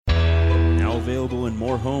available in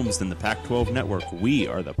more homes than the Pac-12 network, we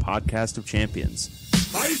are the podcast of champions.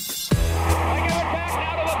 They give it back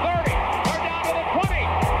now to the 30, or down to the 20.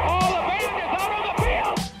 All the band is out on the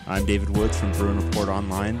field. I'm David Woods from Bruin Report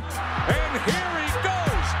Online. And here he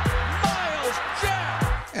goes, Miles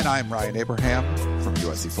Jack. And I'm Ryan Abraham from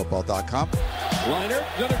USCFootball.com. Liner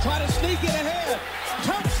going to try to sneak it ahead.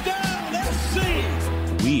 Touchdown,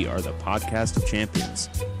 SC. We are the podcast of champions.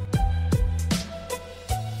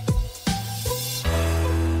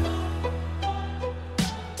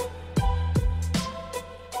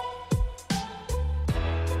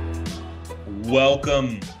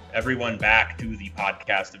 Welcome, everyone, back to the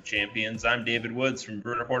podcast of champions. I'm David Woods from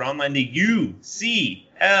Bruin Report Online, the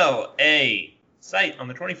UCLA site on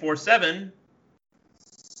the 24/7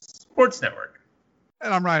 Sports Network.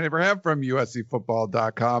 And I'm Ryan Abraham from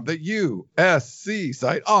USCFootball.com, the USC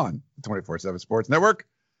site on the 24/7 Sports Network.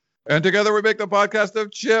 And together we make the podcast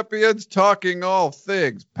of champions, talking all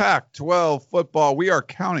things Pac-12 football. We are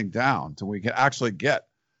counting down till we can actually get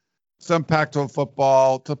some Pac-12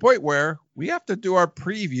 football to the point where we have to do our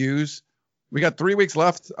previews. We got 3 weeks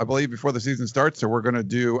left, I believe, before the season starts. So we're going to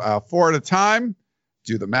do 4 at a time.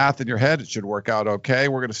 Do the math in your head. It should work out okay.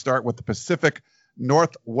 We're going to start with the Pacific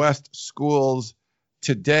Northwest schools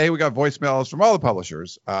today. We got voicemails from all the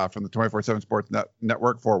publishers from the 24/7 Sports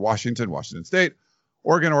Network for Washington State,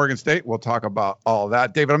 Oregon State. We'll talk about all of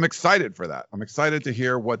that. David, I'm excited for that. I'm excited to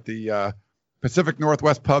hear what the Pacific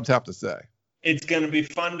Northwest pubs have to say. It's going to be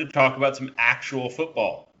fun to talk about some actual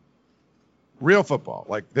football. Real football.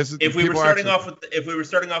 Like this is if we were starting off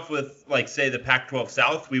with like say the Pac-12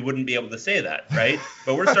 South, we wouldn't be able to say that, right?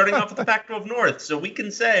 But we're starting off with the Pac-12 North, so we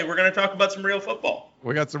can say we're going to talk about some real football.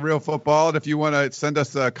 We got some real football, and if you want to send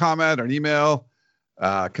us a comment or an email,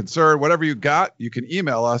 concern, whatever you got, you can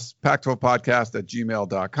email us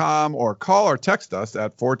pac12podcast@gmail.com or call or text us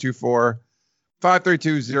at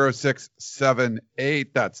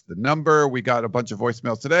 424-532-0678. That's the number. We got a bunch of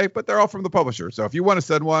voicemails today, but they're all from the publisher. So if you want to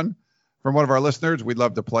send one from one of our listeners, we'd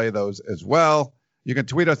love to play those as well. You can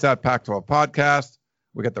tweet us at Pac-12 Podcast.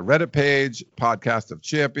 We got the Reddit page, Podcast of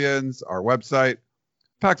Champions, our website.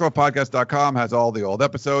 Pac12podcast.com has all the old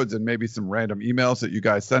episodes and maybe some random emails that you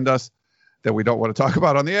guys send us that we don't want to talk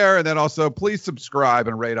about on the air. And then also please subscribe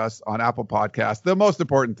and rate us on Apple Podcasts. The most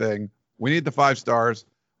important thing, we need the 5 stars.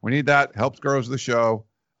 We need that. Helps grows the show.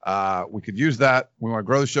 We could use that. We want to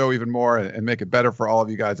grow the show even more and make it better for all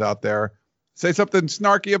of you guys out there. Say something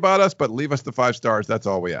snarky about us, but leave us the 5 stars. That's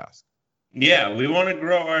all we ask. Yeah, we want to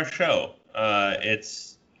grow our show.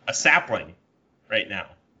 It's a sapling right now.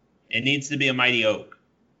 It needs to be a mighty oak,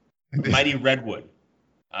 a mighty redwood.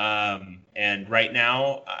 And right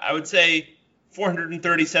now, I would say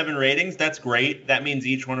 437 ratings. That's great. That means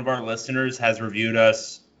each one of our listeners has reviewed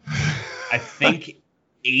us, I think,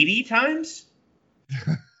 80 times,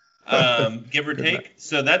 give or take.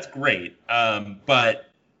 So that's great. But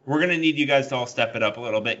we're going to need you guys to all step it up a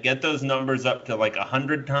little bit. Get those numbers up to like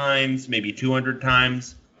 100 times, maybe 200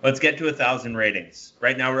 times. Let's get to 1,000 ratings.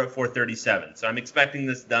 Right now we're at 437. So I'm expecting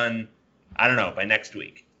this done, I don't know, by next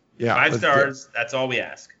week. Yeah, 5 stars, that's all we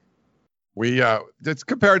ask. It's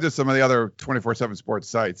compared to some of the other 24/7 sports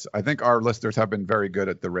sites. I think our listeners have been very good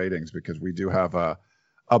at the ratings because we do have a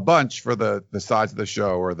bunch for the size of the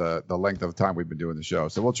show or the length of time we've been doing the show.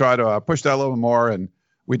 So we'll try to push that a little more, and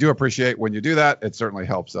we do appreciate when you do that. It certainly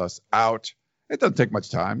helps us out. It doesn't take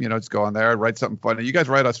much time, just go on there, write something funny. You guys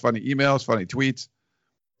write us funny emails, funny tweets.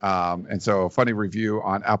 And so a funny review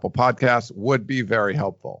on Apple Podcasts would be very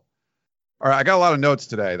helpful. All right, I got a lot of notes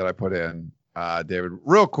today that I put in, David,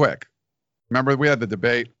 real quick. Remember we had the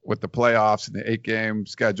debate with the playoffs and the 8-game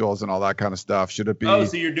schedules and all that kind of stuff. Should it be? Oh,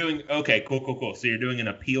 so you're doing, okay, cool. So you're doing an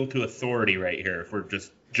appeal to authority right here if we're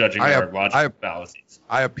just judging our logical fallacies.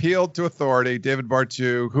 I appealed to authority, David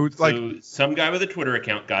Bartu, who's like. So some guy with a Twitter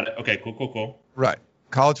account got it. Okay, cool. Right.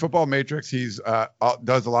 College Football Matrix. He's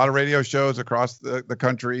does a lot of radio shows across the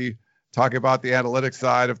country talking about the analytics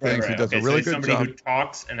side of things. Right. He does a really good job. Somebody who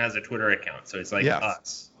talks and has a Twitter account. So it's like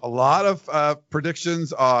us. A lot of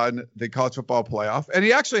predictions on the college football playoff. And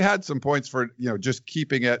he actually had some points for, just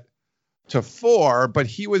keeping it to 4. But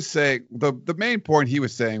he was saying the main point he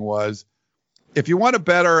was saying was if you want a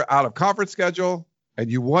better out of conference schedule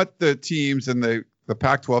and you want the teams in the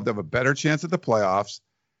Pac-12 to have a better chance at the playoffs,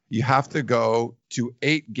 you have to go to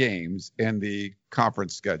 8 games in the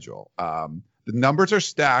conference schedule. The numbers are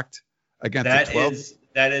stacked against the 12.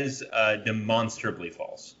 That is demonstrably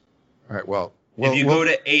false. All right, well, if you go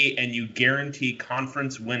to 8 and you guarantee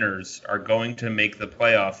conference winners are going to make the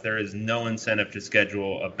playoff, there is no incentive to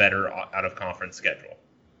schedule a better out-of-conference schedule.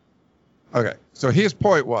 Okay, so his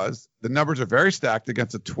point was the numbers are very stacked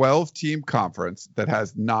against a 12-team conference that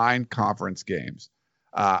has 9 conference games.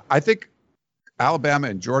 I think Alabama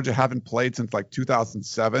and Georgia haven't played since like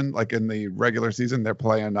 2007, like in the regular season. They're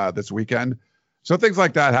playing this weekend. So things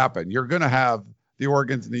like that happen. You're going to have the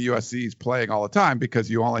Oregons and the USCs playing all the time because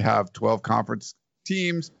you only have 12 conference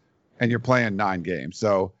teams and you're playing 9 games.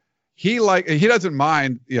 So he doesn't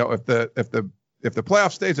mind, if the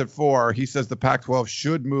playoff stays at 4, he says the Pac-12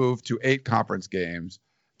 should move to 8 conference games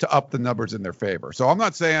to up the numbers in their favor. So I'm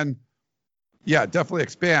not saying, yeah, definitely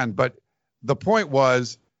expand, but the point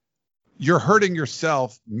was you're hurting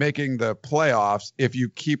yourself making the playoffs if you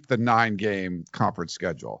keep the 9-game conference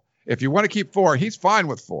schedule. If you want to keep 4, he's fine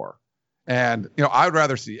with 4. And, I'd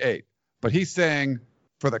rather see 8. But he's saying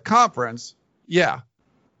for the conference, yeah,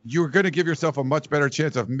 you're going to give yourself a much better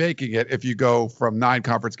chance of making it if you go from 9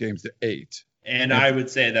 conference games to 8. And I would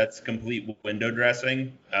say that's complete window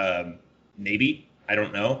dressing. Maybe. I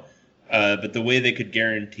don't know. But the way they could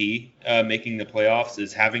guarantee making the playoffs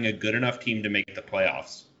is having a good enough team to make the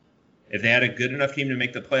playoffs. If they had a good enough team to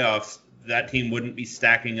make the playoffs, that team wouldn't be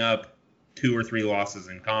stacking up 2 or 3 losses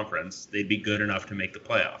in conference. They'd be good enough to make the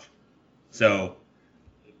playoff. So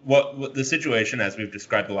what the situation, as we've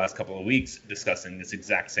described the last couple of weeks discussing this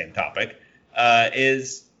exact same topic,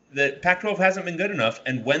 is that Pac-12 hasn't been good enough.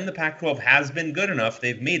 And when the Pac-12 has been good enough,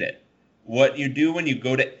 they've made it. What you do when you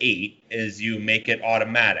go to 8 is you make it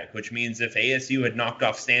automatic, which means if ASU had knocked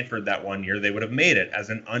off Stanford that one year, they would have made it as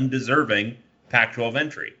an undeserving Pac-12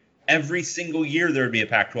 entry. Every single year there would be a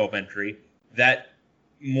Pac-12 entry that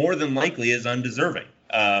more than likely is undeserving.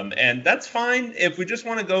 And that's fine. If we just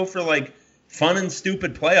want to go for like fun and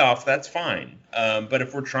stupid playoff, that's fine. But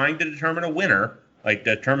if we're trying to determine a winner, like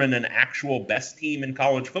determine an actual best team in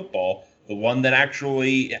college football, the one that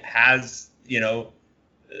actually has,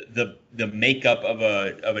 the makeup of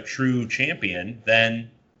a true champion,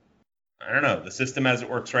 then I don't know. The system as it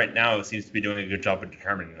works right now seems to be doing a good job of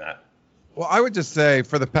determining that. Well, I would just say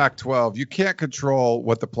for the Pac-12, you can't control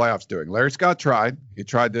what the playoff's doing. Larry Scott tried. He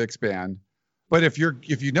tried to expand. But if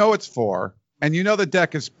you know it's 4 and you know the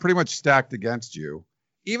deck is pretty much stacked against you,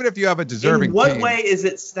 even if you have a deserving team. In what team, way is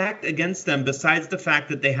it stacked against them besides the fact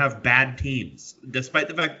that they have bad teams? Despite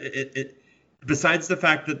the fact besides the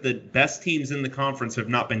fact that the best teams in the conference have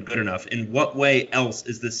not been good enough, in what way else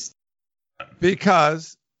is this?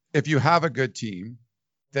 Because if you have a good team,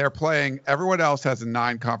 they're playing. Everyone else has a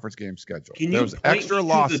 9 conference game schedule. Can you There's point extra to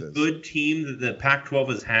losses. The good team that the Pac-12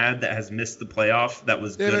 has had that has missed the playoff that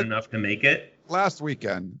was good enough to make it? Last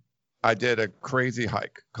weekend, I did a crazy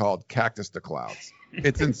hike called Cactus to Clouds.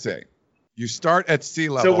 It's insane. You start at sea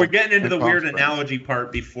level. So we're getting into the weird analogy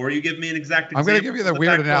part before you give me an exact example. I'm going to give you the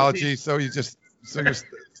weird analogy so you're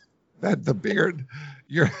that the beard,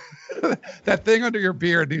 that thing under your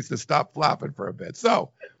beard needs to stop flapping for a bit.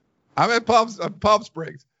 So I'm at Palm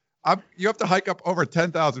Springs. You have to hike up over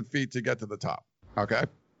 10,000 feet to get to the top. Okay.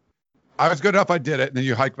 I was good enough. I did it. And then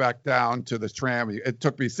you hike back down to this tram. It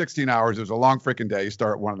took me 16 hours. It was a long freaking day. You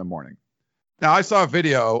start at 1 a.m. Now I saw a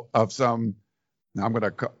video of some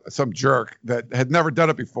jerk that had never done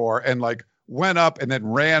it before and like went up and then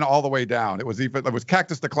ran all the way down. It was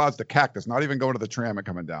Cactus to Clouds to Cactus, not even going to the tram and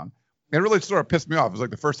coming down. It really sort of pissed me off. It was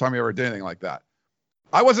like the first time I ever did anything like that.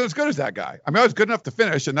 I wasn't as good as that guy. I mean, I was good enough to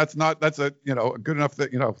finish, and that's good enough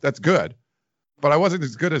that, that's good. But I wasn't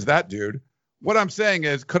as good as that dude. What I'm saying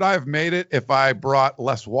is, could I have made it if I brought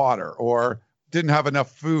less water or didn't have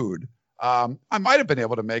enough food? I might have been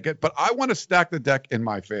able to make it, but I want to stack the deck in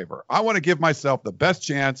my favor. I want to give myself the best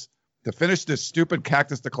chance to finish this stupid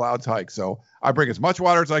Cactus to Clouds hike. So I bring as much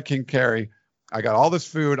water as I can carry. I got all this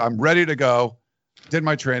food. I'm ready to go. Did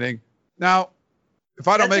my training. Now, if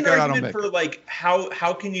I don't make it, I don't make it. Like,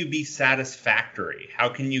 how can you be satisfactory? How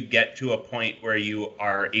can you get to a point where you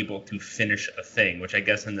are able to finish a thing, which I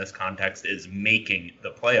guess in this context is making the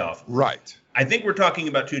playoff? Right. I think we're talking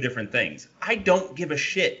about 2 different things. I don't give a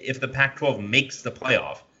shit if the Pac-12 makes the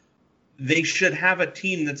playoff. They should have a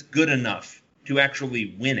team that's good enough to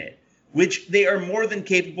actually win it, which they are more than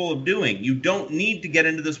capable of doing. You don't need to get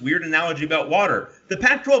into this weird analogy about water. The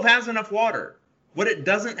Pac-12 has enough water. What it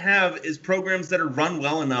doesn't have is programs that are run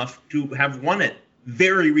well enough to have won it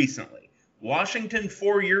very recently. Washington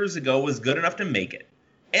 4 years ago was good enough to make it.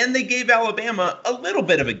 And they gave Alabama a little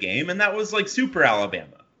bit of a game, and that was like Super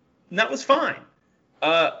Alabama. And that was fine.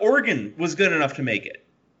 Oregon was good enough to make it.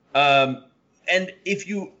 And if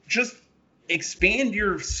you just expand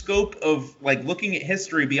your scope of like looking at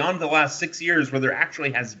history beyond the last 6 years where there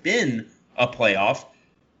actually has been a playoff,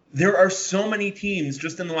 there are so many teams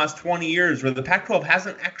just in the last 20 years where the Pac-12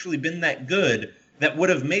 hasn't actually been that good that would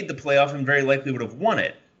have made the playoff and very likely would have won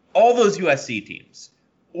it. all those USC teams,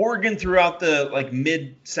 Oregon throughout the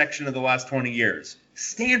mid section of the last 20 years,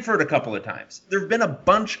 Stanford a couple of times. There have been a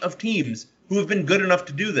bunch of teams who have been good enough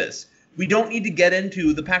to do this. We don't need to get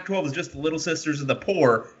into the Pac-12 is just the little sisters of the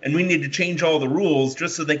poor, and we need to change all the rules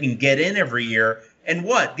just so they can get in every year and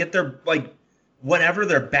get their whatever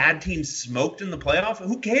their bad teams smoked in the playoff.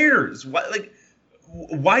 Who cares?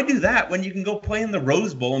 Why do that when you can go play in the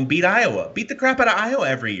Rose Bowl and beat Iowa? Beat the crap out of Iowa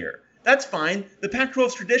every year. That's fine. The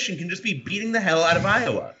Pac-12's tradition can just be beating the hell out of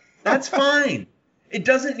Iowa. That's fine. It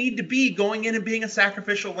doesn't need to be going in and being a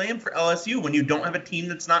sacrificial lamb for LSU when you don't have a team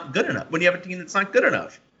that's not good enough. When you have a team that's not good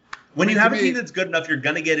enough. When you have a team that's good enough, you're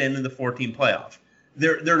going to get in the 4-team playoff.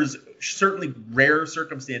 There's certainly rare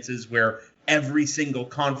circumstances where every single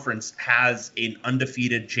conference has an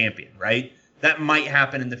undefeated champion, right? That might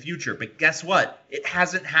happen in the future, but guess what? It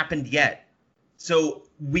hasn't happened yet. So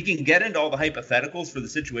we can get into all the hypotheticals for the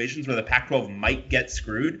situations where the Pac-12 might get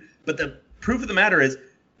screwed, but the proof of the matter is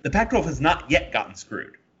the Pac-12 has not yet gotten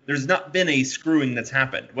screwed. There's not been a screwing that's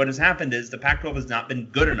happened. What has happened is the Pac-12 has not been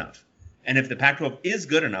good enough. And if the Pac-12 is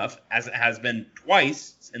good enough, as it has been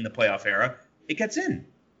twice in the playoff era, it gets in.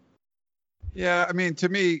 Yeah, I mean, to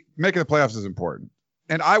me, making the playoffs is important.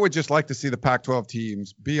 And I would just like to see the Pac-12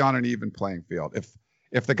 teams be on an even playing field.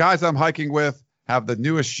 If the guys I'm hiking with have the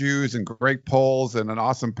newest shoes and great poles and an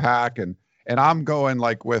awesome pack, and I'm going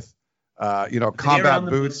with combat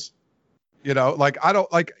boots,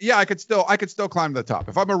 I could still climb to the top.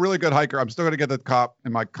 If I'm a really good hiker, I'm still going to get to the top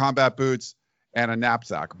in my combat boots and a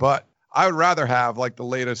knapsack. But I would rather have the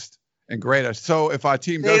latest and greatest. So if our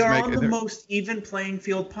team does they are make on the most even playing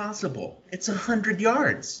field possible. It's 100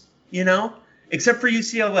 yards, except for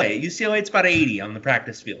UCLA. UCLA, it's about 80 on the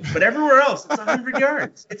practice field. But everywhere else, it's 100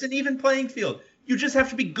 yards. It's an even playing field. You just have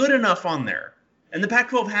to be good enough on there. And the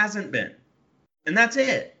Pac-12 hasn't been. And that's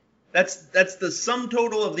it. That's the sum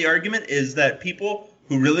total of the argument, is that people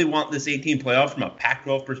who really want this 18 playoff from a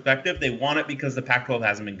Pac-12 perspective, they want it because the Pac-12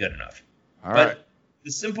 hasn't been good enough. All right.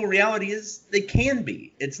 The simple reality is they can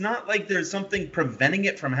be. It's not like there's something preventing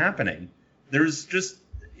it from happening. There's just,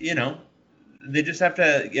 they just have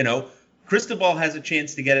to, Cristobal has a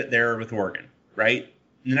chance to get it there with Oregon, right?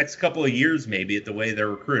 In the next couple of years, maybe, at the way they're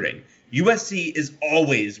recruiting. USC is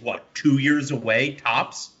always, 2 years away,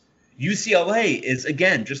 tops? UCLA is,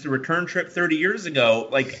 again, just a return trip 30 years ago.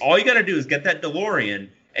 All you got to do is get that DeLorean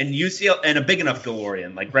and a big enough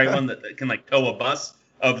DeLorean, one that can, tow a bus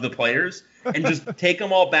of the players, and just take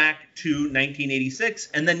them all back to 1986,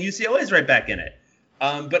 and then UCLA is right back in it.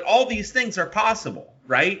 But all these things are possible,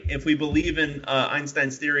 right? If we believe in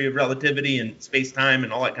Einstein's theory of relativity and space-time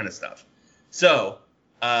and all that kind of stuff. So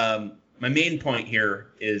my main point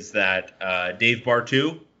here is that Dave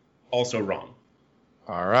Bartu, also wrong.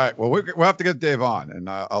 All right. Well, we'll have to get Dave on, and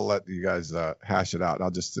I'll let you guys hash it out.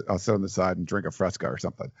 I'll sit on the side and drink a Fresca or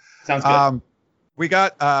something. Sounds good. We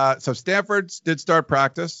got so Stanford did start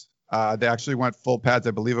practice. They actually went full pads.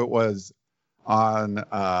 I believe it was on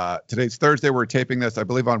today's Thursday. We're taping this, I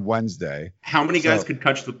believe, on Wednesday. How many guys could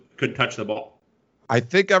touch the ball? I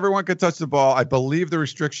think everyone could touch the ball. I believe the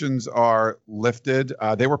restrictions are lifted.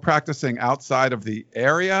 They were practicing outside of the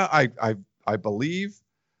area, I believe.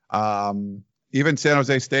 Even San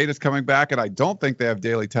Jose State is coming back, and I don't think they have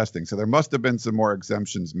daily testing. So there must have been some more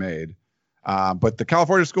exemptions made. But the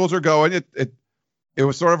California schools are going. It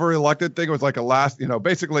was sort of a reluctant thing. It was a last,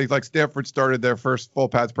 basically Stanford started their first full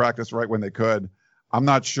pads practice right when they could. I'm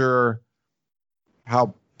not sure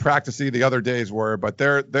how practicey the other days were, but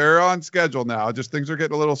they're on schedule now. Just things are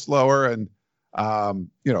getting a little slower, and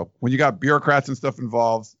when you got bureaucrats and stuff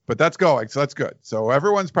involved, but that's going, so that's good. So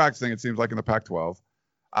everyone's practicing, it seems like, in the Pac-12.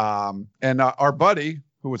 And our buddy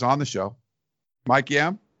who was on the show, Mike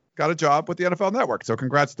Yam, got a job with the NFL Network. So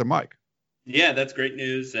congrats to Mike. Yeah, that's great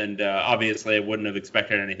news, and obviously I wouldn't have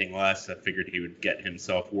expected anything less. I figured he would get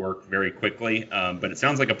himself work very quickly, but it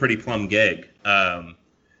sounds like a pretty plum gig.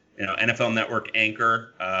 NFL Network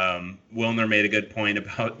anchor, Wilner made a good point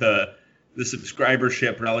about the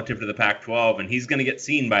subscribership relative to the Pac-12, and he's going to get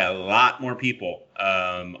seen by a lot more people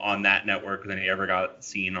on that network than he ever got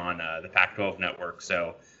seen on the Pac-12 network.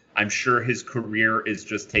 So I'm sure his career is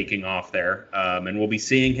just taking off there, and we'll be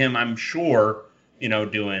seeing him, I'm sure,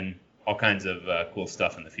 doing all kinds of cool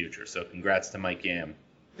stuff in the future. So congrats to Mike Yam.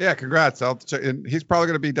 Yeah, congrats. And he's probably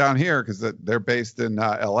going to be down here because they're based in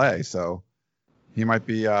L.A., so he might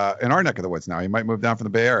be in our neck of the woods now. He might move down from the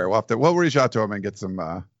Bay Area. We'll reach out to him and get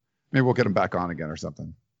some maybe we'll get him back on again or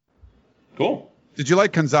something. Cool. Did you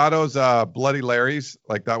like Canzado's Bloody Larry's?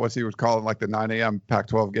 That was he was calling the 9 a.m.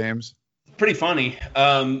 Pac-12 games? Pretty funny.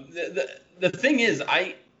 The thing is,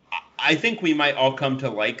 I I think we might all come to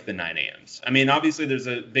like the 9 a.m.s. I mean, obviously, there's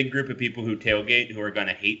a big group of people who tailgate who are going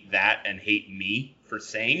to hate that and hate me for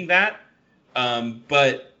saying that.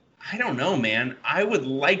 But I don't know, man. I would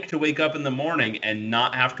like to wake up in the morning and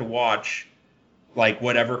not have to watch like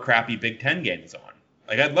whatever crappy Big Ten game is on.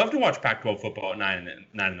 Like, I'd love to watch Pac-12 football at 9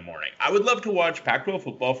 in the morning. I would love to watch Pac-12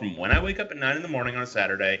 football from when I wake up at 9 in the morning on a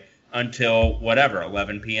Saturday until whatever,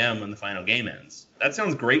 11 p.m. when the final game ends. That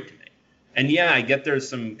sounds great to me. And yeah, I get there's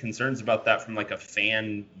some concerns about that from like a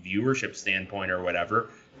fan viewership standpoint or whatever.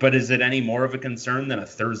 But is it any more of a concern than a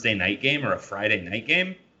Thursday night game or a Friday night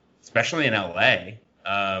game, especially in LA?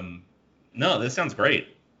 No, this sounds great.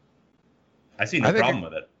 I see no problem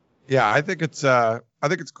with it. Yeah, I think it's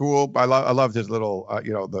cool. I loved his little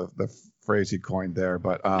the phrase he coined there.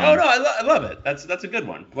 But I love it. That's a good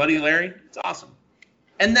one. Bloody Larry, it's awesome.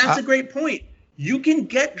 And that's a great point. You can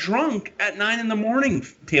get drunk at 9 in the morning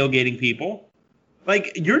tailgating people.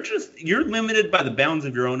 Like, you're limited by the bounds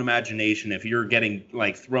of your own imagination if you're getting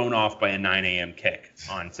like thrown off by a 9 a.m. kick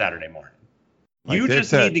on Saturday morning. Like you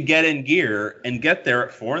just need to get in gear and get there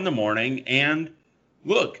at 4 in the morning. And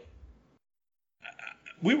look,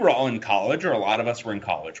 we were all in college, or a lot of us were in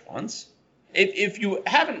college once. If you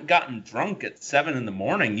haven't gotten drunk at 7 in the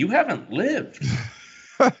morning, you haven't lived.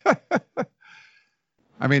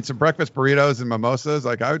 I mean, some breakfast burritos and mimosas,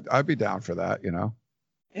 like I'd be down for that,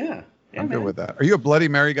 Yeah, I'm good with that. Are you a Bloody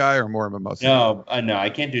Mary guy or more mimosa? No,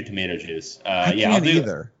 I can't do tomato juice. I can't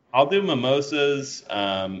either. I'll do mimosas.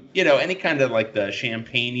 Any kind of like the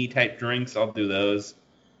champagne-y type drinks, I'll do those.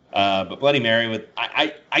 But Bloody Mary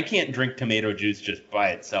I can't drink tomato juice just by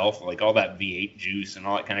itself, like all that V8 juice and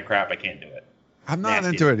all that kind of crap. I can't do it. I'm not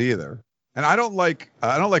into it either, and I don't like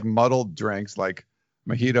muddled drinks like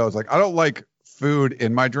mojitos. Like I don't like food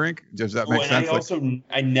in my drink. Does that make sense?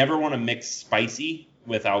 I never want to mix spicy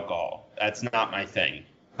with alcohol. That's not my thing.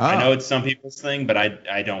 I know it's some people's thing, but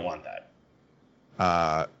I don't want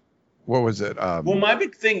that. What was it? Well, my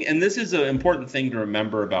big thing, and this is an important thing to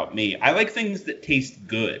remember about me, I like things that taste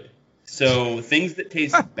good. So things that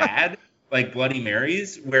taste bad, like Bloody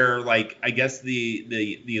Marys, where like I guess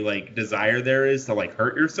the like desire there is to like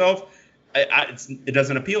hurt yourself. It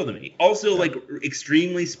doesn't appeal to me. Also, like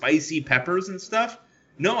extremely spicy peppers and stuff.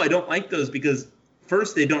 No, I don't like those because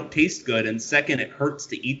first, they don't taste good, and second, it hurts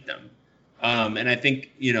to eat them. And I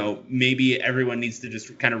think, maybe everyone needs to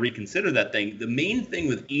just kind of reconsider that thing. The main thing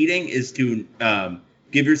with eating is to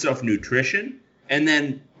give yourself nutrition, and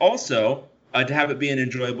then also to have it be an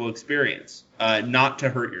enjoyable experience, not to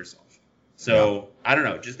hurt yourself. So I don't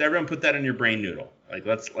know. Just everyone put that in your brain noodle. Like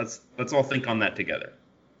let's all think on that together.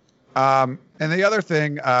 And the other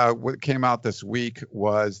thing what came out this week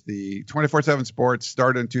was the 24/7 Sports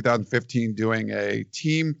started in 2015 doing a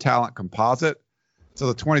team talent composite. So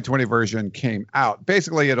the 2020 version came out.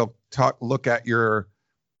 Basically, it'll look at your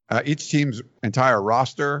each team's entire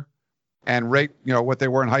roster and rate, what they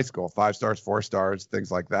were in high school, 5 stars, 4 stars, things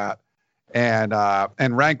like that, and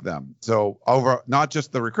rank them. So over not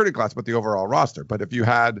just the recruiting class, but the overall roster. But if you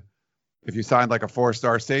signed like a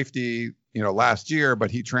 4-star safety, last year, but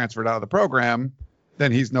he transferred out of the program,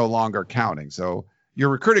 then he's no longer counting. So your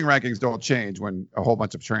recruiting rankings don't change when a whole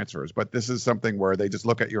bunch of transfers, but this is something where they just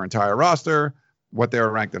look at your entire roster, what they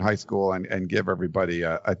were ranked in high school, and give everybody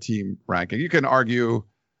a team ranking. You can argue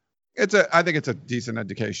I think it's a decent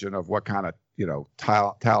indication of what kind of,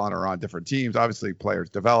 talent are on different teams. Obviously players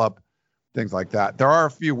develop, things like that. There are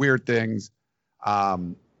a few weird things.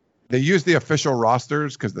 They use the official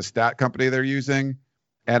rosters because the stat company they're using.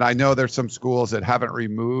 And I know there's some schools that haven't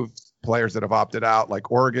removed players that have opted out,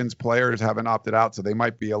 like Oregon's players haven't opted out. So they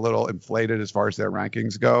might be a little inflated as far as their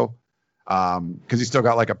rankings go. Because you still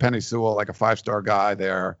got like a Penny Sewell, like a 5-star guy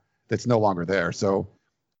there that's no longer there. So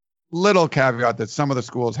little caveat that some of the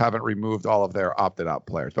schools haven't removed all of their opted out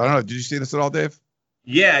players. But I don't know. Did you see this at all, Dave?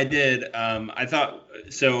 Yeah, I did. I thought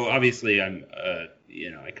so. Obviously, I'm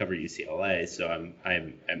I cover UCLA, so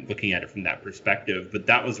I'm looking at it from that perspective. But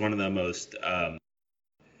that was one of the most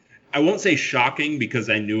I won't say shocking because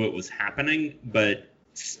I knew it was happening, but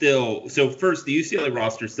still. So first, the UCLA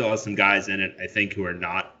roster still has some guys in it, I think, who are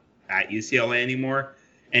not at UCLA anymore.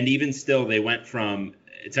 And even still, they went from,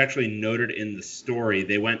 it's actually noted in the story,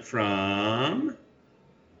 they went from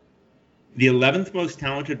the 11th most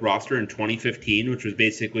talented roster in 2015, which was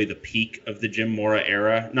basically the peak of the Jim Mora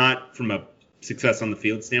era, not from a success on the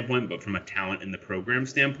field standpoint, but from a talent in the program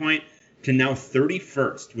standpoint, to now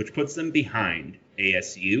 31st, which puts them behind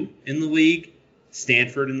ASU in the league,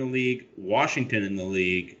 Stanford in the league, Washington in the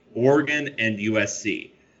league, Oregon, and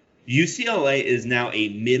USC. UCLA is now a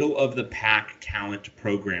middle-of-the-pack talent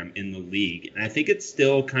program in the league. And I think it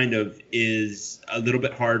still kind of is a little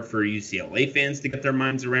bit hard for UCLA fans to get their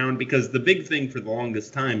minds around, because the big thing for the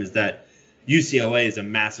longest time is that UCLA is a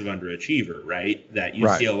massive underachiever, right? That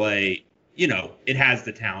UCLA, you know, it has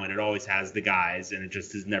the talent, it always has the guys, and it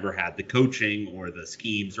just has never had the coaching or the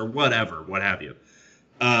schemes or whatever, what have you.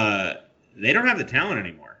 They don't have the talent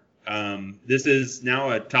anymore. This is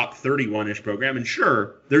now a top 31-ish program, and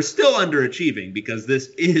sure, they're still underachieving because this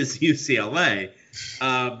is UCLA,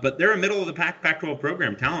 but they're a middle-of-the-pack Pac-12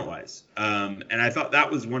 program talent-wise. And I thought that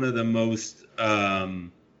was one of the most,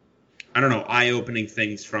 eye-opening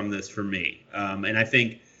things from this for me. And I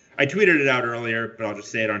think I tweeted it out earlier, but I'll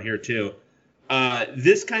just say it on here too.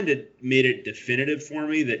 This kind of made it definitive for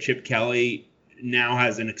me that Chip Kelly now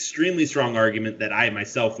has an extremely strong argument that I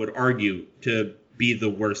myself would argue to be the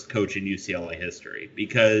worst coach in UCLA history,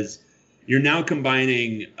 because you're now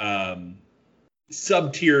combining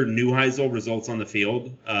sub-tier Neuheisel results on the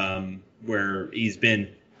field, where he's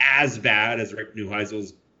been as bad as Rick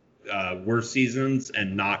Neuheisel's worst seasons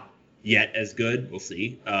and not yet as good, we'll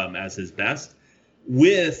see, as his best,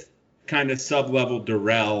 with kind of sub-level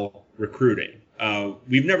Durrell recruiting.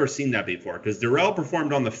 We've never seen that before, because Durrell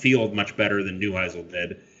performed on the field much better than Neuheisel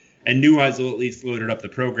did, and Neuheisel at least loaded up the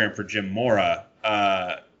program for Jim Mora.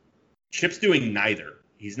 Chip's doing neither.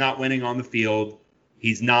 He's not winning on the field.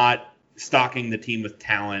 He's not stocking the team with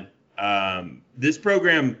talent. This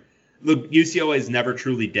program, look, UCLA is never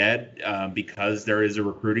truly dead because there is a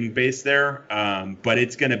recruiting base there, but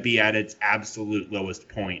it's going to be at its absolute lowest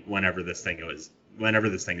point whenever this thing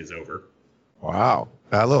is over. Wow,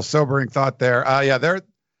 a little sobering thought there.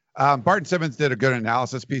 Barton Simmons did a good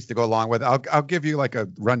analysis piece to go along with it. I'll give you like a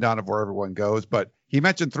rundown of where everyone goes, but he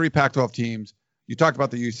mentioned 3 Pac-12 teams. You talked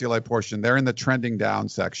about the UCLA portion. They're in the trending down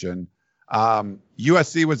section.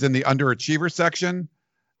 USC was in the underachiever section.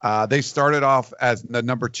 They started off as the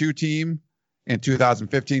number 2 team in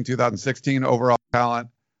 2015, 2016 overall talent,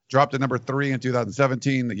 dropped to number 3 in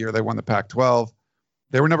 2017, the year they won the Pac-12.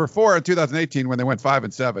 They were number 4 in 2018 when they went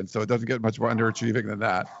 5-7, so it doesn't get much more underachieving than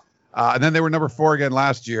that. And then they were number 4 again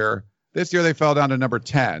last year. This year they fell down to number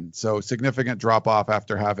 10, so significant drop off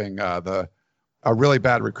after having a really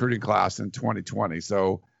bad recruiting class in 2020.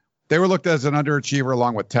 So they were looked at as an underachiever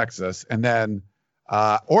along with Texas. And then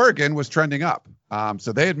Oregon was trending up.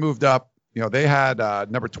 So they had moved up. You know, they had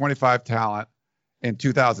number 25 talent in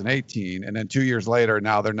 2018. And then 2 years later,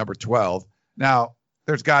 now they're number 12. Now,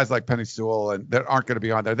 there's guys like Penny Sewell and that aren't going to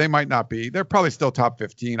be on there. They might not be. They're probably still top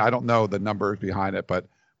 15. I don't know the numbers behind it, but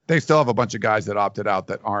they still have a bunch of guys that opted out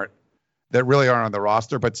that really aren't on the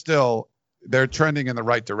roster, but still they're trending in the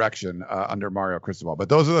right direction under Mario Cristobal. But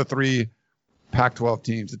those are the 3 Pac-12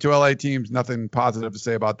 teams. The 2 LA teams, nothing positive to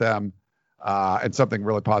say about them, and something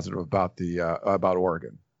really positive about about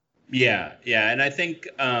Oregon. Yeah, and I think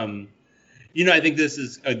I think this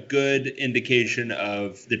is a good indication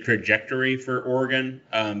of the trajectory for Oregon,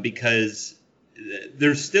 because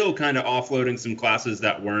they're still kind of offloading some classes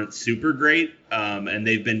that weren't super great, and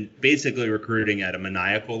they've been basically recruiting at a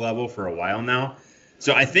maniacal level for a while now.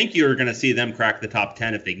 So I think you're going to see them crack the top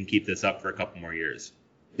 10 if they can keep this up for a couple more years.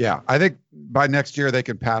 Yeah, I think by next year they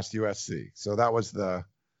can pass USC. So that was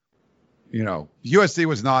USC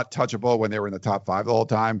was not touchable when they were in the top 5 the whole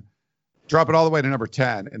time. Drop it all the way to number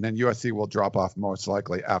 10, and then USC will drop off most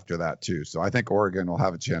likely after that too. So I think Oregon will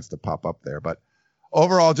have a chance to pop up there. But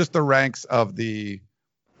overall, just the ranks of the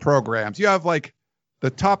programs. You have like the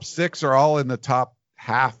top 6 are all in the top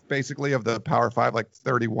half basically of the Power 5, like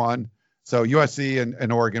 31. So USC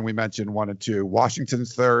and Oregon, we mentioned 1 and 2.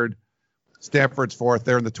 Washington's 3rd. Stanford's 4th.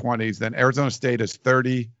 They're in the 20s. Then Arizona State is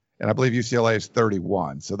 30, and I believe UCLA is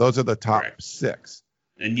 31. So those are the top 6.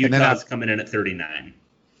 And Utah's coming in at 39.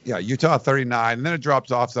 Yeah, Utah 39. And then it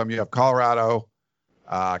drops off some. You have Colorado,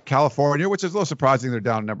 California, which is a little surprising. They're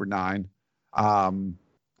down to number 9.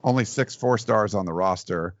 Only 6 4-stars on the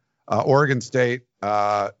roster. Oregon State,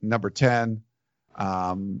 number 10.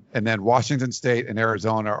 And then Washington State and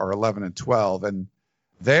Arizona are 11 and 12. And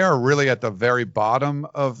they are really at the very bottom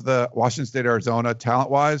of the Washington State, Arizona,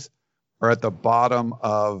 talent-wise, are at the bottom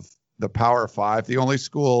of the Power 5. The only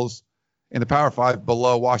schools in the Power 5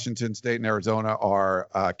 below Washington State and Arizona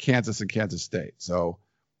are Kansas and Kansas State. So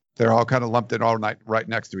they're all kind of lumped in all night right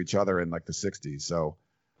next to each other in like the 60s. So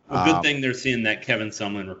good thing they're seeing that Kevin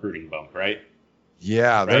Sumlin recruiting bump, right?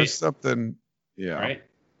 Yeah, right? There's something. Yeah. Right?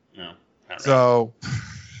 No. So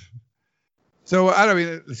I don't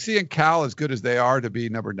mean, seeing Cal as good as they are to be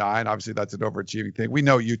number 9, obviously that's an overachieving thing. We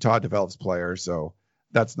know Utah develops players, so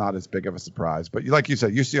that's not as big of a surprise. But like you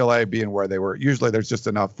said, UCLA being where they were, usually there's just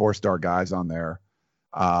enough 4-star guys on there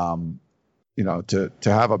to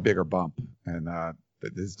have a bigger bump, and they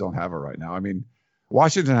just don't have it right now. I mean,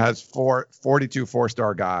 Washington has 42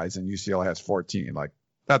 4-star guys, and UCLA has 14. Like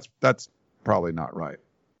that's probably not right.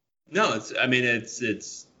 No, it's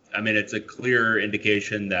a clear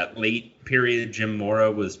indication that late period Jim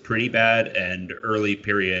Mora was pretty bad, and early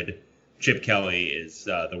period Chip Kelly is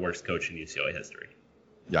the worst coach in UCLA history.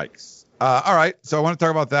 Yikes. All right, so I want to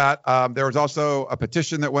talk about that. There was also a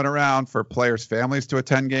petition that went around for players' families to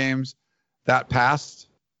attend games. That passed,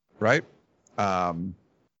 right?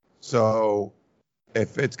 So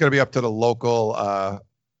if it's going to be up to the local,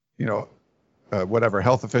 whatever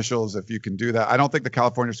health officials, if you can do that. I don't think the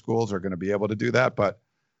California schools are going to be able to do that, but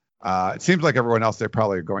it seems like everyone else, they're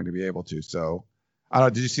probably going to be able to. So I don't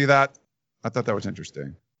know. Did you see that? I thought that was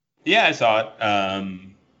interesting. Yeah, I saw it.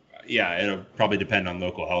 It'll probably depend on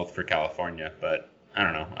local health for California, but I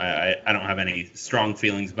don't know. I don't have any strong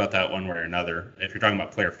feelings about that one way or another. If you're talking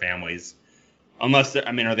about player families, unless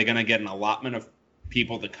are they going to get an allotment of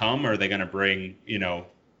people to come, or are they going to bring,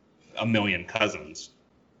 1 million cousins?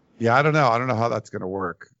 Yeah, I don't know. I don't know how that's going to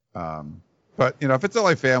work. But if it's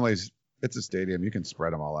LA families, it's a stadium. You can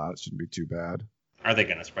spread them all out. It shouldn't be too bad. Are they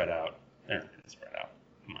going to spread out? They're not going to spread out.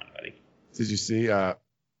 Come on, buddy. Did you see?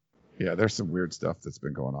 Yeah, there's some weird stuff that's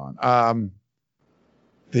been going on.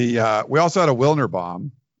 We also had a Wilner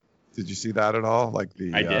bomb. Did you see that at all? I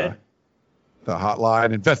did. The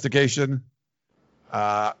hotline investigation.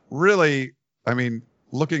 Really,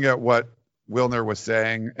 looking at what Wilner was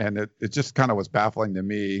saying, and it just kind of was baffling to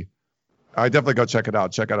me. I definitely go check it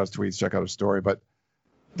out. Check out his tweets. Check out his story. But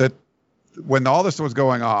that when all this was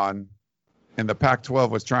going on, and the Pac-12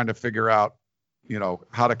 was trying to figure out,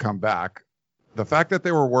 how to come back, the fact that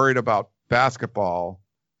they were worried about basketball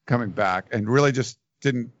coming back and really just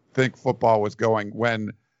didn't think football was going,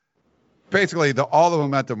 when basically all the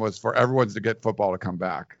momentum was for everyone to get football to come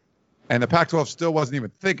back. And the Pac-12 still wasn't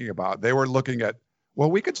even thinking about it. They were looking at, well,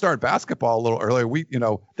 we could start basketball a little earlier.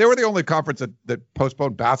 They were the only conference that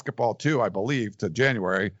postponed basketball too, I believe, to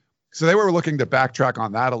January. So they were looking to backtrack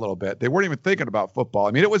on that a little bit. They weren't even thinking about football.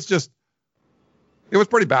 It was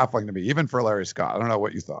pretty baffling to me, even for Larry Scott. I don't know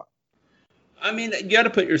what you thought. You got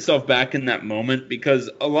to put yourself back in that moment,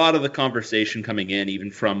 because a lot of the conversation coming in,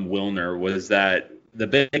 even from Wilner, was that the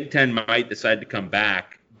Big Ten might decide to come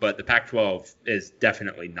back, but the Pac-12 is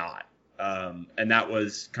definitely not. And that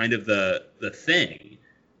was kind of the thing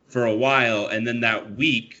for a while. And then that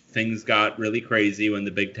week, things got really crazy when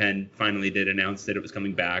the Big Ten finally did announce that it was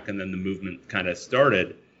coming back, and then the movement kind of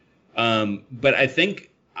started. But I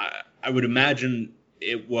think I would imagine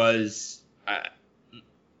it was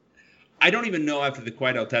I don't even know after the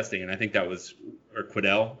Quidel testing, and I think that was, or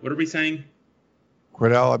Quidel. What are we saying?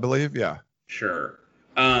 Quidel, I believe. Yeah. Sure.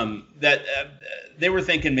 That they were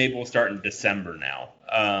thinking maybe we'll start in December now.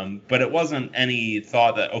 But it wasn't any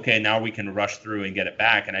thought that, okay, now we can rush through and get it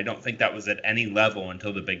back. And I don't think that was at any level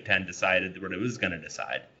until the Big Ten decided what it was going to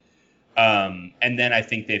decide. And then I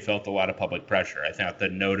think they felt a lot of public pressure. I thought the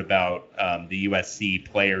note about the USC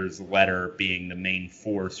players' letter being the main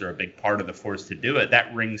force, or a big part of the force to do it,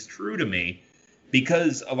 that rings true to me,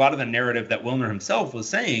 because a lot of the narrative that Wilner himself was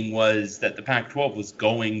saying was that the Pac-12 was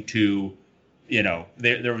going to,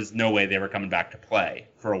 there was no way they were coming back to play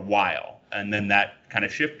for a while. And then that kind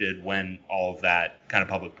of shifted when all of that kind of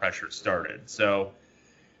public pressure started. So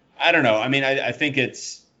I don't know. I think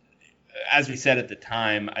it's, as we said at the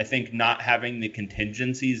time, I think not having the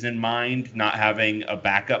contingencies in mind, not having a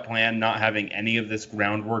backup plan, not having any of this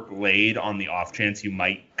groundwork laid on the off chance you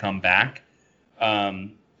might come back,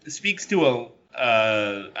 speaks to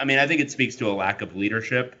I think it speaks to a lack of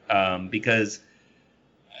leadership, because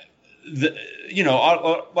a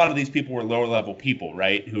lot of these people were lower level people,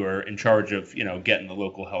 right, who are in charge of, getting the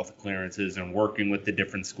local health clearances and working with the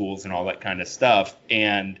different schools and all that kind of stuff.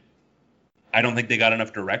 And I don't think they got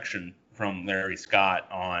enough direction from Larry Scott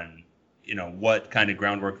on, what kind of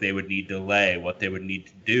groundwork they would need to lay, what they would need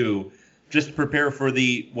to do just to prepare for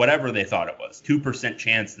the whatever they thought it was, 2%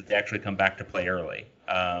 chance that they actually come back to play early.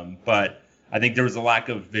 But I think there was a lack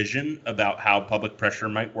of vision about how public pressure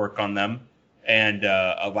might work on them, and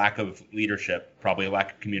a lack of leadership, probably a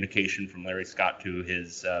lack of communication from Larry Scott to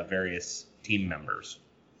his various team members.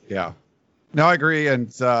 Yeah. No, I agree.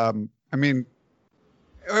 And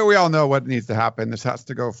we all know what needs to happen. This has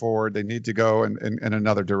to go forward. They need to go in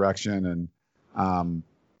another direction. And,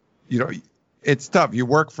 it's tough. You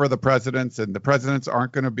work for the presidents, and the presidents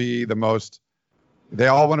aren't going to be they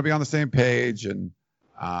all want to be on the same page. And,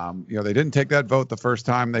 they didn't take that vote the first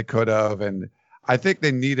time they could have. And I think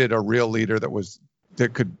they needed a real leader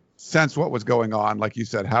that could sense what was going on. Like you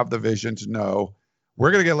said, have the vision to know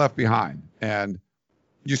we're going to get left behind. And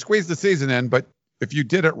you squeeze the season in, but if you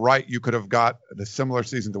did it right, you could have got the similar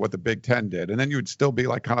season to what the Big Ten did, and then you would still be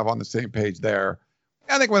like kind of on the same page there.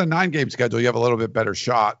 I think with a 9-game schedule, you have a little bit better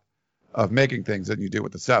shot of making things than you do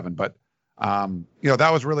with the 7. But that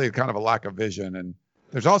was really kind of a lack of vision. And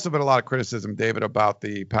there's also been a lot of criticism, David, about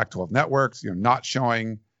the Pac-12 networks, not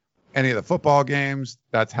showing any of the football games.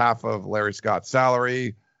 That's half of Larry Scott's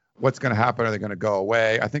salary. What's going to happen? Are they going to go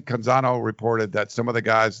away? I think Canzano reported that some of the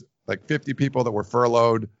guys, like 50 people that were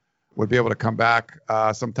furloughed, would be able to come back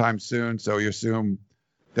sometime soon. So you assume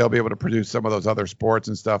they'll be able to produce some of those other sports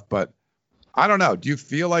and stuff. But I don't know. Do you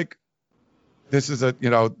feel like this is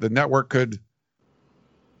the network could,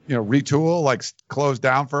 retool, like close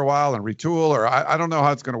down for a while and retool, or I don't know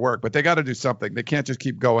how it's going to work, but they got to do something. They can't just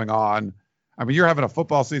keep going on. I mean, you're having a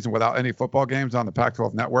football season without any football games on the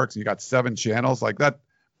Pac-12 networks, and you got 7 channels like that.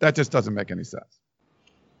 That just doesn't make any sense.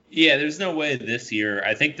 Yeah, there's no way this year.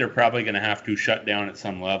 I think they're probably going to have to shut down at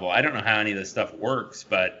some level. I don't know how any of this stuff works,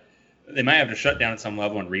 but they might have to shut down at some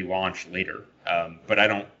level and relaunch later. But I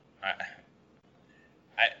don't.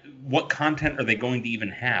 What content are they going to even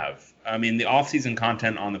have? I mean, the off-season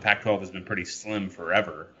content on the Pac-12 has been pretty slim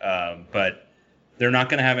forever, but they're not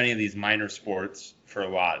going to have any of these minor sports for a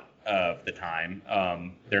lot of the time.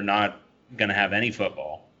 They're not going to have any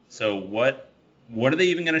football. So what are they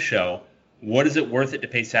even going to show? What is it worth it to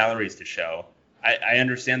pay salaries to show? I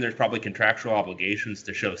understand there's probably contractual obligations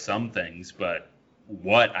to show some things, but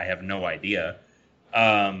what? I have no idea.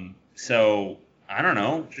 So I don't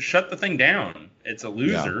know. Just shut the thing down. It's a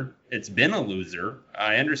loser. Yeah. It's been a loser.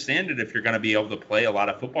 I understand it if you're going to be able to play a lot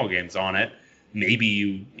of football games on it. Maybe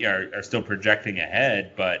you are still projecting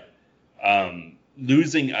ahead, but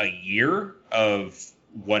losing a year of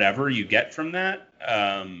whatever you get from that,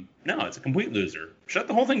 no, it's a complete loser. Shut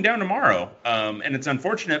the whole thing down tomorrow. And it's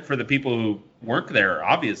unfortunate for the people who work there,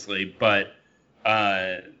 obviously, but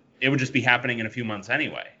it would just be happening in a few months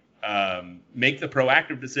anyway. Make the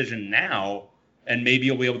proactive decision now, and maybe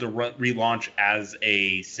you'll be able to relaunch as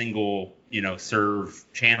a single, serve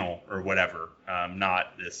channel or whatever,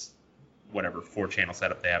 not this whatever 4-channel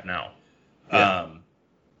setup they have now. Yeah.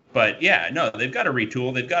 But yeah, no, they've got to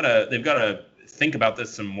retool. They've got to think about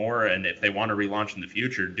this some more, and if they want to relaunch in the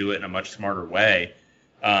future, do it in a much smarter way.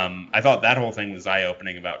 I thought that whole thing was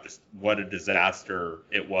eye-opening about just what a disaster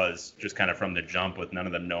it was, just kind of from the jump, with none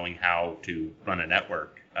of them knowing how to run a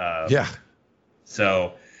network.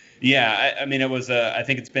 So, yeah, I mean, I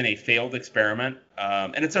think it's been a failed experiment,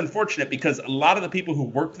 and it's unfortunate because a lot of the people who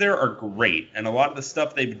work there are great, and a lot of the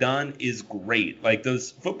stuff they've done is great. Like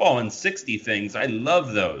those football in 60 things, I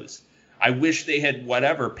love those. I wish they had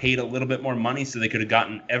paid a little bit more money so they could have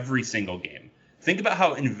gotten every single game. Think about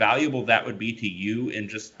how invaluable that would be to you, and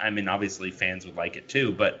just, I mean, obviously fans would like it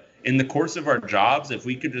too, but in the course of our jobs, if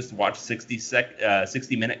we could just watch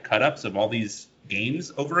 60-minute cut-ups of all these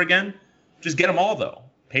games over again, just get them all, though.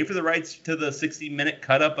 Pay for the rights to the 60-minute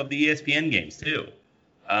cut-up of the ESPN games, too.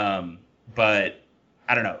 But,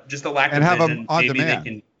 I don't know, just a lack of vision. And have them on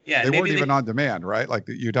demand. They weren't even on demand, right? Like,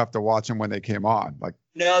 you'd have to watch them when they came on. Like,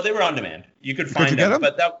 no, they were on demand. You could find them.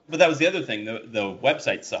 But that was the other thing. The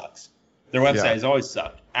website sucks. Their website has always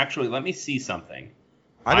sucked. Actually, let me see something.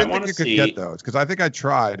 I didn't think you could get those, because I think I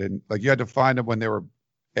tried, and like you had to find them when they were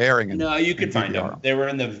airing. No, you could find them. They were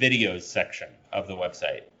in the videos section of the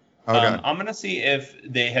website. Okay. I'm going to see if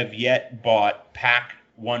they have yet bought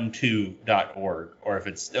pac12.org, or if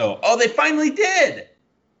it's still... Oh, they finally did!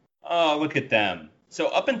 Oh, look at them. So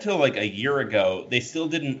up until like a year ago, they still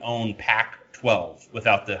didn't own Pac-12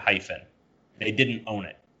 without the hyphen. They didn't own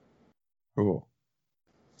it. Cool.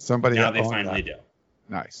 Somebody now they finally do.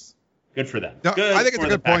 Nice. Good for them. No, I think it's a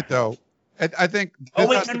good point, though. I think... Oh,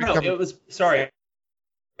 wait, no. It was... Sorry.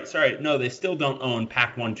 No, they still don't own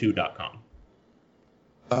pac12.com.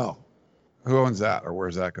 Oh. Who owns that, or where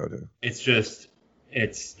does that go to? It's just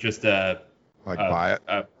a... buy it?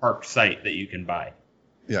 A park site that you can buy.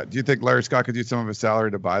 Yeah. Do you think Larry Scott could use some of his salary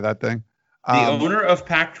to buy that thing? The owner of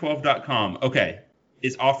pac12.com,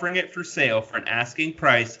 is offering it for sale for an asking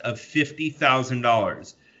price of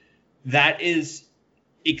 $50,000. That is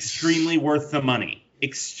extremely worth the money.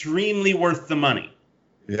 Extremely worth the money.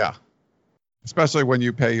 Yeah. Especially when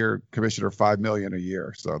you pay your commissioner $5 million a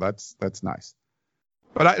year. So that's nice.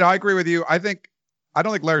 But I agree with you. I don't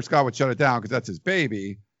think Larry Scott would shut it down because that's his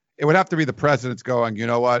baby. It would have to be the president's going, you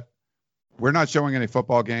know what? We're not showing any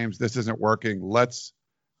football games. This isn't working. Let's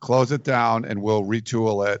close it down and we'll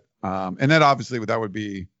retool it. And then obviously that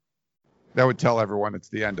would tell everyone it's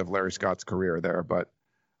the end of Larry Scott's career there. But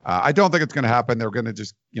I don't think it's going to happen. They're going to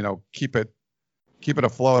just, keep it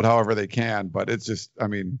afloat however they can. But it's just, I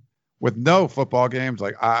mean, with no football games,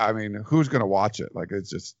 like, I mean, who's going to watch it? Like,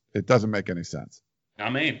 it doesn't make any sense.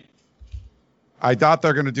 Not me. I thought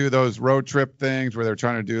they're going to do those road trip things where they're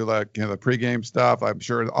trying to do like, the pregame stuff. I'm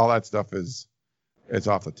sure all that stuff is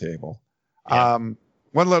off the table. Yeah.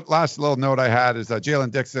 One last little note I had is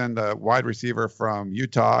Jalen Dixon, the wide receiver from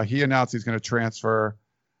Utah. He announced he's going to transfer.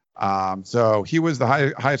 So he was the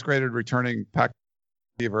highest graded returning Pac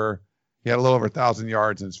receiver. He had a little over 1,000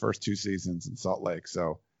 yards in his first 2 seasons in Salt Lake.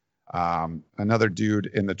 So another dude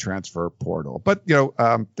in the transfer portal. But,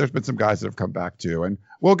 there's been some guys that have come back too. And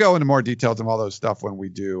we'll go into more details on all those stuff when we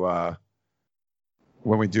do our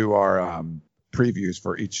previews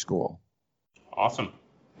for each school. Awesome.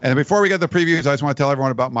 And before we get the previews, I just want to tell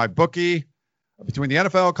everyone about my bookie. Between the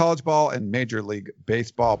NFL, college ball, and Major League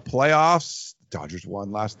Baseball playoffs, the Dodgers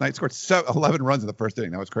won last night, scored 11 runs in the first inning.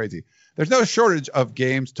 That was crazy. There's no shortage of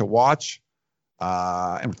games to watch,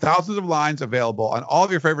 and thousands of lines available on all of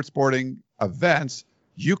your favorite sporting events.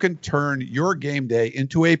 You can turn your game day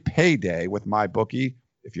into a payday with my bookie.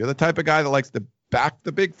 If you're the type of guy that likes to back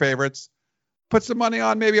the big favorites, put some money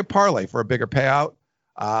on maybe a parlay for a bigger payout.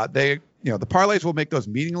 The parlays will make those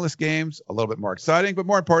meaningless games a little bit more exciting, but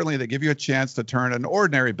more importantly, they give you a chance to turn an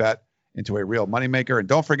ordinary bet into a real moneymaker. And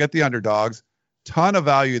don't forget the underdogs. Ton of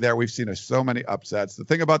value there. We've seen so many upsets. The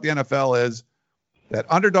thing about the NFL is that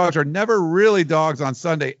underdogs are never really dogs on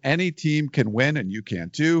Sunday. Any team can win, and you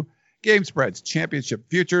can too. Game spreads, championship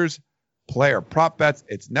futures, player prop bets.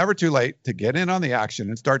 It's never too late to get in on the action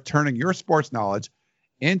and start turning your sports knowledge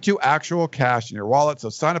into actual cash in your wallet. So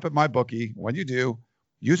sign up at MyBookie. When you do,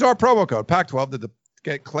 use our promo code PAC12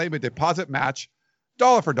 to claim a deposit match,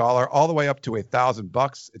 dollar for dollar, all the way up to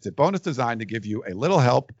 $1,000. It's a bonus designed to give you a little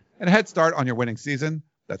help and a head start on your winning season.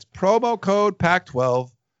 That's promo code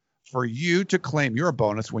PAC12 for you to claim your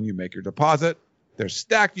bonus when you make your deposit. There's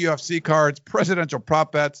stacked UFC cards, presidential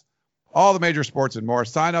prop bets, all the major sports and more.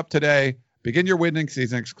 Sign up today. Begin your winning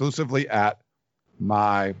season exclusively at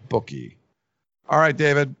MyBookie. All right,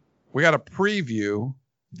 David, we got to preview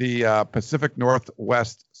the Pacific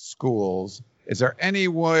Northwest schools. Is there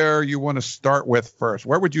anywhere you want to start with first?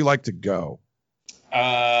 Where would you like to go?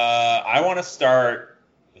 I want to start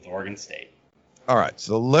with Oregon State. All right,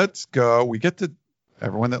 so let's go. We get to,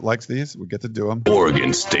 everyone that likes these, we get to do them.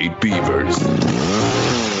 Oregon State Beavers.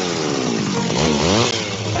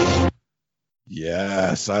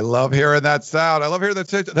 Yes, I love hearing that sound. I love hearing that.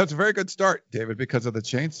 That's a very good start, David, because of the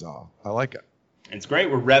chainsaw. I like it. It's great.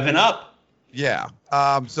 We're revving up. Yeah.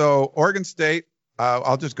 So Oregon State,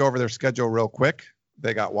 I'll just go over their schedule real quick.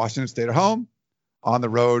 They got Washington State at home, on the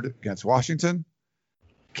road against Washington,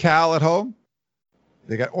 Cal at home.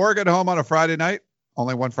 They got Oregon at home on a Friday night,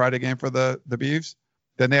 only one Friday game for the Beavs.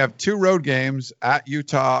 Then they have 2 road games at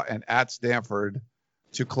Utah and at Stanford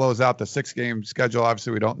to close out the 6-game schedule.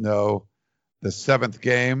 Obviously, we don't know the 7th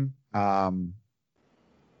game. You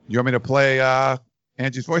want me to play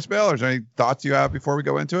Angie's voicemail, or is there any thoughts you have before we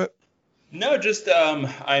go into it? No, just I'm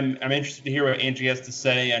interested to hear what Angie has to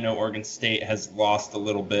say. I know Oregon State has lost a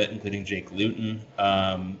little bit, including Jake Luton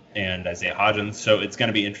and Isaiah Hodgins. So it's going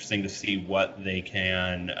to be interesting to see what they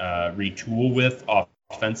can retool with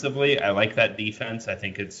offensively. I like that defense. I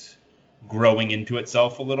think it's growing into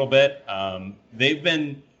itself a little bit. They've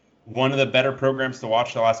been one of the better programs to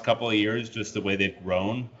watch the last couple of years, just the way they've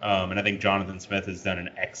grown. And I think Jonathan Smith has done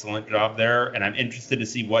an excellent job there. And I'm interested to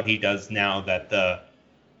see what he does now that the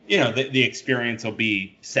experience will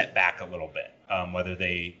be set back a little bit, whether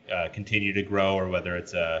they continue to grow or whether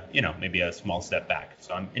it's maybe a small step back.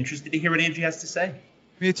 So I'm interested to hear what Angie has to say.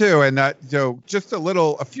 Me too. And just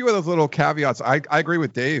a few of those little caveats. I agree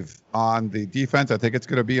with Dave on the defense. I think it's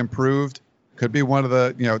going to be improved. Could be one of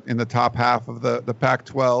the, in the top half of the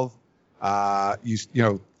Pac-12.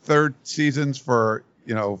 Third seasons for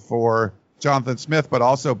Jonathan Smith, but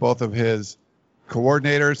also both of his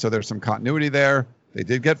coordinators. So there's some continuity there. They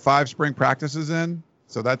did get 5 spring practices in.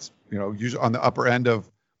 So that's, usually on the upper end of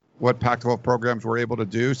what Pac-12 programs were able to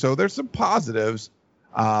do. So there's some positives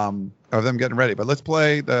of them getting ready. But let's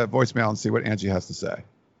play the voicemail and see what Angie has to say.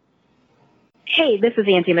 Hey, this is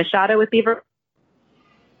Angie Machado with Beaver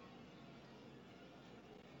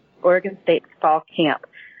Oregon State fall camp.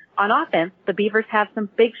 On offense, the Beavers have some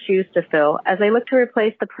big shoes to fill as they look to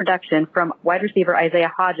replace the production from wide receiver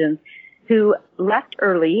Isaiah Hodgins, who left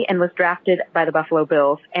early and was drafted by the Buffalo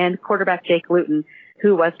Bills, and quarterback Jake Luton,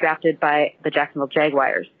 who was drafted by the Jacksonville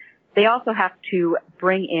Jaguars. They also have to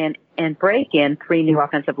bring in and break in 3 new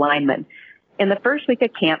offensive linemen. In the first week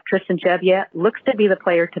of camp, Tristan Gebbia looks to be the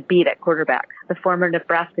player to beat at quarterback. The former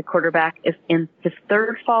Nebraska quarterback is in his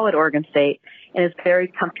 3rd fall at Oregon State and is very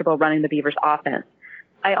comfortable running the Beavers offense.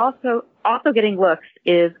 I also Also getting looks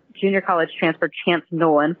is junior college transfer Chance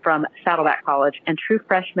Nolan from Saddleback College and true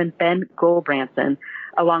freshman Ben Gulbranson,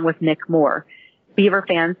 along with Nick Moore. Beaver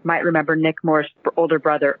fans might remember Nick Moore's older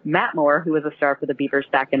brother, Matt Moore, who was a star for the Beavers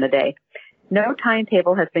back in the day. No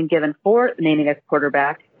timetable has been given for naming a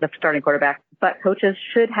quarterback, the starting quarterback, but coaches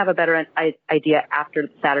should have a better idea after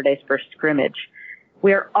Saturday's first scrimmage.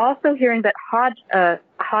 We are also hearing that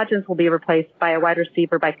Hodgins will be replaced by a wide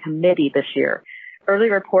receiver by committee this year. Early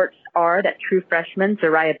reports are that true freshman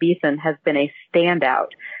Zariah Beeson has been a standout.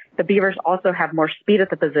 The Beavers also have more speed at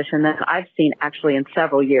the position than I've seen actually in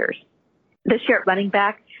several years. This year at running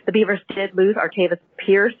back, the Beavers did lose Artavis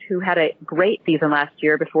Pierce, who had a great season last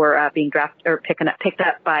year before being drafted or picked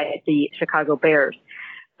up by the Chicago Bears.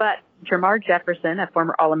 But Jermar Jefferson, a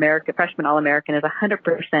former freshman All-American, is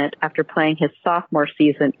 100% after playing his sophomore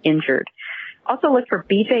season injured. Also look for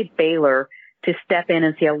BJ Baylor to step in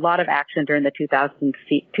and see a lot of action during the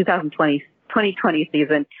 2020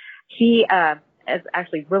 season. He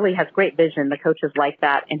actually really has great vision. The coaches like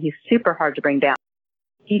that, and he's super hard to bring down.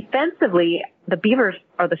 Defensively, the Beavers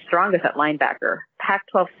are the strongest at linebacker.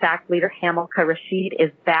 Pac-12 sack leader Hamilka Rashid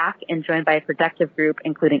is back and joined by a productive group,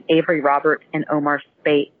 including Avery Roberts and Omar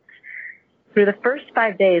Spates. Through the first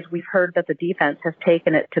 5 days, we've heard that the defense has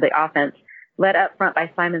taken it to the offense, led up front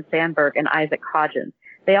by Simon Sandberg and Isaac Hodgins.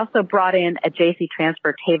 They also brought in a JC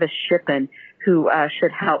transfer, Tavis Shippen, who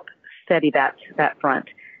should help steady that front.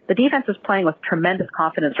 The defense is playing with tremendous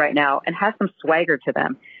confidence right now and has some swagger to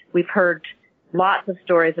them. We've heard lots of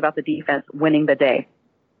stories about the defense winning the day.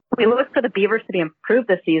 We look for the Beavers to be improved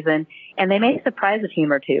this season, and they may surprise a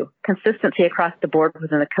team or two. Consistency across the board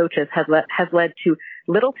within the coaches has led to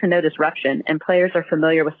little to no disruption, and players are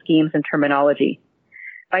familiar with schemes and terminology.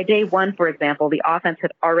 By day one, for example, the offense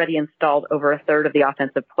had already installed over a third of the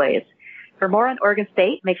offensive plays. For more on Oregon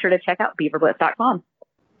State, make sure to check out beaverblitz.com.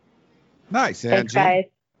 Nice, Angie. Thanks, guys.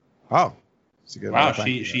 Oh, wow,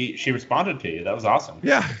 she responded to you. That was awesome.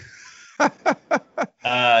 Yeah.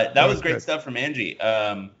 That was great stuff from Angie.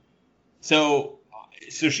 So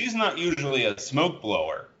she's not usually a smoke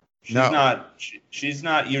blower. She's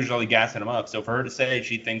not usually gassing them up. So for her to say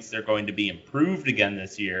she thinks they're going to be improved again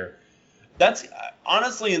this year, that's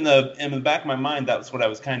honestly in the back of my mind. That's what I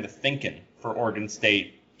was kind of thinking for Oregon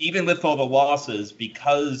State, even with all the losses,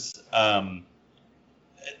 because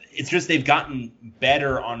it's just they've gotten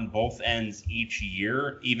better on both ends each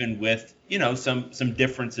year, even with some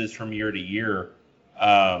differences from year to year.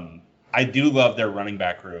 I do love their running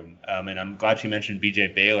back room, and I'm glad she mentioned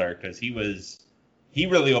BJ Baylor because he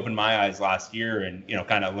really opened my eyes last year and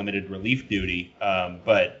kind of limited relief duty.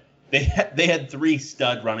 But they had three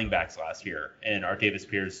stud running backs last year, and Artavis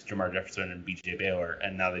Pierce, Jermar Jefferson, and BJ Baylor,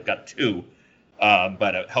 and now they've got two.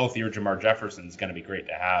 But a healthier Jermar Jefferson is going to be great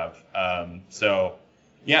to have. So.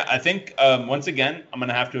 Yeah, I think, once again, I'm going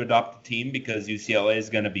to have to adopt the team because UCLA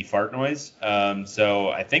is going to be fart noise. So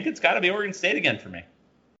I think it's got to be Oregon State again for me.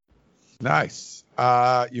 Nice.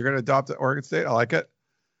 You're going to adopt Oregon State? I like it.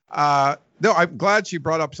 No, I'm glad she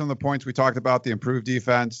brought up some of the points we talked about, the improved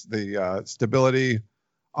defense, the stability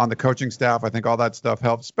on the coaching staff. I think all that stuff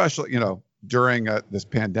helps, especially, during this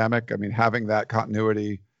pandemic. I mean, having that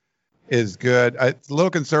continuity is good. It's a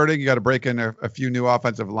little concerning. You got to break in a few new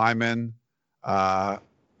offensive linemen. I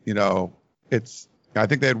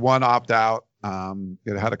think they had one opt out.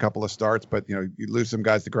 It had a couple of starts, but you lose some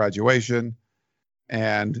guys to graduation,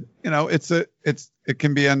 and it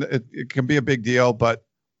can be a big deal. But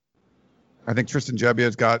I think Tristan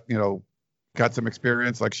Gebbia's got some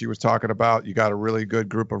experience, like she was talking about. You got a really good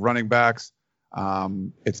group of running backs.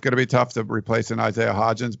 It's going to be tough to replace an Isaiah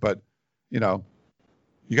Hodgins, but you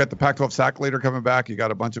got the Pac-12 sack leader coming back. You got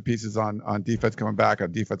a bunch of pieces on defense coming back.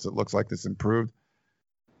 On defense, it looks like this improved.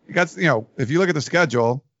 You got, if you look at the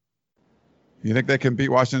schedule, you think they can beat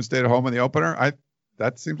Washington State at home in the opener?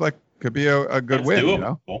 That seems like could be a good win.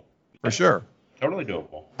 Doable. For sure. Totally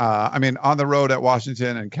doable. On the road at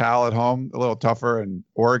Washington and Cal at home, a little tougher, and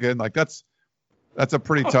Oregon, that's a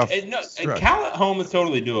pretty tough. Cal at home is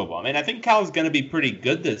totally doable. I mean, I think Cal is going to be pretty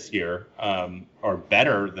good this year, or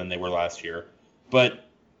better than they were last year, but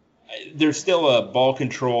they're still a ball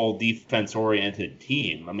control, defense-oriented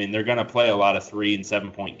team. I mean, they're going to play a lot of 3- and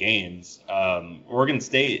 7-point games. Oregon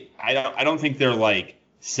State, I don't think they're like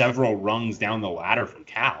several rungs down the ladder from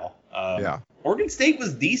Cal. Oregon State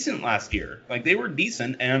was decent last year. Like, they were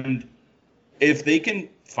decent, and if they can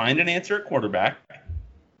find an answer at quarterback,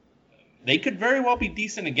 they could very well be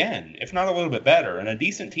decent again, if not a little bit better. And a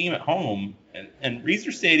decent team at home, and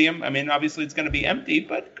Reser Stadium, I mean, obviously it's going to be empty,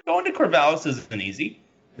 but going to Corvallis isn't easy.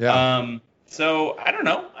 Yeah. So I don't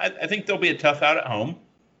know. I think they'll be a tough out at home,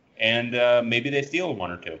 and maybe they steal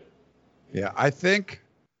one or two. Yeah, I think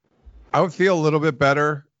I would feel a little bit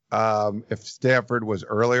better if Stanford was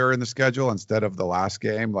earlier in the schedule instead of the last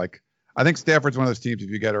game. Like, I think Stanford's one of those teams, if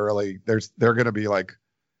you get early, they're going to be like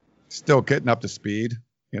still getting up to speed,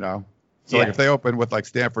 you know? So like if they open with like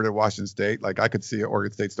Stanford and Washington State, like I could see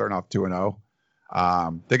Oregon State starting off 2-0.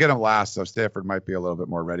 They get them last, so Stanford might be a little bit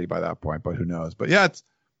more ready by that point, but who knows? But yeah,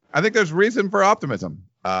 I think there's reason for optimism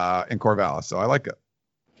in Corvallis, so I like it.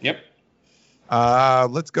 Yep.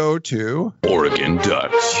 Let's go to Oregon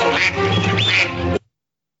Ducks.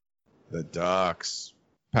 The Ducks,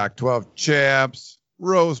 Pac-12 champs,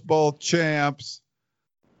 Rose Bowl champs,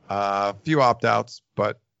 a few opt-outs,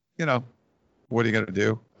 but you know, what are you going to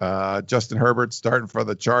do? Justin Herbert starting for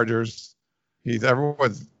the Chargers.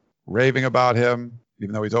 Everyone's raving about him,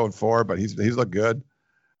 even though he's 0-4, but he's looked good.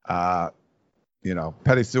 You know,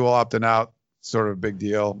 Penei Sewell opting out, sort of a big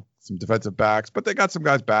deal. Some defensive backs, but they got some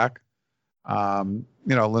guys back. You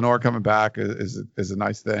know, Lenore coming back is a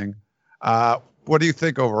nice thing. What do you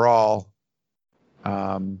think overall?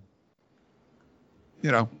 You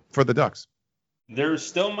know, for the Ducks? They're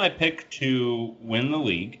still my pick to win the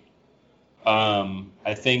league.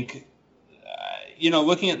 I think, you know,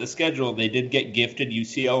 looking at the schedule, they did get gifted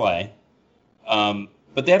UCLA,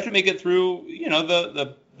 but they have to make it through, you know,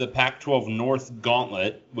 the Pac-12 North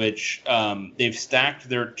gauntlet, which they've stacked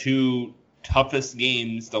their two toughest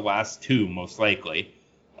games, the last two most likely,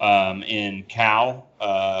 in Cal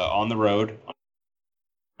on the road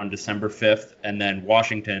on December 5th, and then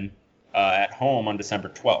Washington at home on December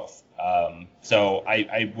 12th. So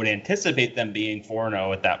I would anticipate them being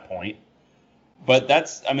 4-0 at that point. But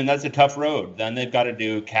that's a tough road. Then they've got to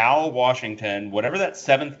do Cal, Washington, whatever that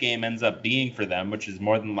seventh game ends up being for them, which is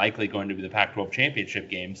more than likely going to be the Pac-12 championship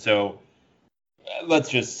game. So let's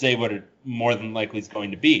just say what it more than likely is going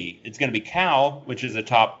to be. It's going to be Cal, which is a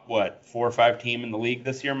top, 4 or 5 team in the league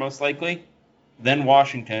this year, most likely. Then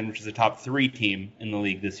Washington, which is a top 3 team in the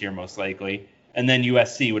league this year, most likely. And then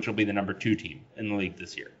USC, which will be the number 2 team in the league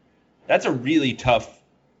this year. That's a really tough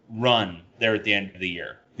run there at the end of the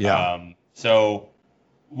year. Yeah. So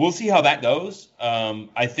we'll see how that goes.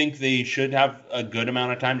 I think they should have a good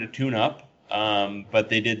amount of time to tune up, but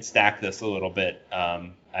they did stack this a little bit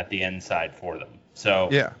at the end side for them. So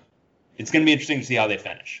yeah, it's going to be interesting to see how they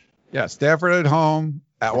finish. Yeah, Stanford at home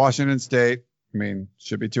at Washington State. I mean,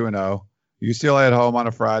 should be 2-0. UCLA at home on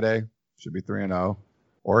a Friday. Should be 3-0.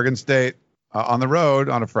 Oregon State on the road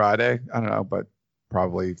on a Friday. I don't know, but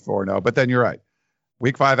probably 4-0. But then you're right.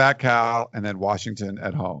 Week 5 at Cal, and then Washington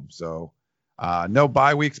at home. So no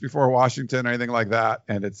bye weeks before Washington or anything like that.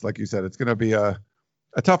 And it's like you said, it's going to be a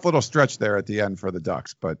tough little stretch there at the end for the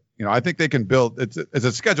Ducks. But, you know, I think they can build. It's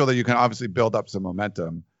a schedule that you can obviously build up some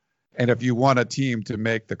momentum. And if you want a team to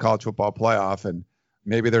make the college football playoff, and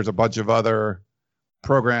maybe there's a bunch of other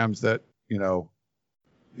programs that,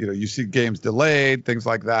 you see games delayed, things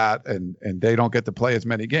like that, and they don't get to play as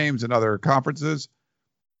many games in other conferences,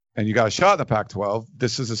 and you got a shot in the Pac-12,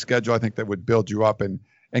 this is a schedule I think that would build you up and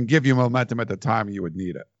give you momentum at the time you would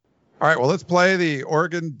need it. All right, well, let's play the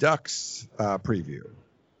Oregon Ducks preview.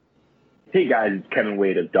 Hey, guys, it's Kevin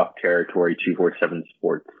Wade of Duck Territory,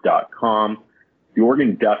 247sports.com. The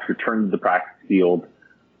Oregon Ducks returned to the practice field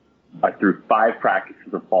through 5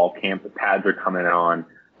 practices of fall camp. The pads are coming on,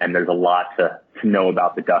 and there's a lot to know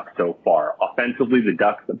about the Ducks so far. Offensively, the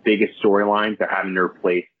Ducks, the biggest storyline, they're having to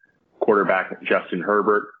replace quarterback Justin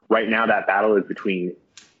Herbert. Right now, that battle is between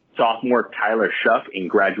sophomore Tyler Shuck and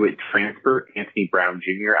graduate transfer Anthony Brown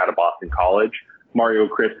Jr. out of Boston College. Mario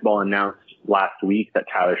Cristobal announced last week that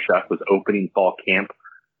Tyler Shuck was opening fall camp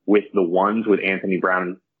with the 1s, with Anthony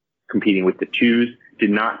Brown competing with the 2s. Did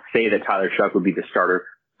not say that Tyler Shuck would be the starter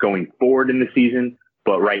going forward in the season,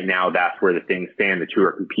 but right now that's where the things stand. The 2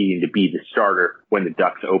 are competing to be the starter when the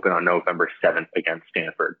Ducks open on November 7th against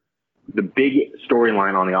Stanford. The big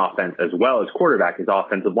storyline on the offense as well as quarterback is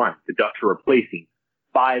offensive line. The Ducks are replacing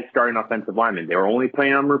 5 starting offensive linemen. They were only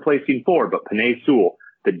planning on replacing 4, but Penei Sewell,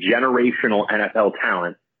 the generational NFL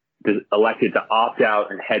talent, elected to opt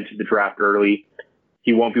out and head to the draft early.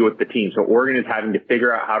 He won't be with the team. So Oregon is having to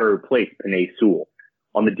figure out how to replace Penei Sewell.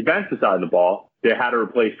 On the defensive side of the ball, they had to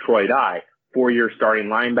replace Troy Dye, 4-year starting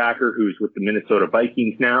linebacker who's with the Minnesota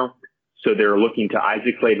Vikings now. So they're looking to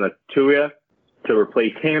Isaac Slade-Matuia to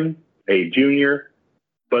replace him, a junior.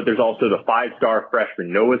 But there's also the 5-star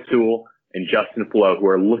freshman Noah Sewell and Justin Flo, who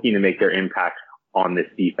are looking to make their impact on this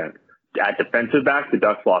defense. At defensive back, the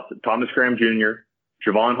Ducks lost Thomas Graham Jr.,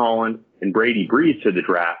 Javon Holland, and Brady Breeze to the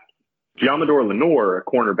draft. Giamador Lenore, a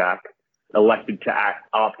cornerback, elected to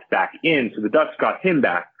opt back in, so the Ducks got him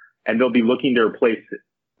back, and they'll be looking to replace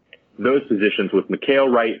those positions with Mikhail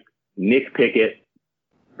Wright, Nick Pickett,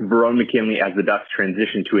 Verone McKinley as the Ducks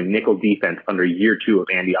transition to a nickel defense under year 2 of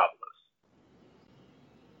Andy Avalos.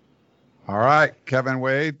 All right, Kevin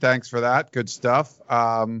Wade, thanks for that. Good stuff.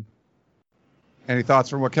 Any thoughts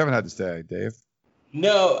from what Kevin had to say, Dave?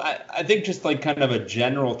 No, I think just like kind of a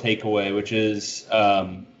general takeaway, which is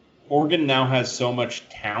Oregon now has so much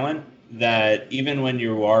talent that even when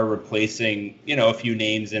you are replacing, a few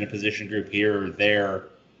names in a position group here or there,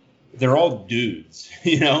 they're all dudes,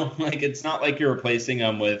 like it's not like you're replacing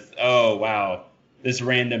them with, oh, wow, this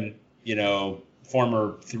random,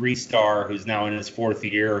 former 3-star who's now in his 4th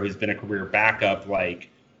year, who's been a career backup, like,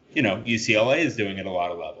 UCLA is doing at a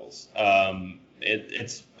lot of levels.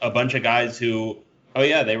 It's a bunch of guys who, oh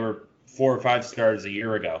yeah, they were 4 or 5 stars a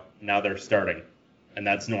year ago. Now they're starting, and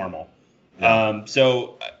that's normal. Yeah.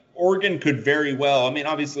 So Oregon could very well,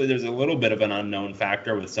 obviously there's a little bit of an unknown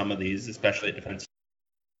factor with some of these, especially defense.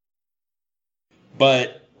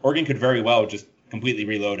 But Oregon could very well just completely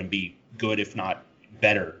reload and be good, if not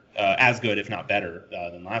better, as good, if not better,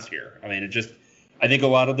 than last year. I think a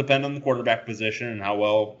lot will depend on the quarterback position and how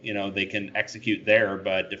well, they can execute there.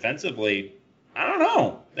 But defensively, I don't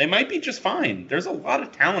know. They might be just fine. There's a lot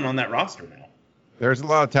of talent on that roster now. There's a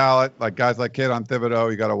lot of talent, like guys like Kayvon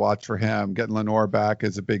Thibodeaux. You got to watch for him. Getting Lenore back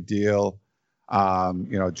is a big deal.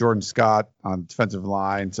 Jordan Scott on defensive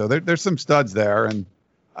line. So there's some studs there, and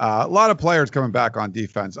a lot of players coming back on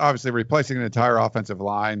defense. Obviously, replacing an entire offensive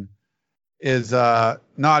line is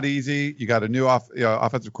not easy. You got a new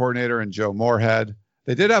offensive coordinator in Joe Moorhead.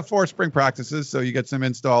 They did have 4 spring practices, so you get some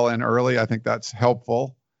install in early. I think that's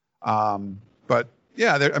helpful. But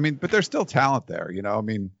yeah, but there's still talent there.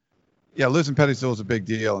 Losing Petty Sewell is a big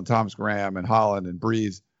deal, and Thomas Graham and Holland and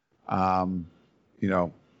Breeze. Not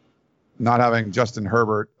having Justin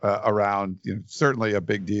Herbert around, certainly a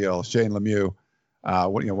big deal. Shane Lemieux,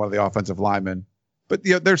 one of the offensive linemen. But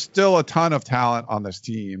there's still a ton of talent on this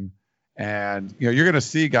team, and you're going to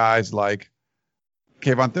see guys like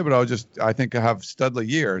Kayvon Thibodeaux I think have studly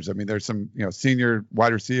years. There's some senior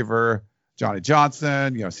wide receiver Johnny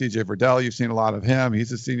Johnson, CJ Verdell. You've seen a lot of him.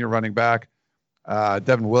 He's a senior running back.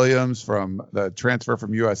 Devin Williams from the transfer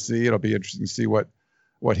from USC. It'll be interesting to see what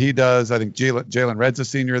he does. I think Jalen Redd's a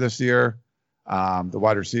senior this year, the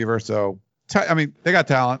wide receiver. So, they got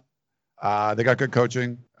talent. They got good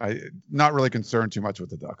coaching. Not really concerned too much with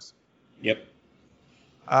the Ducks. Yep.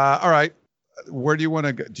 All right. Where do you want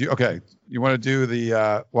to go? Okay. You want to do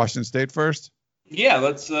the Washington State first? Yeah,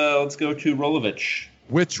 let's go to Rolovich.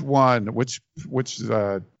 Which one? Which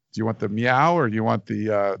do you want the meow or do you want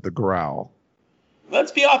the growl?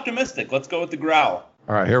 Let's be optimistic. Let's go with the growl.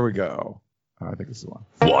 All right, here we go. I think this is the one.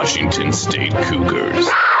 Washington State Cougars.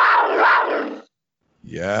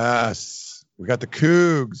 Yes, we got the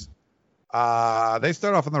Cougs. They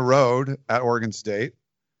start off on the road at Oregon State.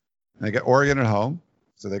 And they get Oregon at home,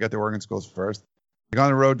 so they got the Oregon schools first. They go on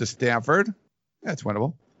the road to Stanford. Yeah, it's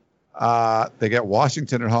winnable. They get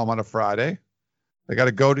Washington at home on a Friday. They got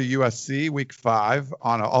to go to USC week 5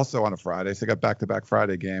 also on a Friday. So they got back-to-back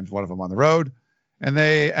Friday games, one of them on the road. And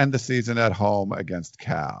they end the season at home against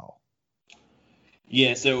Cal.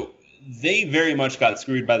 Yeah, so they very much got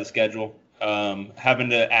screwed by the schedule.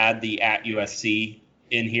 Having to add the at USC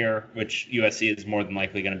in here, which USC is more than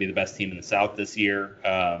likely going to be the best team in the South this year.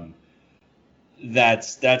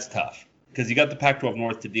 That's tough because you got the Pac-12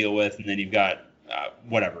 North to deal with, and then you've got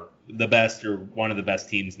the best or one of the best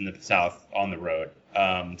teams in the South on the road.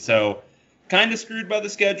 So kind of screwed by the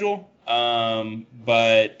schedule,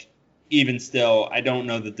 but even still, I don't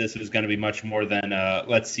know that this was going to be much more than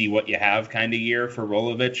let's see what you have kind of year for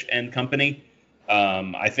Rolovich and company.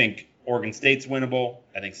 I think Oregon State's winnable.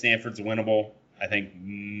 I think Stanford's winnable. I think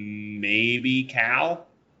maybe Cal.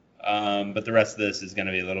 But the rest of this is going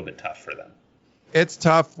to be a little bit tough for them. It's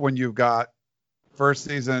tough when you've got first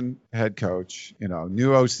season head coach,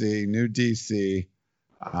 new OC, new DC.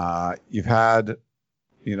 You've had,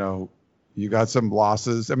 you got some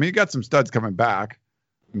losses. You got some studs coming back.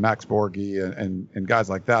 Max Borghi and guys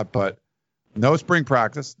like that, but no spring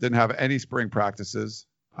practice, didn't have any spring practices.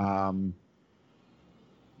 I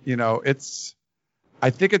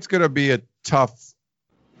think it's going to be it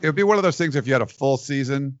would be one of those things if you had a full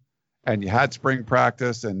season and you had spring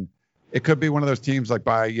practice, and it could be one of those teams like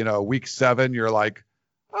by, week 7, you're like,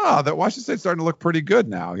 that Washington State's starting to look pretty good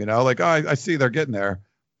now, I see they're getting there.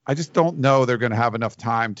 I just don't know they're going to have enough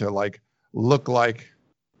time to look like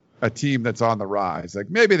a team that's on the rise.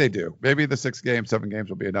 Maybe they do. Maybe the 7 games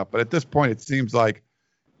will be enough. But at this point, it seems like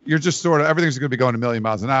you're just sort of, everything's going to be going a million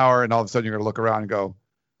miles an hour. And all of a sudden you're going to look around and go,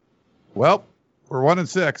 well, we're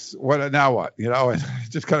 1-6. Now what? And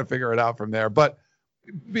just kind of figure it out from there. But,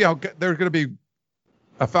 there's going to be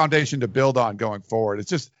a foundation to build on going forward. It's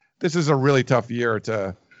just this is a really tough year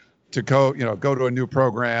to go to a new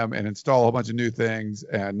program and install a whole bunch of new things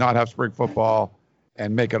and not have spring football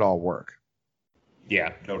and make it all work.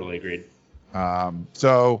 Yeah, totally agreed.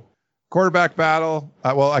 So quarterback battle.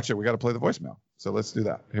 Well, actually, we got to play the voicemail. So let's do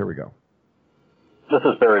that. Here we go. This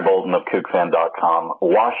is Barry Bolton of CougFan.com.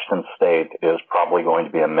 Washington State is probably going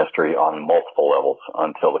to be a mystery on multiple levels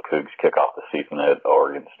until the Cougs kick off the season at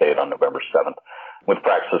Oregon State on November 7th. With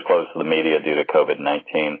practices closed to the media due to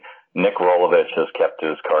COVID-19, Nick Rolovich has kept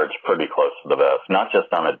his cards pretty close to the vest, not just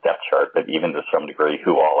on a depth chart, but even to some degree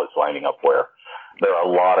who all is lining up where. There are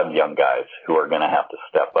a lot of young guys who are going to have to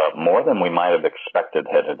step up more than we might have expected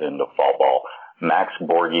headed into fall ball. Max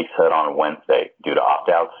Borghi said on Wednesday, due to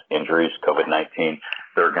opt-outs, injuries, COVID-19,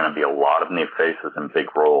 there are going to be a lot of new faces and big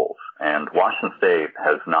roles. And Washington State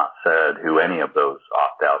has not said who any of those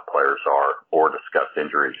opt-out players are or discussed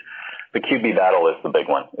injuries. The QB battle is the big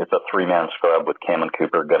one. It's a three-man scrub with Cameron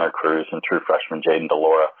Cooper, Gunnar Cruz, and true freshman Jaden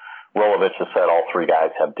DeLora. Rolovich has said all three guys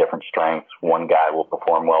have different strengths. One guy will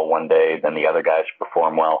perform well one day, then the other guys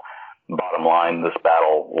perform well. Bottom line, this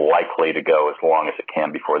battle likely to go as long as it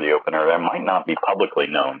can before the opener. There might not be publicly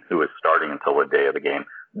known who is starting until the day of the game.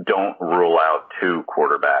 Don't rule out two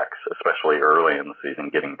quarterbacks, especially early in the season,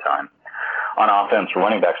 getting time. On offense,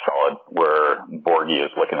 running back solid, where Borghi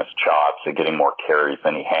is licking his chops at getting more carries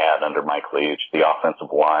than he had under Mike Leach. The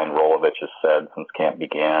offensive line, Rolovich has said since camp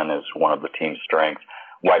began, is one of the team's strengths.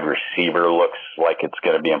 Wide receiver looks like it's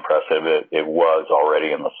going to be impressive. It was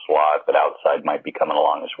already in the slot, but outside might be coming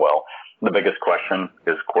along as well. The biggest question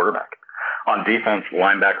is quarterback. On defense,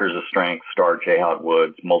 linebackers a strength, star Jayhawk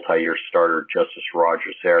Woods, multi-year starter Justice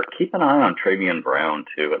Rogers there. Keep an eye on Travion Brown,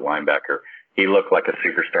 too, at linebacker. He looked like a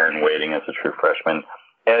superstar in waiting as a true freshman.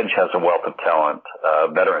 Edge has a wealth of talent,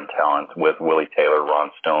 veteran talent, with Willie Taylor,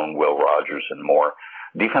 Ron Stone, Will Rogers, and more.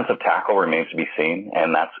 Defensive tackle remains to be seen,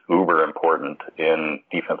 and that's uber important in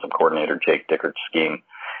defensive coordinator Jake Dickert's scheme.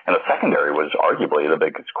 And the secondary was arguably the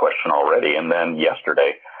biggest question already. And then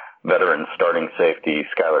yesterday, veteran starting safety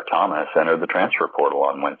Skylar Thomas entered the transfer portal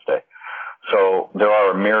on Wednesday. So there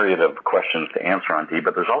are a myriad of questions to answer on D,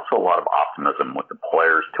 but there's also a lot of optimism with the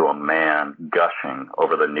players to a man gushing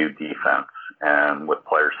over the new defense, and with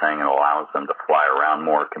players saying it allows them to fly around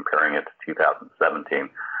more, comparing it to 2017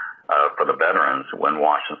 for the veterans when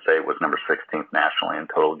Washington State was number 16th nationally in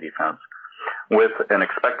total defense. With an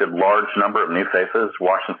expected large number of new faces,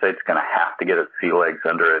 Washington State's going to have to get its sea legs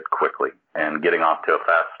under it quickly, and getting off to a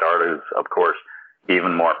fast start is, of course,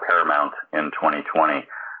 even more paramount in 2020.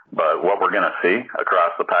 But what we're going to see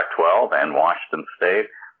across the Pac-12 and Washington State,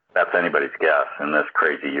 that's anybody's guess in this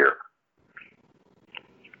crazy year.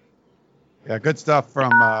 Yeah, good stuff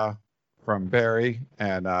from Barry,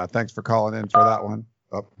 and thanks for calling in for that one.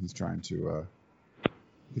 Oh, he's trying to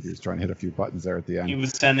I think he was trying to hit a few buttons there at the end. He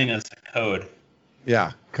was sending us a code.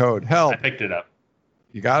 Yeah, code. Help. I picked it up.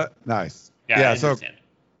 You got it? Nice. Yeah, so a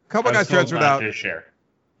couple guys transferred out. To share.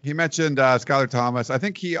 He mentioned Skylar Thomas. I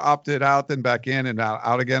think he opted out, then back in and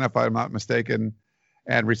out again, if I'm not mistaken.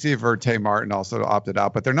 And receiver Tay Martin also opted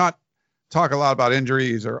out. But they're not talking a lot about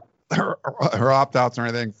injuries or opt-outs or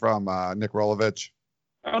anything from Nick Rolovich.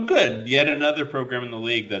 Oh, good. Yet another program in the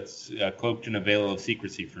league that's cloaked in a veil of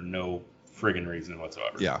secrecy for no friggin' reason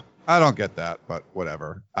whatsoever. Yeah, I don't get that, but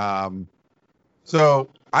whatever. So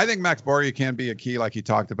I think Max Borghi can be a key, like he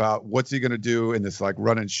talked about. What's he going to do in this like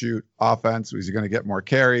run and shoot offense? Is he going to get more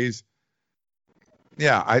carries?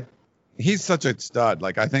 Yeah, he's such a stud.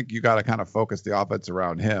 Like I think you got to kind of focus the offense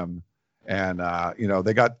around him. And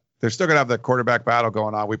they're still going to have the quarterback battle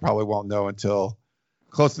going on. We probably won't know until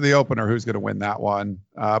close to the opener who's going to win that one.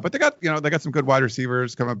 But they got some good wide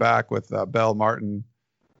receivers coming back with Bell, Martin,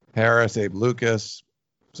 Harris, Abe Lucas.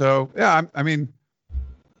 So yeah, I mean,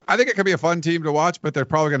 I think it could be a fun team to watch, but they're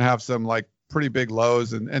probably going to have some like pretty big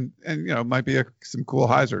lows and might be some cool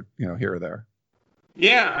highs or here or there.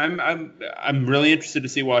 Yeah, I'm really interested to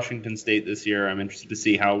see Washington State this year. I'm interested to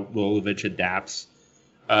see how Rolovich adapts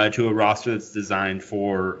to a roster that's designed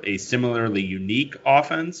for a similarly unique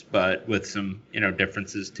offense, but with some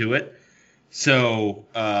differences to it. So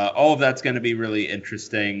all of that's going to be really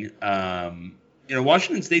interesting.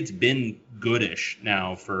 Washington State's been goodish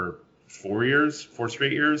now for 4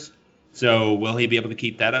 straight years. So will he be able to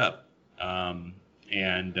keep that up?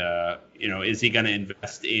 Is he going to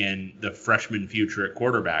invest in the freshman future at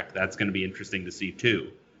quarterback? That's going to be interesting to see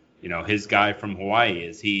too. His guy from Hawaii,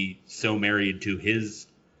 is he so married to his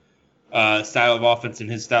style of offense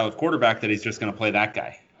and his style of quarterback that he's just going to play that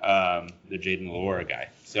guy, the Jaden DeLora guy?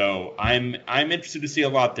 So I'm interested to see a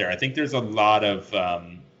lot there. I think there's a lot of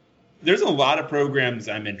there's a lot of programs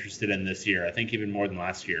I'm interested in this year. I think even more than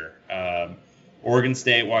last year. Oregon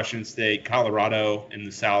State, Washington State, Colorado in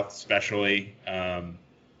the South especially.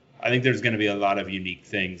 I think there's going to be a lot of unique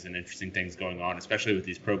things and interesting things going on, especially with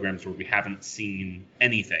these programs where we haven't seen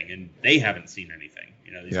anything and they haven't seen anything.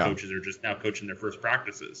 These coaches are just now coaching their first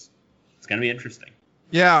practices. It's going to be interesting.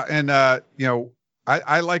 Yeah, and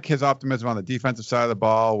I like his optimism on the defensive side of the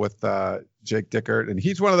ball with Jake Dickert, and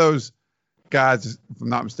he's one of those guys, if I'm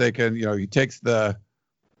not mistaken. He takes the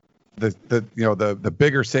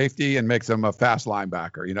bigger safety and makes him a fast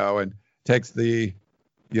linebacker, and takes the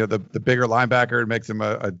bigger linebacker and makes him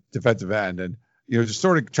a defensive end, and just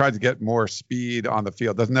sort of tries to get more speed on the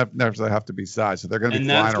field. Doesn't necessarily have to be size. So they're going to be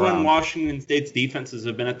flying around. And that's when Washington State's defenses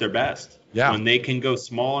have been at their best. Yeah. When they can go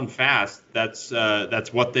small and fast, that's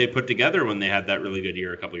what they put together when they had that really good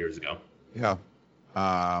year a couple years ago. Yeah.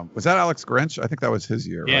 Was that Alex Grinch? I think that was his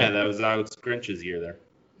year. Yeah, right? That was Alex Grinch's year there.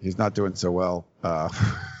 He's not doing so well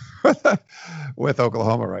with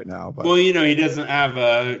Oklahoma right now. But. Well, he doesn't have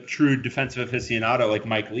a true defensive aficionado like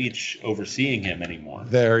Mike Leach overseeing him anymore.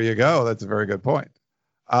 There you go. That's a very good point.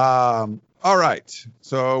 All right.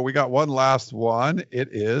 So we got one last one. It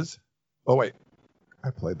is. Oh, wait. I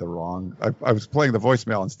played the wrong. I was playing the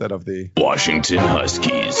voicemail instead of the Washington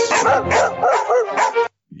Huskies.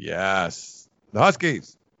 Yes. The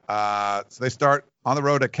Huskies. So they start on the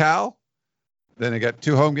road at Cal. Then they get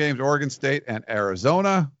 2 home games, Oregon State and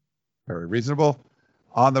Arizona. Very reasonable.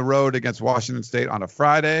 On the road against Washington State on a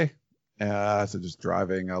Friday. So just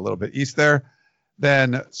driving a little bit east there.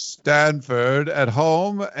 Then Stanford at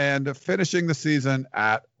home and finishing the season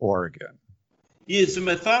at Oregon. Yeah, so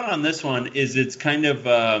my thought on this one is it's kind of,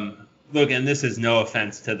 look, and this is no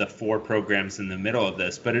offense to the 4 programs in the middle of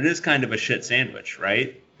this, but it is kind of a shit sandwich,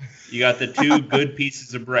 right? You got the 2 good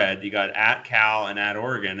pieces of bread. You got at Cal and at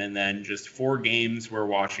Oregon, and then just 4 games where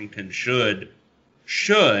Washington should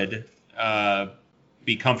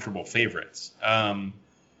be comfortable favorites.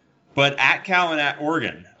 But at Cal and at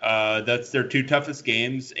Oregon, that's their 2 toughest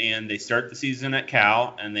games, and they start the season at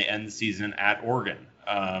Cal and they end the season at Oregon.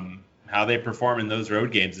 How they perform in those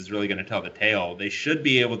road games is really going to tell the tale. They should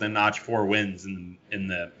be able to notch 4 wins in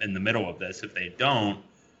the middle of this. If they don't,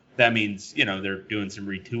 that means they're doing some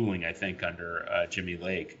retooling, I think, under Jimmy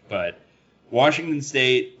Lake. But Washington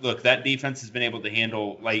State, look, that defense has been able to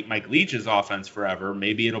handle like Mike Leach's offense forever.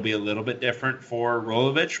 Maybe it'll be a little bit different for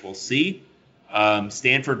Rolovich. We'll see.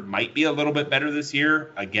 Stanford might be a little bit better this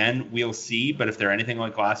year. Again, we'll see. But if they're anything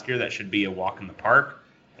like last year, that should be a walk in the park.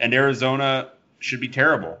 And Arizona should be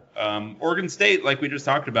terrible. Oregon State, like we just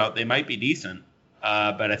talked about, they might be decent.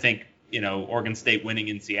 But I think, Oregon State winning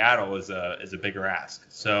in Seattle is a bigger ask.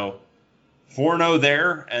 So 4-0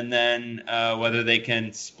 there. And then whether they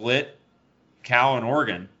can split Cal and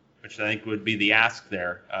Oregon, which I think would be the ask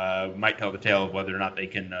there, might tell the tale of whether or not they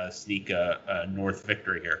can sneak a North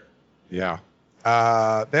victory here. Yeah.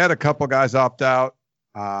 They had a couple guys opt out.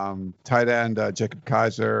 Tight end Jacob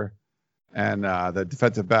Kaiser and the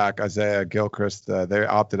defensive back Isaiah Gilchrist. They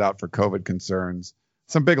opted out for COVID concerns.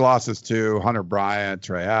 Some big losses too: Hunter Bryant,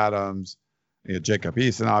 Trey Adams, Jacob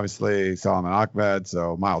Eason, obviously, Solomon Ahmed,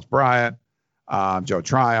 so Miles Bryant, Joe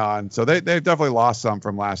Tryon. So they've definitely lost some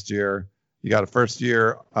from last year. You got a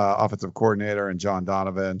first-year offensive coordinator in John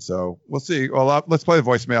Donovan. So we'll see. Well, let's play the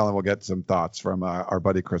voicemail and we'll get some thoughts from our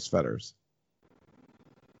buddy Chris Fetters.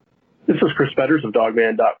 This is Chris Fetters of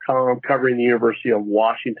Dogman.com, covering the University of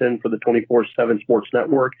Washington for the 24/7 Sports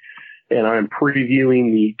Network. And I'm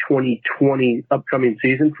previewing the 2020 upcoming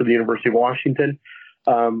season for the University of Washington.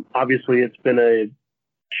 Obviously, it's been a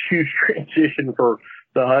huge transition for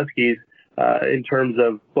the Huskies in terms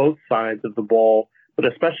of both sides of the ball, but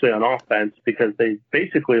especially on offense, because they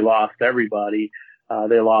basically lost everybody.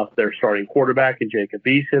 They lost their starting quarterback in Jacob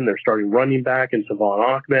Eason, their starting running back in Savon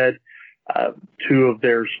Ahmed, 2 of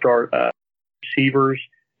their receivers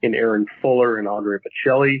in Aaron Fuller and Andre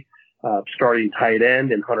Pacelli, starting tight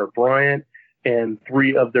end in Hunter Bryant, and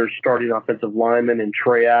 3 of their starting offensive linemen in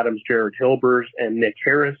Trey Adams, Jared Hilbers, and Nick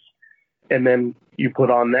Harris. And then you put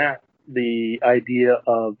on that the idea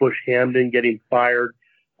of Bush Hamdan getting fired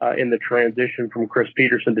in the transition from Chris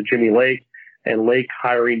Peterson to Jimmy Lake, and Lake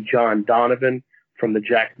hiring John Donovan from the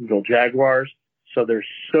Jacksonville Jaguars. So there's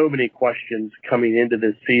so many questions coming into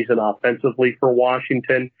this season offensively for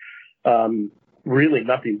Washington. Really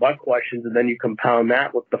nothing but questions. And then you compound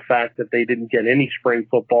that with the fact that they didn't get any spring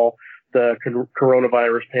football. The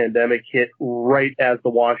coronavirus pandemic hit right as the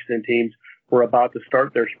Washington teams were about to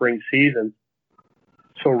start their spring season.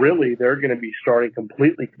 So really, they're going to be starting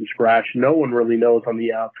completely from scratch. No one really knows on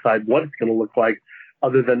the outside what it's going to look like,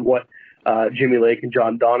 other than what Jimmy Lake and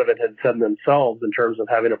John Donovan had said themselves in terms of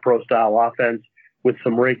having a pro-style offense with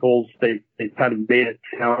some wrinkles. They kind of made it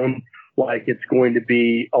sound like it's going to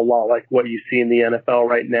be a lot like what you see in the NFL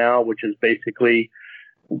right now, which is basically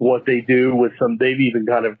what they do with some, they've even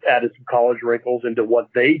kind of added some college wrinkles into what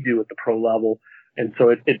they do at the pro level. And so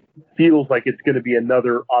it feels like it's going to be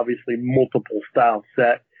another, obviously, multiple style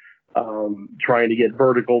set, trying to get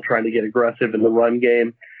vertical, trying to get aggressive in the run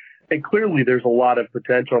game. And clearly there's a lot of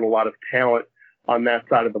potential and a lot of talent on that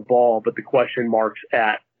side of the ball, but the question marks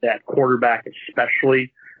at quarterback,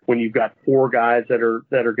 especially when you've got four guys that are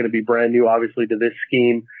going to be brand new, obviously, to this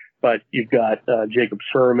scheme, but you've got Jacob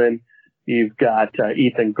Sermon, you've got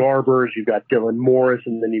Ethan Garbers, you've got Dylan Morris,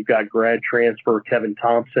 and then you've got grad transfer Kevin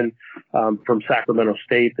Thompson from Sacramento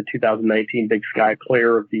State, the 2019 Big Sky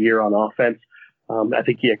Player of the Year on offense. I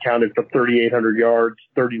think he accounted for 3,800 yards,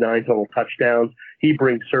 39 total touchdowns. He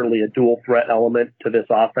brings certainly a dual threat element to this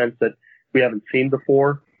offense that we haven't seen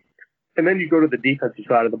before. And then you go to the defensive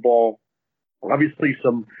side of the ball. Obviously,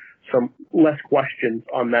 some less questions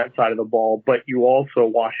on that side of the ball, but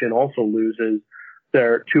Washington also loses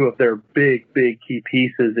two of their big key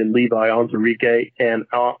pieces in Levi Onwuzurike and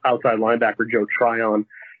outside linebacker Joe Tryon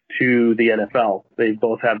to the NFL. They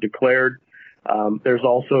both have declared. There's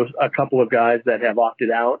also a couple of guys that have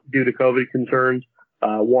opted out due to COVID concerns.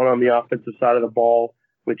 One on the offensive side of the ball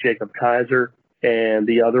with Jacob Kaiser, and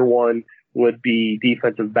the other one would be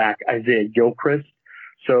defensive back Isaiah Gilchrist.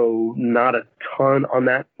 So not a ton on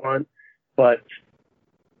that front, but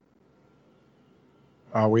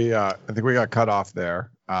I think we got cut off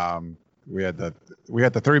there. We had the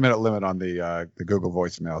 3-minute limit on the Google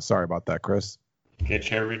voicemail. Sorry about that, Chris.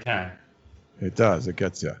 Gets you every time. It does. It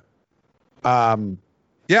gets you.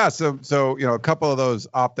 Yeah. So a couple of those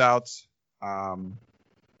opt-outs. On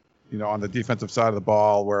the defensive side of the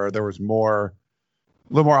ball, where there was a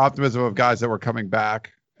little more optimism of guys that were coming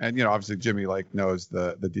back. And, obviously Jimmy Lake knows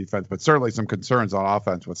the defense, but certainly some concerns on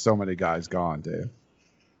offense with so many guys gone, Dave.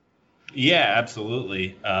 Yeah,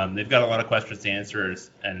 absolutely. They've got a lot of questions to answer,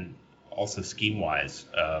 and also scheme-wise,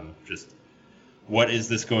 just what is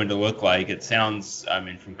this going to look like? It sounds,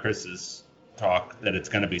 from Chris's talk, that it's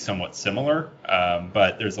going to be somewhat similar,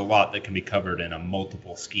 but there's a lot that can be covered in a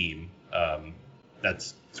multiple scheme.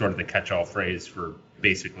 That's sort of the catch-all phrase for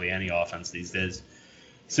basically any offense these days.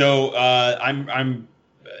 So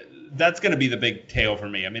that's going to be the big tale for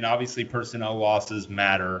me. Obviously personnel losses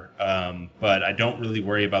matter, but I don't really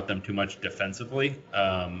worry about them too much defensively.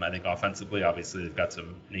 I think offensively, obviously, they've got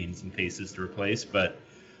some names and faces to replace, but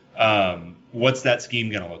what's that scheme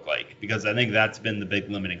going to look like? Because I think that's been the big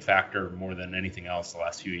limiting factor more than anything else the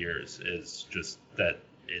last few years, is just that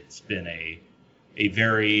it's been a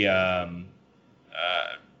very, I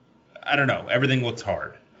don't know, everything looks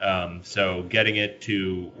hard. So getting it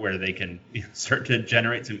to where they can start to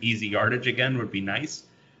generate some easy yardage again would be nice.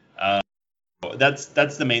 That's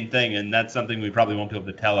the main thing, and that's something we probably won't be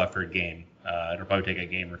able to tell after a game. It'll probably take a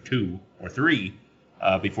game or two or three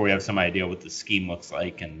before we have some idea what the scheme looks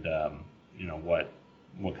like and what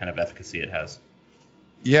kind of efficacy it has.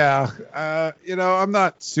 Yeah, I'm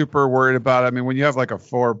not super worried about it. When you have like a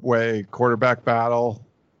 4-way quarterback battle,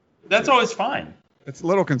 that's always fine. It's a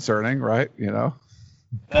little concerning, right?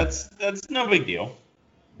 That's no big deal.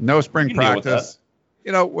 No spring practice.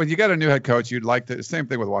 When you got a new head coach, you'd like the same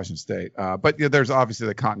thing with Washington State. But there's obviously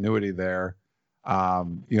the continuity there.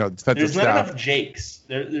 There's not enough Jakes.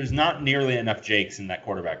 There's not nearly enough Jakes in that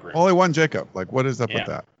quarterback room. Only one Jacob. What is up with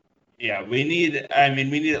that? Yeah, we need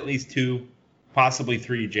at least 2, possibly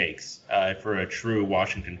 3 Jakes for a true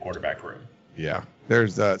Washington quarterback room. Yeah,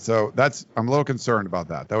 there's so that's, I'm a little concerned about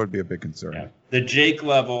that. That would be a big concern. Yeah. The Jake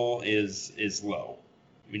level is low.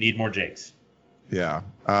 We need more Jakes. Yeah.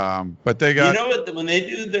 But they got, what, when they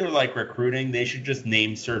do their recruiting, they should just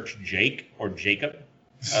name search Jake or Jacob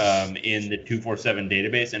in the 247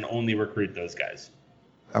 database and only recruit those guys.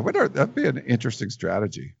 I wonder, that'd be an interesting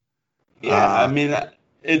strategy. Yeah,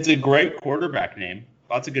 it's a great quarterback name.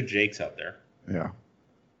 Lots of good Jakes out there. Yeah.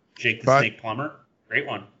 Jake the Snake Plumber, great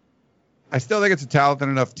one. I still think it's a talented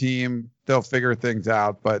enough team. They'll figure things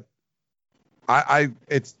out, but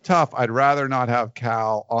it's tough. I'd rather not have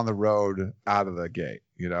Cal on the road out of the gate.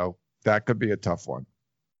 That could be a tough one.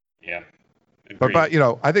 Yeah. Agreed. But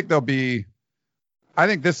I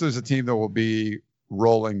think this is a team that will be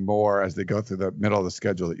rolling more as they go through the middle of the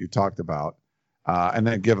schedule that you talked about, and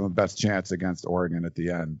then give them the best chance against Oregon at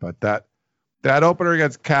the end. But that opener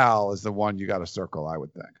against Cal is the one you got to circle, I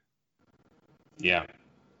would think. Yeah.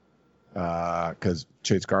 Because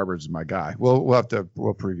Chase Garbers is my guy. We'll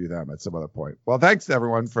preview them at some other point. Well, thanks to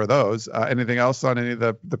everyone for those. Anything else on any of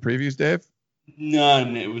the previews, Dave?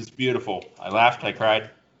 None. It was beautiful. I laughed. I cried.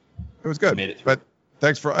 It was good. Made it through. But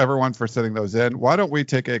thanks for everyone for sending those in. Why don't we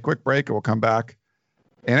take a quick break and we'll come back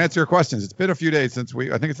and answer your questions. It's been a few days since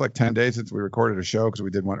I think it's like 10 days since we recorded a show because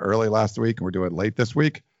we did one early last week and we're doing it late this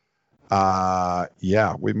week. We got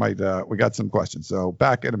some questions. So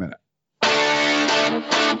back in a minute.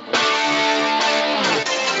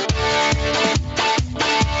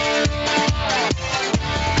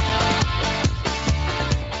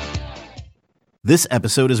 This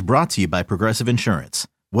episode is brought to you by Progressive Insurance.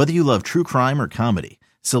 Whether you love true crime or comedy,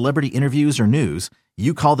 celebrity interviews or news,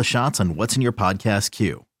 you call the shots on what's in your podcast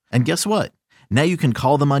queue. And guess what? Now you can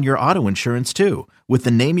call them on your auto insurance too with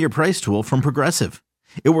the Name Your Price tool from Progressive.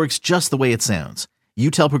 It works just the way it sounds. You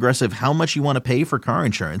tell Progressive how much you want to pay for car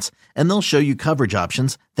insurance, and they'll show you coverage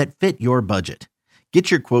options that fit your budget. Get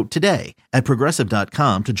your quote today at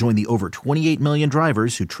Progressive.com to join the over 28 million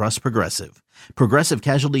drivers who trust Progressive. Progressive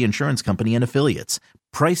Casualty Insurance Company and Affiliates.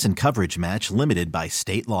 Price and coverage match limited by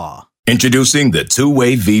state law. Introducing the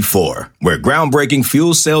Two-Way V4, where groundbreaking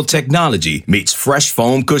fuel cell technology meets fresh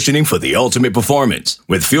foam cushioning for the ultimate performance.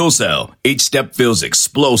 With fuel cell, each step feels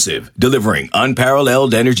explosive, delivering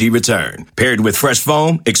unparalleled energy return. Paired with fresh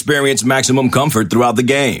foam, experience maximum comfort throughout the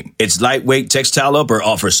game. Its lightweight textile upper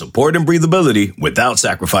offers support and breathability without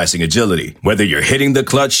sacrificing agility. Whether you're hitting the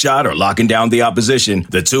clutch shot or locking down the opposition,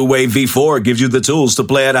 the Two-Way V4 gives you the tools to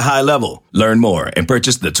play at a high level. Learn more and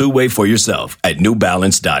purchase the Two-Way for yourself at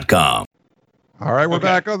NewBalance.com. All right, we're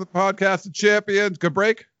back on the podcast of champions. Good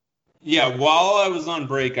break? Yeah, while I was on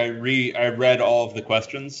break, I read all of the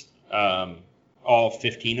questions, all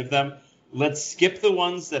 15 of them. Let's skip the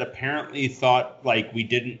ones that apparently thought like we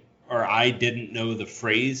didn't, or I didn't know the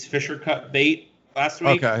phrase Fisher cut bait last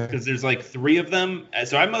week. Okay. Because there's like 3 of them.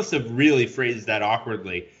 So I must have really phrased that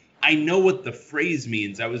awkwardly. I know what the phrase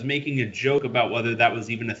means. I was making a joke about whether that was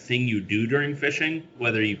even a thing you do during fishing,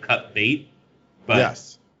 whether you cut bait. But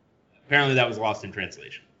yes. Apparently that was lost in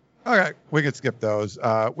translation. Okay, we could skip those.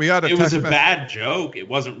 We got It was a bad joke. It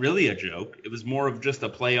wasn't really a joke. It was more of just a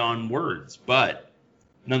play on words, but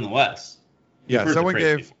nonetheless. Yeah, someone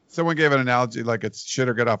gave an analogy like it's shit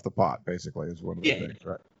or get off the pot, basically, is one of the things,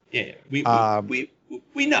 right? Yeah. We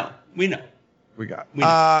know. We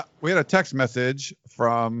had a text message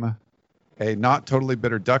from a not totally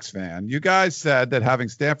bitter Ducks fan. You guys said that having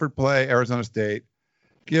Stanford play Arizona State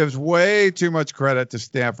gives way too much credit to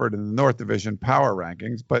Stanford in the North Division power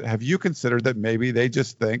rankings, but have you considered that maybe they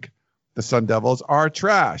just think the Sun Devils are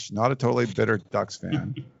trash? Not a totally bitter Ducks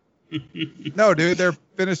fan. No, dude, they're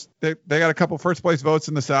finished. They got a couple first place votes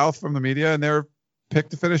in the South from the media, and they're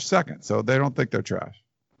picked to finish second, so they don't think they're trash.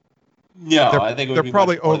 No, I think it would they're be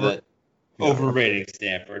probably overrating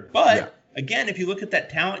Stanford. But again, if you look at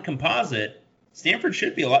that talent composite, Stanford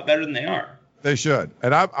should be a lot better than they are. They should.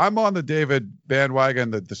 And I'm on the David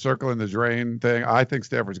bandwagon, the circle and the drain thing. I think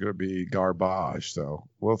Stanford's going to be garbage, so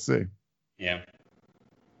we'll see. Yeah.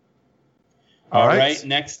 All right.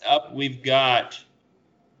 Next up, we've got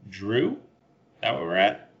Drew. Is that where we're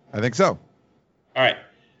at? I think so. All right.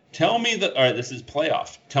 All right, this is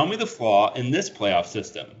playoff. Tell me the flaw in this playoff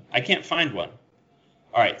system. I can't find one.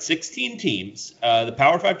 All right, 16 teams. The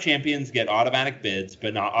Power 5 champions get automatic bids,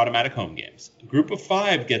 but not automatic home games. A group of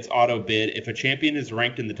 5 gets auto bid if a champion is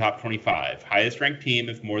ranked in the top 25. Highest ranked team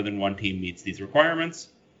if more than one team meets these requirements.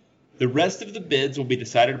 The rest of the bids will be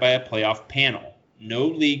decided by a playoff panel. No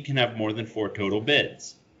league can have more than 4 total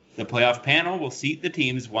bids. The playoff panel will seed the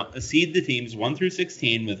teams 1 through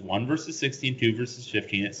 16 with 1 versus 16, 2 versus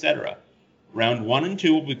 15, etc. Round 1 and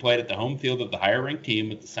 2 will be played at the home field of the higher-ranked team,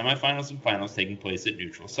 with the semifinals and finals taking place at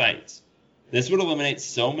neutral sites. This would eliminate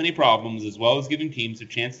so many problems, as well as giving teams a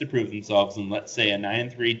chance to prove themselves. And let's say a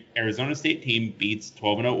 9-3 Arizona State team beats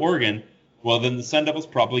 12-0 Oregon, well, then the Sun Devils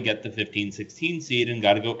probably get the 15-16 seed and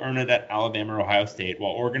got to go earn it at Alabama or Ohio State,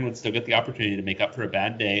 while Oregon would still get the opportunity to make up for a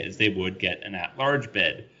bad day, as they would get an at-large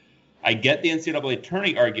bid. I get the NCAA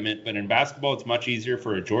tourney argument, but in basketball, it's much easier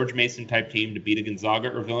for a George Mason-type team to beat a Gonzaga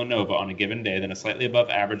or Villanova on a given day than a slightly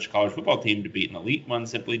above-average college football team to beat an elite one,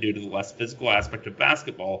 simply due to the less physical aspect of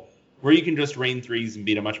basketball, where you can just rain threes and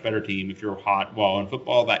beat a much better team if you're hot, while in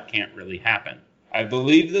football, that can't really happen. I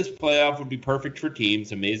believe this playoff would be perfect for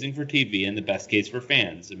teams, amazing for TV, and the best case for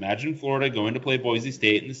fans. Imagine Florida going to play Boise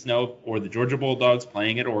State in the snow, or the Georgia Bulldogs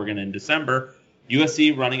playing at Oregon in December,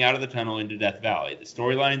 USC running out of the tunnel into Death Valley. The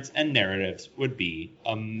storylines and narratives would be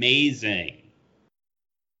amazing.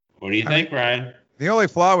 What do you think, Ryan? The only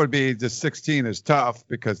flaw would be just 16 is tough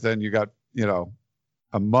because then you got,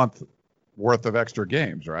 a month worth of extra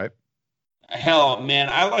games, right? Hell, man,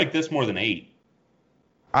 I like this more than 8.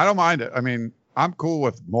 I don't mind it. I mean, I'm cool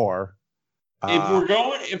with more.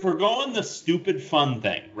 If we're going the stupid fun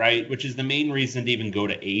thing, right, which is the main reason to even go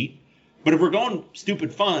to 8, but if we're going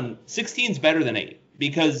stupid fun, 16 is better than 8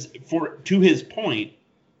 because to his point,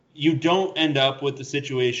 you don't end up with the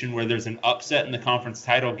situation where there's an upset in the conference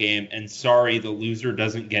title game and the loser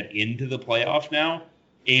doesn't get into the playoff now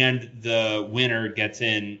and the winner gets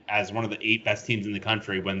in as one of the 8 best teams in the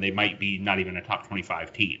country when they might be not even a top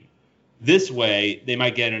 25 team. This way, they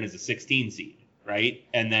might get in as a 16 seed, right?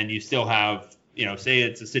 And then you still have, say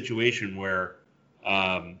it's a situation where,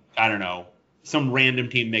 I don't know, some random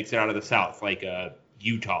team makes it out of the South, like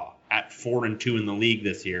Utah at 4-2 in the league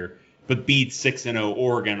this year, but beats 6-0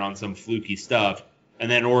 Oregon on some fluky stuff,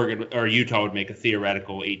 and then Oregon or Utah would make a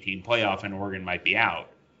theoretical 18 playoff, and Oregon might be out.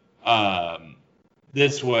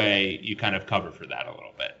 This way, you kind of cover for that a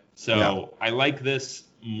little bit. So yeah. I like this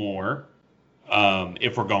more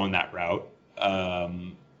if we're going that route.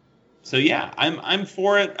 So yeah, I'm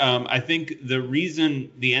for it. I think the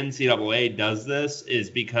reason the NCAA does this is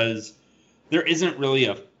because there isn't really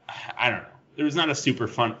there's not a super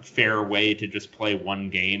fair way to just play one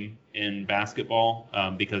game in basketball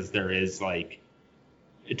because there is, like,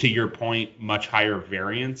 to your point, much higher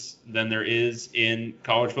variance than there is in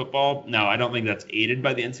college football. Now, I don't think that's aided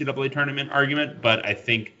by the NCAA tournament argument, but I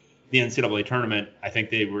think the NCAA tournament, I think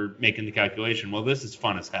they were making the calculation, well, this is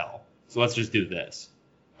fun as hell, so let's just do this.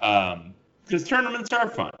 Because tournaments are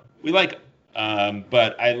fun. We like them.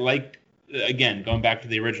 But I like, again, going back to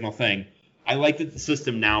the original thing, I like that the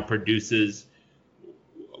system now produces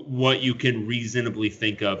what you can reasonably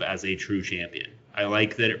think of as a true champion. I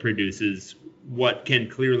like that it produces what can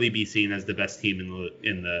clearly be seen as the best team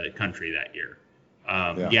in the country that year.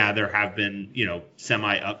 Yeah, there have been,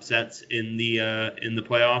 semi upsets in the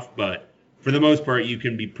playoff, but for the most part, you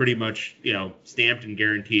can be pretty much, stamped and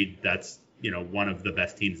guaranteed that's, one of the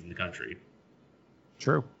best teams in the country.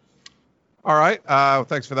 True. All right.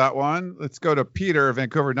 Thanks for that one. Let's go to Peter.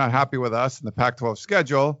 Vancouver not happy with us in the Pac-12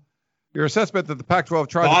 schedule. Your assessment that the Pac-12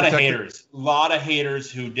 tried to protect... A lot of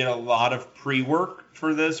haters who did a lot of pre-work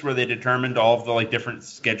for this, where they determined all of the different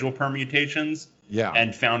schedule permutations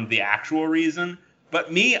and found the actual reason.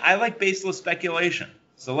 But me, I like baseless speculation.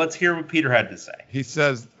 So let's hear what Peter had to say. He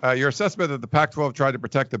says, your assessment that the Pac-12 tried to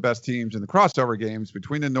protect the best teams in the crossover games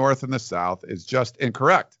between the North and the South is just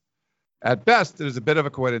incorrect. At best, it is a bit of a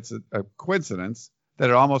coincidence that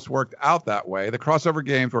it almost worked out that way. The crossover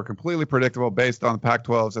games were completely predictable based on the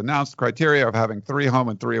Pac-12's announced criteria of having 3 home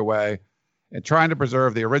and 3 away and trying to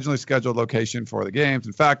preserve the originally scheduled location for the games.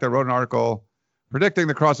 In fact, I wrote an article predicting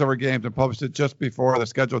the crossover games and published it just before the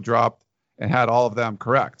schedule dropped and had all of them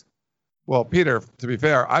correct. Well, Peter, to be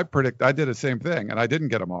fair, I did the same thing, and I didn't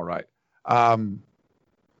get them all right.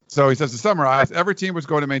 So he says, to summarize, every team was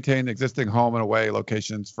going to maintain existing home and away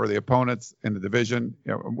locations for the opponents in the division.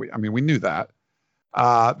 We knew that.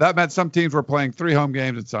 That meant some teams were playing 3 home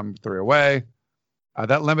games and some 3 away.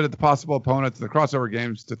 That limited the possible opponents in the crossover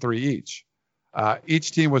games to 3 each.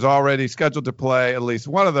 Each team was already scheduled to play at least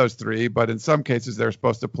one of those 3, but in some cases they're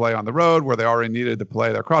supposed to play on the road where they already needed to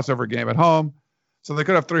play their crossover game at home. So they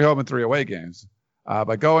could have 3 home and 3 away games.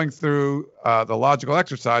 By going through the logical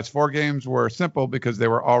exercise, 4 games were simple because they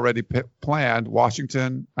were already planned.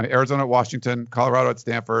 Arizona at Washington, Colorado at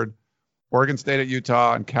Stanford, Oregon State at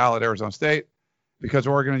Utah, and Cal at Arizona State. Because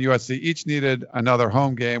Oregon and USC each needed another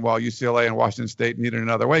home game while UCLA and Washington State needed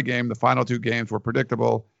another away game, the final 2 games were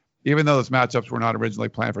predictable, even though those matchups were not originally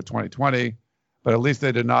planned for 2020, but at least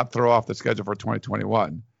they did not throw off the schedule for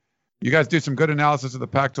 2021. You guys do some good analysis of the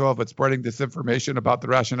Pac-12, but spreading disinformation about the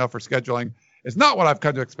rationale for scheduling is not what I've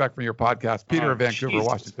come to expect from your podcast. Peter of Vancouver, Jesus.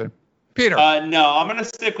 Washington. Peter. No, I'm going to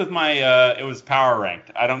stick with my, it was power ranked.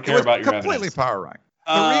 I don't care about your evidence. Completely power ranked.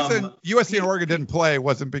 The reason USC and Oregon didn't play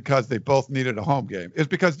wasn't because they both needed a home game. It's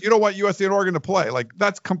because you don't want USC and Oregon to play. Like,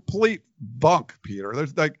 that's complete bunk, Peter.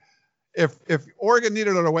 There's if Oregon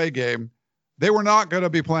needed an away game, they were not going to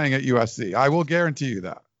be playing at USC. I will guarantee you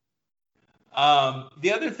that.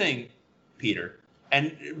 The other thing, Peter,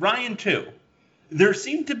 and Ryan too, there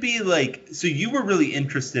seemed to be so you were really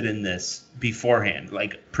interested in this beforehand,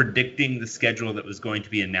 predicting the schedule that was going to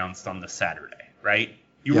be announced on the Saturday, right?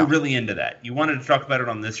 You were really into that. You wanted to talk about it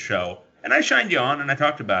on this show, and I shined you on and I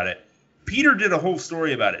talked about it. Peter did a whole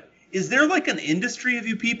story about it. Is there an industry of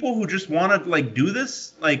you people who just want to do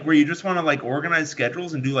this? Where you just want to organize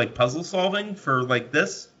schedules and do puzzle solving for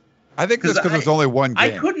this? I think that's because there's only one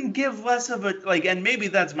game. I couldn't give less of a and maybe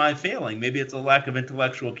that's my failing. Maybe it's a lack of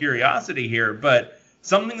intellectual curiosity here, but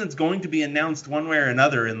something that's going to be announced one way or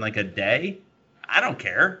another in a day, I don't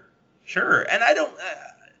care. Sure. And I don't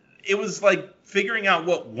it was figuring out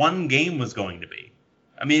what one game was going to be.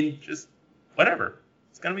 I mean, just whatever.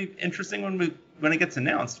 It's going to be interesting when it gets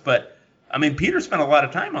announced. But I mean, Peter spent a lot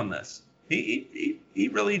of time on this. He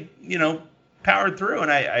really, powered through,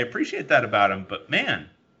 and I appreciate that about him. But man,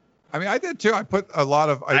 I mean, I did too. I put a lot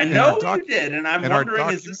of. I know you did, and I'm wondering,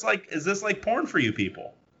 is this like porn for you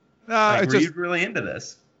people? No, like, it's were just you really into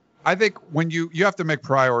this? I think when you have to make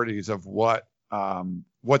priorities of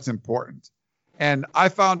what's important, and I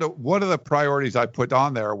found one of the priorities I put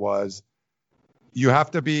on there was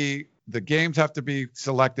the games have to be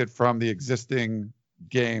selected from the existing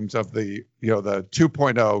games of the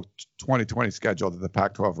 2.0 2020 schedule that the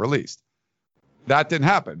Pac-12 released. That didn't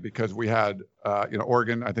happen because we had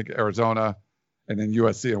Oregon, I think Arizona, and then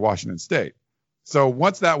USC and Washington State. So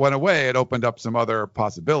once that went away, it opened up some other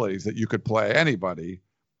possibilities that you could play anybody.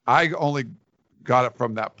 I only got it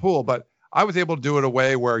from that pool, but I was able to do it a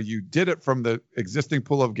way where you did it from the existing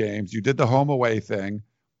pool of games. You did the home away thing.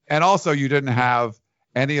 And also you didn't have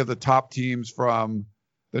any of the top teams from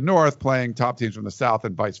the North playing top teams from the South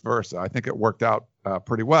and vice versa. I think it worked out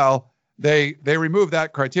pretty well. They removed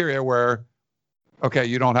that criteria where, okay,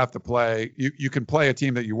 you don't have to play. You can play a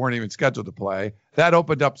team that you weren't even scheduled to play. That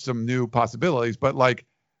opened up some new possibilities. But like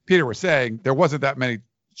Peter was saying, there wasn't that many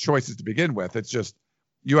choices to begin with. It's just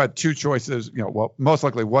you had two choices, most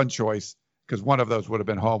likely one choice because one of those would have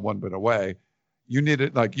been home, one been away. You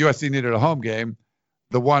needed, like USC needed a home game.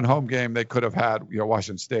 The one home game they could have had,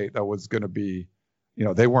 Washington State, that was going to be,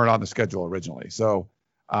 they weren't on the schedule originally. So,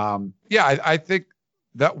 I think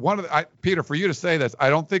that Peter, for you to say this, I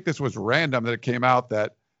don't think this was random that it came out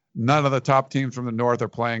that none of the top teams from the North are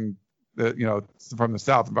playing from the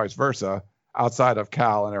South and vice versa outside of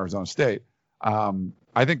Cal and Arizona State.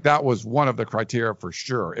 I think that was one of the criteria for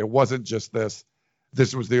sure. It wasn't just this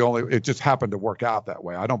was the only, it just happened to work out that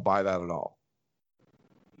way. I don't buy that at all.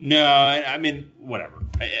 No, I mean, whatever.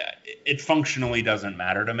 It functionally doesn't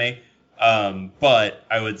matter to me. But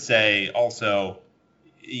I would say also,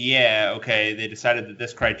 okay, they decided that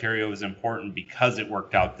this criteria was important because it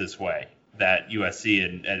worked out this way, that USC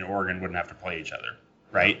and Oregon wouldn't have to play each other,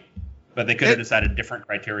 right? But they could have decided different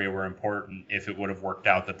criteria were important if it would have worked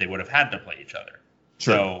out that they would have had to play each other.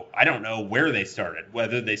 Sure. So I don't know where they started,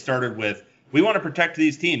 whether they started with, we want to protect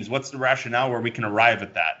these teams. What's the rationale where we can arrive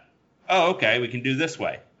at that? Oh, okay, we can do this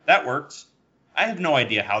way. That works. I have no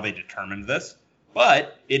idea how they determined this,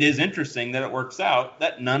 but it is interesting that it works out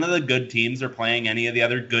that none of the good teams are playing any of the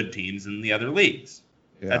other good teams in the other leagues.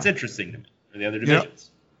 Yeah. That's interesting to me, for the other divisions.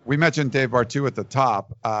 We mentioned Dave Bartu at the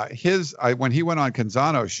top. When he went on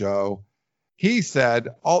Canzano's show, he said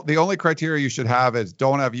the only criteria you should have is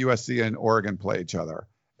don't have USC and Oregon play each other.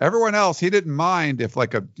 Everyone else, he didn't mind if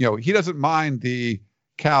he doesn't mind the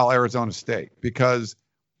Cal Arizona State because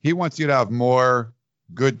he wants you to have more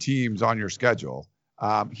good teams on your schedule.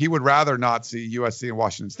 He would rather not see USC and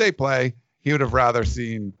Washington State play. He would have rather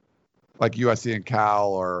seen like USC and Cal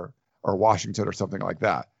or Washington or something like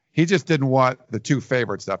that. He just didn't want the two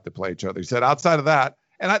favorites to have to play each other. He said outside of that,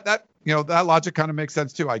 and that logic kind of makes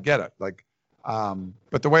sense too. I get it.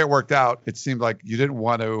 But the way it worked out, it seemed like you didn't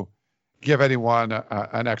want to give anyone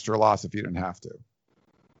an extra loss if you didn't have to.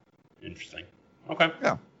 Interesting. Okay. Yeah.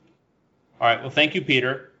 All right. Well, thank you,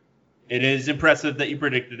 Peter. It is impressive that you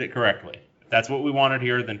predicted it correctly. If that's what we wanted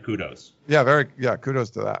here, then kudos. Yeah, kudos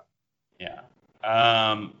to that. Yeah.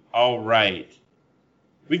 All right.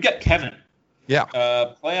 We've got Kevin. Yeah.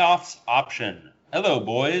 Playoffs option. Hello,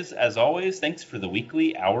 boys. As always, thanks for the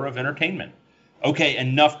weekly hour of entertainment. Okay,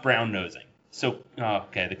 enough brown nosing. So,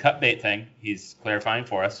 the cut bait thing, he's clarifying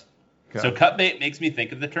for us. Okay. So cut bait makes me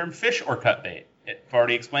think of the term fish or cut bait. If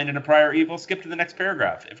already explained in a prior evil, skip to the next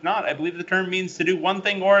paragraph. If not, I believe the term means to do one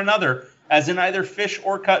thing or another, as in either fish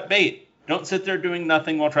or cut bait. Don't sit there doing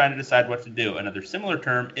nothing while trying to decide what to do. Another similar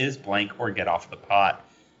term is blank or get off the pot.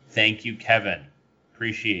 Thank you, Kevin.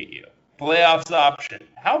 Appreciate you. Playoffs option.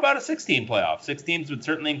 How about a 6-team playoff? 6 teams would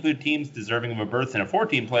certainly include teams deserving of a berth in a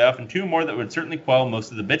 4-team playoff, and 2 more that would certainly quell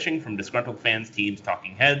most of the bitching from disgruntled fans, teams,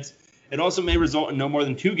 talking heads. It also may result in no more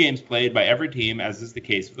than 2 games played by every team, as is the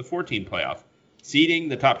case with the 4-team playoff. Seeding,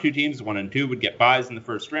 the top 2 teams, 1 and 2, would get byes in the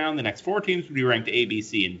first round. The next 4 teams would be ranked A, B,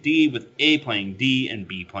 C, and D, with A playing D and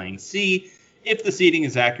B playing C. If the seeding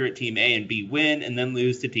is accurate, Team A and B win, and then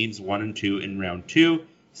lose to teams 1 and 2 in round 2,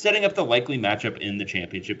 setting up the likely matchup in the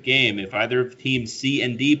championship game. If either of teams C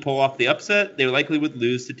and D pull off the upset, they likely would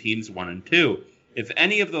lose to teams 1 and 2. If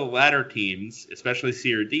any of the latter teams, especially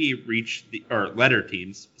C or D, reach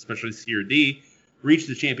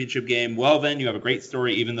the championship game, well then you have a great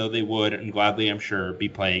story, even though they would, and gladly I'm sure, be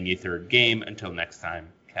playing a 3rd game. Until next time,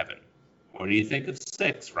 Kevin. What do you think of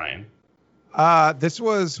 6, Ryan? This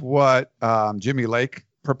was what Jimmy Lake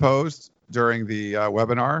proposed during the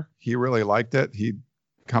webinar. He really liked it. He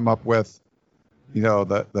come up with,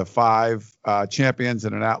 the 5 champions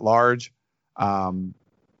in an at-large.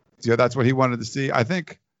 That's what he wanted to see. I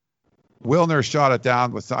think Wilner shot it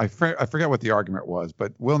down with, I forget what the argument was,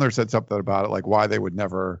 but Wilner said something about it, like why they would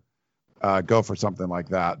never go for something like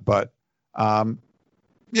that. But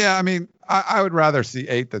yeah, I mean, I would rather see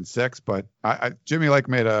 8 than 6, but Jimmy Lake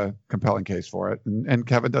made a compelling case for it, and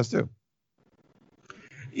Kevin does too.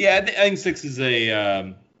 Yeah, I think 6 is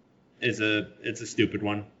it's a stupid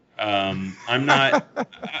one. I'm not.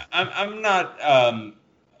 I'm not.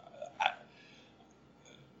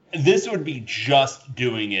 This would be just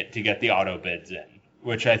doing it to get the auto bids in,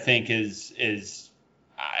 which I think is.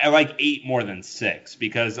 I like 8 more than 6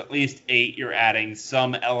 because at least 8 you're adding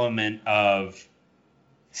some element of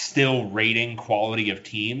still rating quality of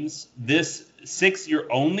teams. This 6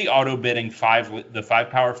 you're only auto bidding the 5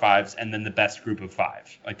 Power 5s and then the best group of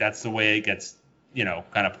 5. Like that's the way it gets,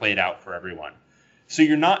 kind of played out for everyone. So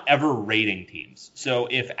you're not ever rating teams. So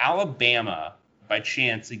if Alabama by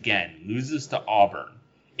chance again loses to Auburn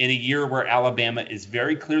in a year where Alabama is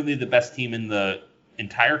very clearly the best team in the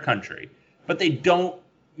entire country, but they don't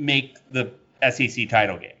make the SEC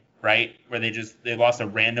title game, right? Where they lost a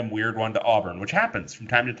random weird one to Auburn, which happens from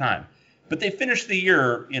time to time. But they finished the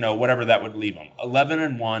year, whatever that would leave them,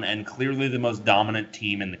 11-1 and clearly the most dominant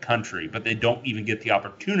team in the country, but they don't even get the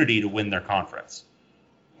opportunity to win their conference.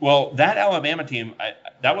 Well, that Alabama team,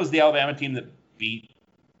 that was the Alabama team that beat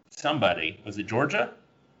somebody. Was it Georgia?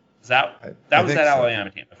 That was that Alabama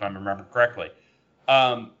team, if I remember correctly.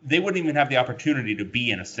 They wouldn't even have the opportunity to be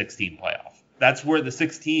in a 6-team playoff. That's where the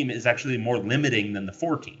 6 team is actually more limiting than the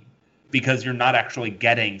 4 team because you're not actually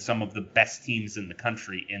getting some of the best teams in the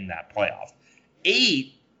country in that playoff.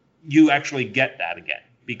 8, you actually get that again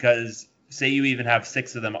because say you even have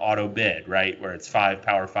 6 of them auto bid, right? Where it's 5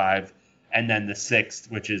 Power 5 and then the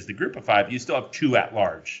 6th, which is the group of 5, you still have 2 at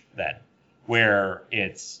large then where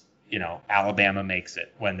it's, Alabama makes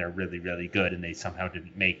it when they're really, really good and they somehow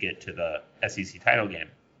didn't make it to the SEC title game.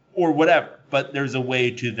 Or whatever, but there's a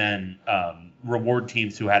way to then reward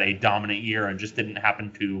teams who had a dominant year and just didn't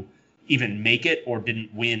happen to even make it or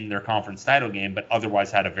didn't win their conference title game, but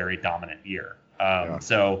otherwise had a very dominant year.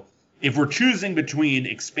 So if we're choosing between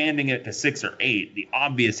expanding it to 6 or 8, the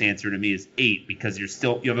obvious answer to me is 8 because you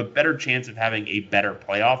have a better chance of having a better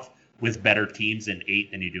playoff with better teams in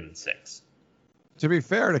 8 than you do in 6. To be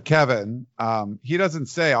fair to Kevin, he doesn't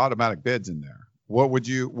say automatic bids in there.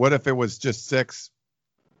 What if it was just 6?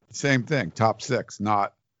 Same thing, top 6,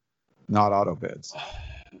 not auto bids.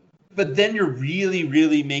 But then you're really,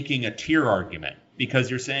 really making a tier argument because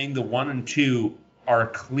you're saying the 1 and 2 are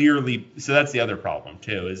clearly. So that's the other problem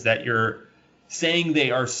too, is that you're saying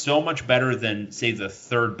they are so much better than, say, the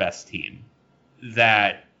 3rd best team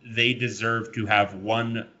that they deserve to have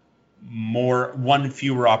one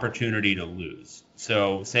fewer opportunity to lose.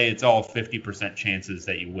 So say it's all 50% chances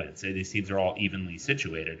that you win. Say these teams are all evenly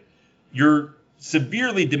situated. You're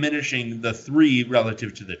severely diminishing the 3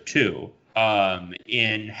 relative to the 2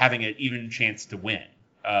 in having an even chance to win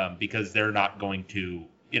because they're not going to,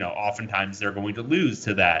 oftentimes they're going to lose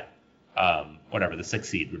to that, whatever the 6th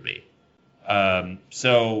seed would be.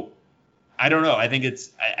 So I don't know. I think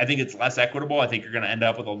it's less equitable. I think you're going to end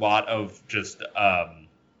up with a lot of just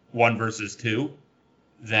 1 versus 2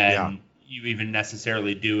 than you even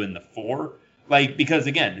necessarily do in the 4. Because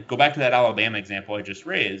again, go back to that Alabama example I just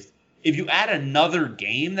raised. If you add another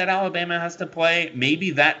game that Alabama has to play,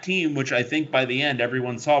 maybe that team, which I think by the end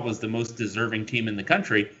everyone saw was the most deserving team in the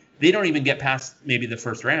country, they don't even get past maybe the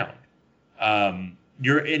first round.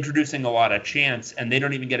 You're introducing a lot of chance, and they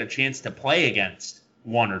don't even get a chance to play against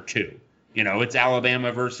 1 or 2. It's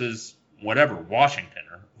Alabama versus whatever, Washington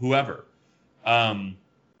or whoever.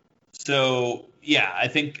 So, yeah, I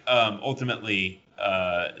think ultimately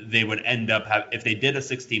they would end up if they did a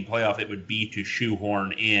 6-team playoff, it would be to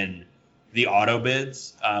shoehorn in the auto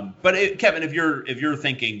bids. But Kevin, if you're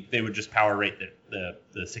thinking they would just power rate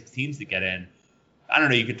the 6 teams to get in, I don't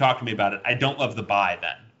know. You could talk to me about it. I don't love the buy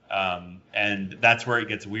then, and that's where it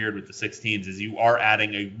gets weird with the 6 teams. Is you are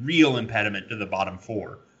adding a real impediment to the bottom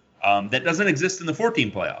 4 that doesn't exist in the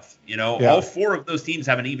 4-team playoff. All 4 of those teams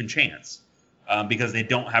have an even chance because they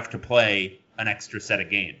don't have to play an extra set of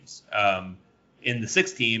games. In the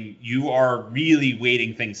 6 team, you are really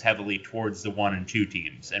weighting things heavily towards the 1 and 2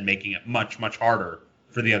 teams and making it much, much harder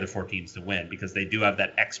for the other 4 teams to win because they do have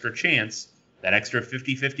that extra chance, that extra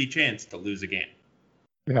 50-50 chance to lose a game.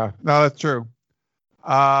 Yeah, no, that's true.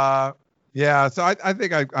 Yeah, so I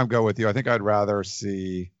think I'm go with you. I think I'd rather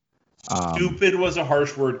see. Stupid was a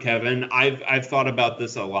harsh word, Kevin. I've thought about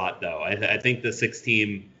this a lot, though. I think the 6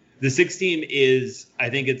 team, The 6 team is, I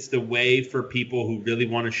think it's the way for people who really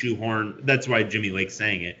want to shoehorn. That's why Jimmy Lake's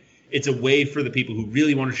saying it. It's a way for the people who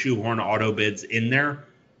really want to shoehorn auto bids in there,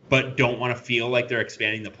 but don't want to feel like they're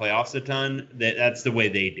expanding the playoffs a ton. That's the way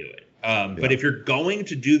they do it. But if you're going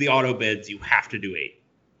to do the auto bids, you have to do 8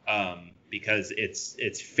 because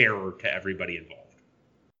it's fairer to everybody involved.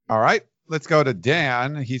 All right, let's go to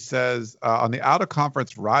Dan. He says, on the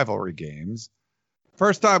out-of-conference rivalry games,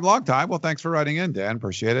 first time, long time. Well, thanks for writing in, Dan.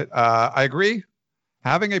 Appreciate it. I agree.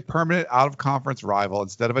 Having a permanent out-of-conference rival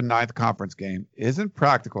instead of a 9th conference game isn't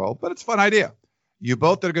practical, but it's a fun idea. You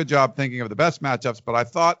both did a good job thinking of the best matchups, but I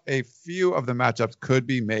thought a few of the matchups could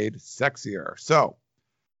be made sexier. So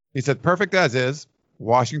he said, perfect as is,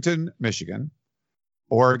 Washington, Michigan,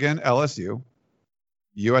 Oregon, LSU,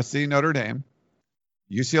 USC, Notre Dame,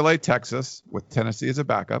 UCLA, Texas, with Tennessee as a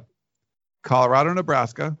backup, Colorado,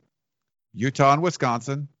 Nebraska, Utah and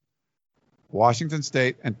Wisconsin, Washington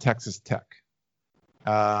State, and Texas Tech.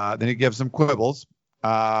 Then he gives some quibbles.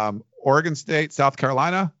 Oregon State, South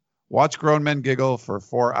Carolina. Watch grown men giggle for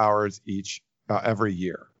 4 hours each every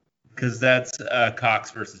year. Because that's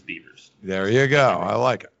Cox versus Beavers. There you go. I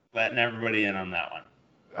like it. Letting everybody in on that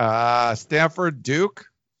one. Stanford, Duke.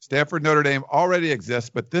 Stanford, Notre Dame already exists,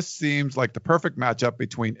 but this seems like the perfect matchup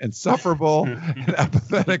between insufferable and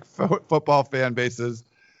apathetic football fan bases.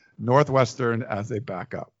 Northwestern as a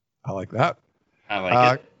backup. I like that. I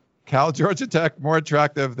like it. Cal, Georgia Tech, more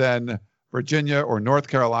attractive than Virginia or North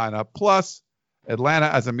Carolina. Plus, Atlanta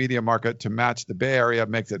as a media market to match the Bay Area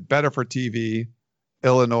makes it better for TV.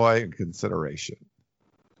 Illinois in consideration.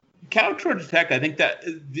 Cal, Georgia Tech, I think that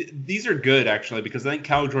these are good, actually, because I think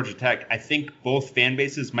Cal, Georgia Tech, I think both fan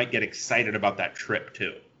bases might get excited about that trip,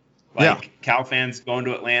 too. Cal fans going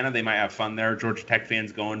to Atlanta, they might have fun there. Georgia Tech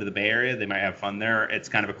fans going to the Bay Area, they might have fun there. It's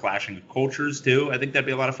kind of a clashing of cultures, too. I think that'd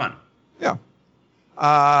be a lot of fun. Yeah.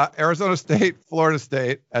 Arizona State, Florida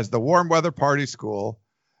State, as the warm weather party school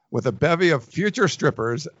with a bevy of future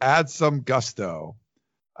strippers adds some gusto.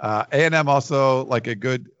 A&M also like a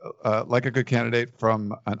good candidate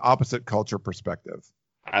from an opposite culture perspective.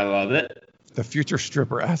 I love it. The future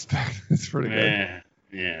stripper aspect is pretty good.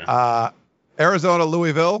 Yeah. Arizona,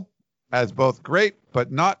 Louisville, as both great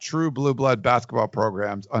but not true blue blood basketball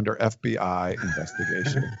programs under FBI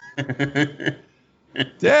investigation.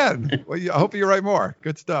 Dan, well, I hope you write more.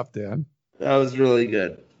 Good stuff, Dan. That was really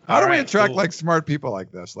good. How do we attract like smart people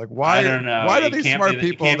like this? Like why? I don't know. Why do these smart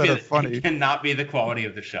people that are funny? It cannot be the quality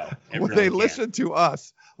of the show. Well, really they listen to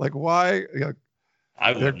us. Like why?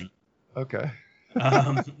 I wouldn't. Okay.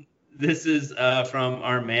 This is from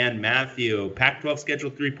our man Matthew. Pac-12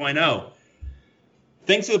 schedule 3.0.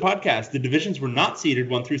 Thanks to the podcast, the divisions were not seeded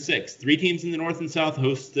 1 through 6. 3 teams in the North and South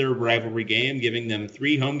host their rivalry game, giving them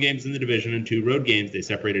 3 home games in the division and 2 road games. They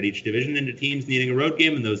separated each division into teams needing a road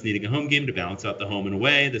game and those needing a home game to balance out the home and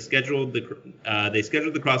away. They scheduled the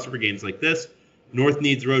crossover games like this. North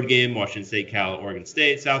needs road game, Washington State, Cal, Oregon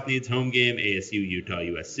State. South needs home game, ASU, Utah,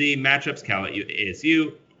 USC. Matchups, Cal at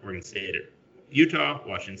ASU, Oregon State at Utah,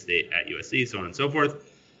 Washington State at USC, so on and so forth.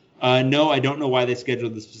 No, I don't know why they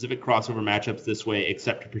scheduled the specific crossover matchups this way,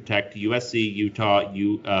 except to protect USC,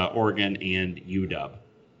 Utah, Oregon, and UW.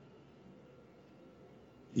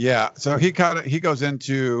 Yeah, so he goes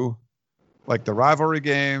into like the rivalry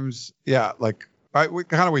games. Yeah, like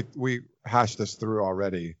we hashed this through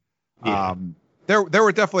already. Yeah. There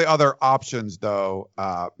were definitely other options though,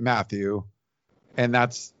 Matthew, and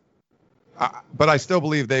that's. But I still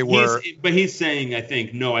believe they were. But he's saying, I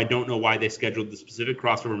think, no, I don't know why they scheduled the specific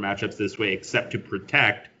crossover matchups this way, except to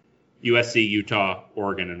protect USC, Utah,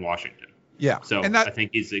 Oregon, and Washington. Yeah. So I think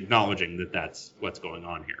he's acknowledging that that's what's going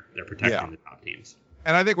on here. They're protecting the top teams.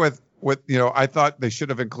 And I think with I thought they should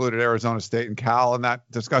have included Arizona State and Cal in that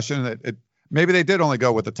discussion. Maybe they did only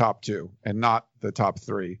go with the top 2 and not the top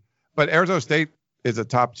 3. But Arizona State is a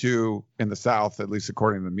top 2 in the South, at least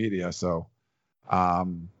according to the media. So.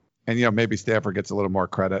 And, maybe Stanford gets a little more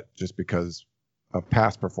credit just because of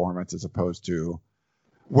past performance as opposed to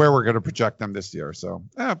where we're going to project them this year. So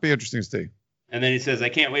it'll be interesting to see. And then he says, I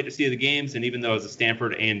can't wait to see the games. And even though as a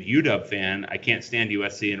Stanford and UW fan, I can't stand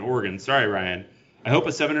USC and Oregon. Sorry, Ryan. I hope a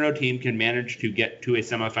 7-0 team can manage to get to a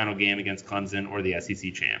semifinal game against Clemson or the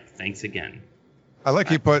SEC champ. Thanks again. I like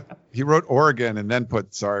he wrote Oregon and then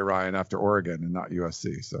put sorry, Ryan, after Oregon and not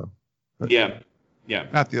USC. So yeah.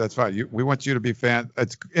 Matthew, that's fine. We want you to be fan.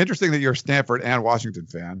 It's interesting that you're a Stanford and Washington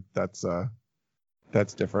fan. That's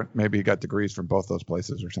different. Maybe you got degrees from both those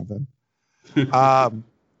places or something. All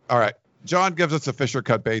right. John gives us a Fisher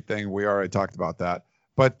cut bait thing. We already talked about that.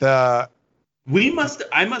 But I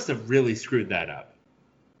must have really screwed that up.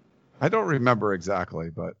 I don't remember exactly,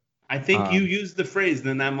 but I think you used the phrase,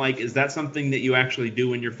 then I'm like, is that something that you actually do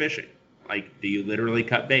when you're fishing? Like, do you literally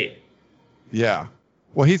cut bait? Yeah.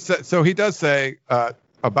 Well, he does say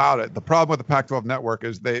about it. The problem with the Pac-12 network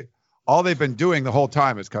is all they've been doing the whole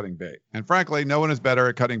time is cutting bait. And frankly, no one is better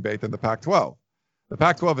at cutting bait than the Pac-12. The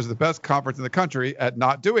Pac-12 is the best conference in the country at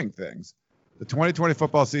not doing things. The 2020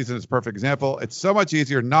 football season is a perfect example. It's so much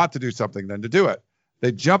easier not to do something than to do it.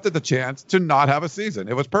 They jumped at the chance to not have a season.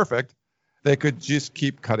 It was perfect. They could just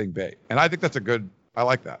keep cutting bait. And I think I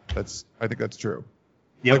like that. I think that's true.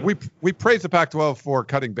 Yep. Like we praise the Pac-12 for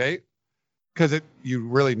cutting bait because you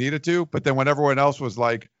really needed to. But then when everyone else was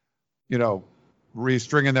like,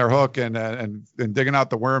 restringing their hook and digging out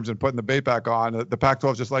the worms and putting the bait back on, the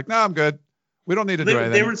Pac-12 is just like, I'm good. We don't need to do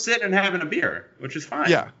anything. They were sitting and having a beer, which is fine.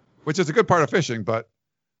 Yeah, which is a good part of fishing. But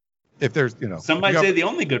if there's, some might say the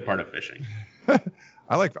only good part of fishing.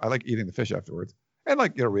 I like eating the fish afterwards and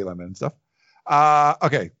reeling and stuff.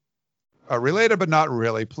 Okay. Related but not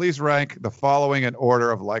really. Please rank the following in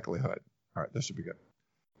order of likelihood. All right, this should be good.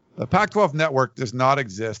 The Pac-12 network does not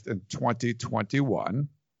exist in 2021.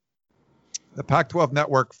 The Pac-12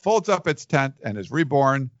 network folds up its tent and is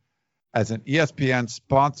reborn as an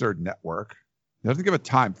ESPN-sponsored network. He doesn't give a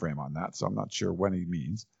time frame on that, so I'm not sure when he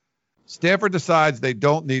means. Stanford decides they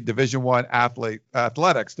don't need Division I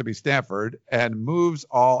athletics to be Stanford and moves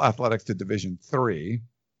all athletics to Division III.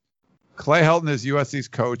 Clay Helton is USC's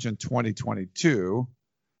coach in 2022.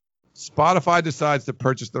 Spotify decides to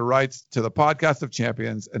purchase the rights to the Podcast of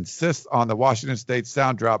Champions, insists on the Washington State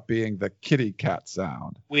sound drop being the kitty cat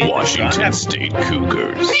sound. Wait, Washington State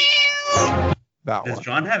Cougars. Does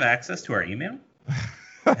John have access to our email?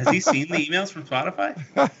 Has he seen the emails from Spotify?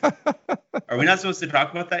 Are we not supposed to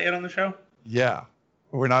talk about that yet on the show? Yeah.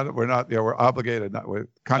 We're not, we're obligated.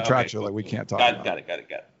 Contractually, okay, cool. We can't talk about it. Got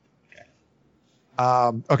it.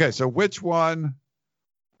 Okay. Okay, so which one,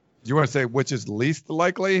 do you want to say which is least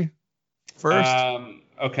likely first?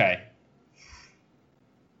 Okay.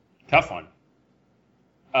 Tough one.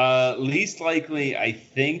 Least likely, I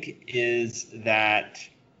think, is that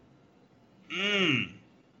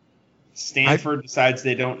Stanford decides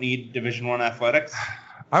they don't need Division I athletics.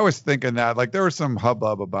 I was thinking that, there was some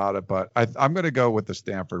hubbub about it, but I'm going to go with the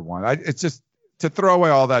Stanford one. It's just, to throw away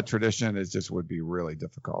all that tradition, would be really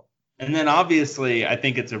difficult. And then obviously, I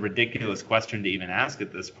think it's a ridiculous question to even ask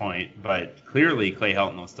at this point, but clearly Clay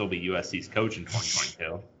Helton will still be USC's coach in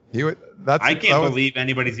 2022. I can't believe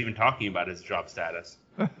anybody's even talking about his job status.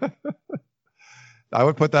 I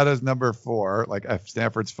would put that as number 4. If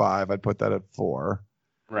Stanford's 5, I'd put that at 4.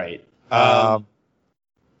 Right.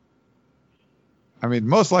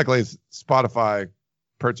 Most likely Spotify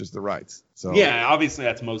purchased the rights. So yeah, obviously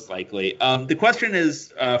that's most likely. The question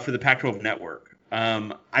is for the Pac-12 network.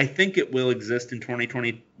 I think it will exist in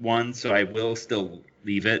 2021, so I will still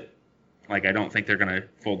leave it. I don't think they're going to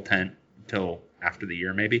fold tent until after the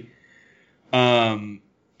year, maybe.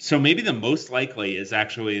 So maybe the most likely is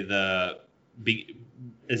actually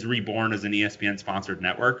is reborn as an ESPN-sponsored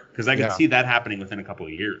network, because I can see that happening within a couple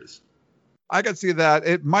of years. I could see that.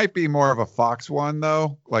 It might be more of a Fox one,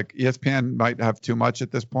 though. ESPN might have too much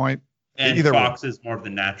at this point. And Fox is more of the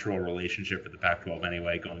natural relationship with the Pac-12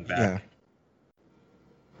 anyway, going back. Yeah.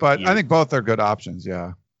 But I think both are good options,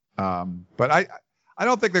 yeah. But I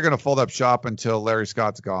don't think they're going to fold up shop until Larry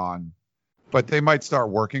Scott's gone. But they might start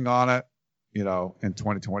working on it, in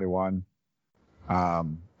 2021. I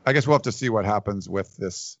guess we'll have to see what happens with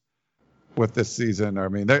this season.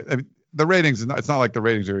 The ratings, it's not like the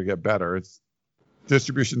ratings are going to get better. It's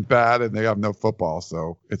distribution's bad and they have no football,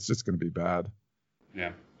 so it's just going to be bad.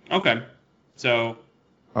 Yeah. Okay. So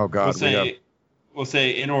oh God, we'll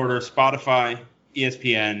say in order: Spotify,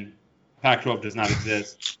 ESPN, Pac-12 does not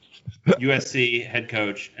exist, USC head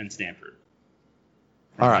coach, and Stanford.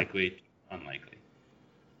 Unlikely.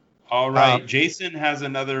 All right. Jason has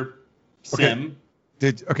another sim.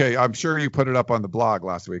 Okay, I'm sure you put it up on the blog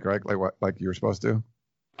last week, right? Like you were supposed to?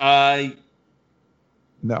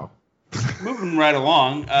 No. Moving right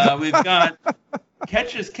along, we've got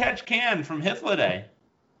Catch Can from Hithliday.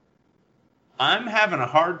 I'm having a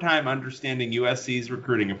hard time understanding USC's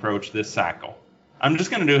recruiting approach this cycle. I'm just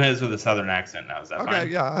going to do his with a southern accent now. Is that fine? Okay,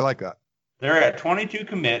 yeah, I like that. They're at 22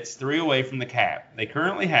 commits, 3 away from the cap. They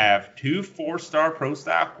currently have 2 4-star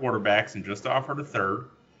pro-style quarterbacks and just offered a third,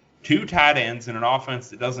 2 tight ends in an offense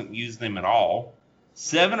that doesn't use them at all,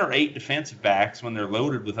 7 or 8 defensive backs when they're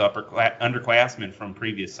loaded with underclassmen from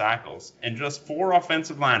previous cycles, and just 4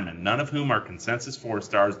 offensive linemen, none of whom are consensus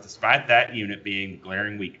 4-stars, despite that unit being a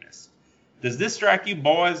glaring weakness. Does this strike you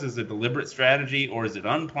boys as a deliberate strategy, or is it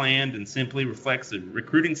unplanned and simply reflects the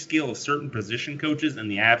recruiting skill of certain position coaches and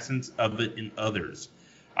the absence of it in others?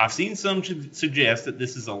 I've seen some suggest that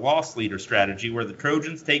this is a loss leader strategy where the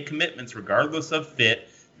Trojans take commitments regardless of fit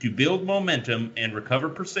to build momentum and recover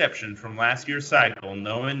perception from last year's cycle,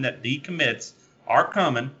 knowing that decommits are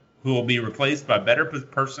coming who will be replaced by better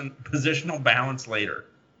positional balance later.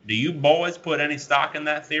 Do you boys put any stock in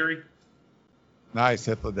that theory? Nice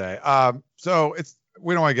hit the day. So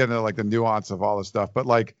we don't want to get into like the nuance of all this stuff, but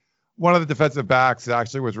like one of the defensive backs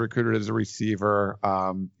actually was recruited as a receiver.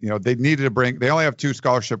 They only have 2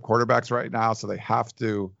 scholarship quarterbacks right now, so they have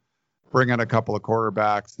to bring in a couple of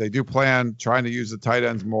quarterbacks. They do plan trying to use the tight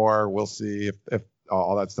ends more. We'll see if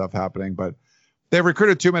all that stuff happening, but they've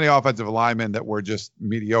recruited too many offensive linemen that were just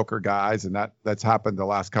mediocre guys, and that's happened the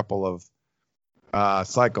last couple of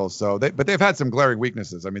cycles. So but they've had some glaring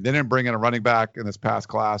weaknesses. I mean, they didn't bring in a running back in this past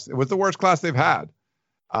class. It was the worst class they've had.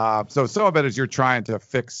 So some of it is you're trying to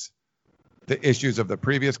fix the issues of the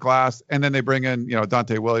previous class, and then they bring in,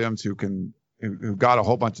 Dante Williams, who got a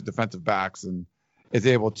whole bunch of defensive backs and is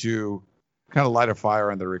able to kind of light a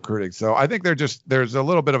fire in the recruiting. So I think there's a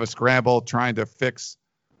little bit of a scramble trying to fix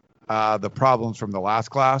the problems from the last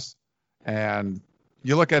class. And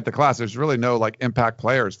you look at the class, there's really no like impact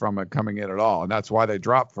players from it coming in at all. And that's why they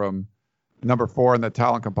dropped from number 4 in the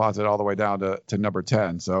talent composite all the way down to number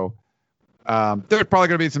 10. So there's probably going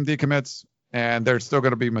to be some decommits, and they're still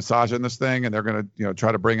going to be massaging this thing, and they're going to,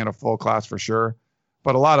 try to bring in a full class for sure.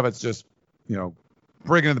 But a lot of it's just,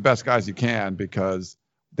 bringing in the best guys you can, because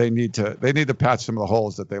they need to patch some of the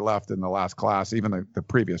holes that they left in the last class, even the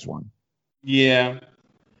previous one. Yeah,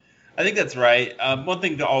 I think that's right. One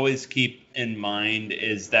thing to always keep in mind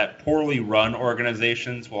is that poorly run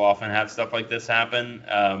organizations will often have stuff like this happen.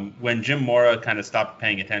 When Jim Mora kind of stopped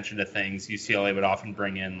paying attention to things, UCLA would often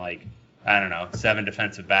bring in 7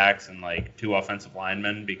 defensive backs and 2 offensive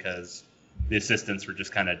linemen, because the assistants were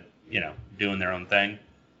just kind of, doing their own thing.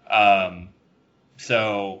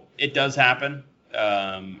 So it does happen.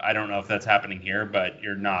 I don't know if that's happening here, but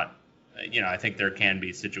you're not, I think there can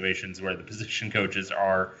be situations where the position coaches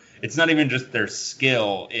it's not even just their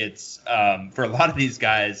skill. It's for a lot of these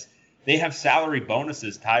guys, they have salary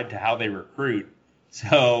bonuses tied to how they recruit.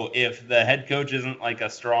 So if the head coach isn't a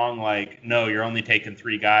strong, no, you're only taking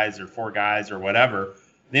 3 guys or 4 guys or whatever,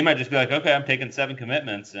 they might just be like, okay, I'm taking 7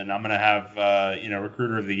 commitments and I'm going to have,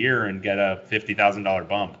 recruiter of the year and get a $50,000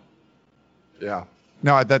 bump. Yeah.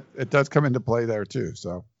 No, it does come into play there too.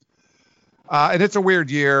 So, and it's a weird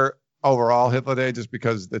year overall, Hitler Day, just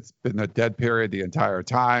because it's been a dead period the entire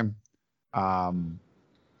time.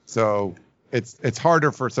 So it's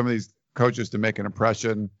harder for some of these coaches to make an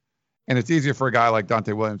impression, and it's easier for a guy like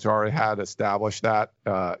Dante Williams, who already had established that,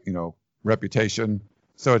 reputation.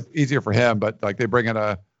 So it's easier for him, but they bring in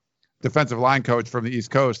a defensive line coach from the East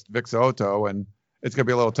Coast, Vic Soto, and it's going to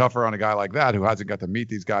be a little tougher on a guy like that who hasn't got to meet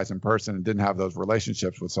these guys in person and didn't have those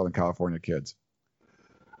relationships with Southern California kids.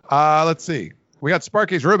 Let's see. We got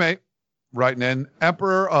Sparky's roommate writing in,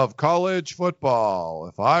 Emperor of College Football.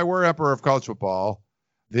 If I were Emperor of College Football,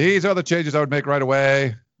 these are the changes I would make right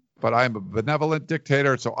away, but I am a benevolent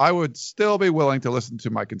dictator, so I would still be willing to listen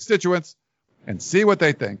to my constituents and see what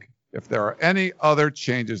they think, if there are any other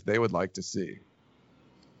changes they would like to see.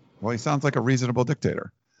 Well, he sounds like a reasonable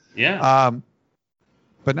dictator. Yeah.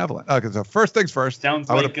 Benevolent. Okay, so first things first. Sounds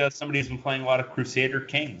like somebody who's been playing a lot of Crusader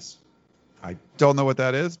Kings. I don't know what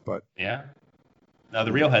that is, but... Yeah. No,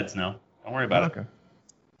 the real heads know. Don't worry about it.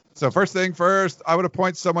 So first thing first, I would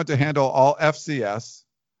appoint someone to handle all FCS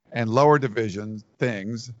and lower division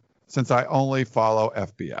things, since I only follow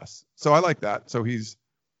FBS. So I like that. So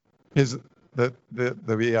the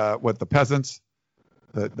peasants,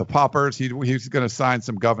 the paupers, he's going to sign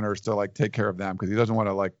some governors to take care of them, because he doesn't want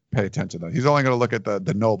to pay attention to them. He's only going to look at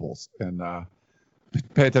the nobles and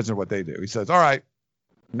pay attention to what they do. He says, all right,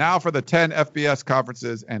 now for the 10 FBS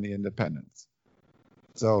conferences and the independents.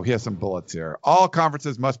 So he has some bullets here. All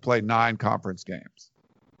conferences must play 9 conference games.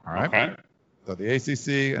 All right. Okay. So the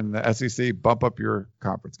ACC and the SEC bump up your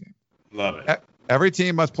conference game. Love it. Every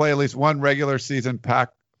team must play at least one regular season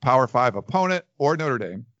Power 5 opponent or Notre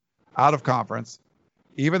Dame out of conference,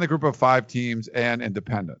 even the group of 5 teams and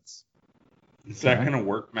independents. Is that going to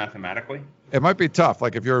work mathematically? It might be tough.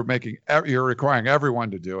 If you're requiring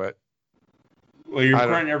everyone to do it. Well, you're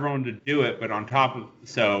requiring everyone to do it, but on top of,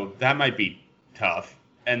 so that might be tough.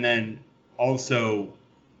 And then also,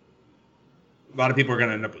 a lot of people are going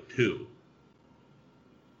to end up with 2.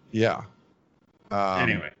 Yeah.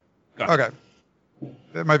 Anyway. Go ahead. Okay.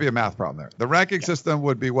 There might be a math problem there. The ranking system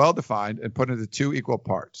would be well defined and put into 2 equal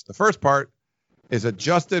parts. The first part is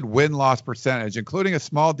adjusted win-loss percentage, including a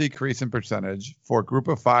small decrease in percentage for group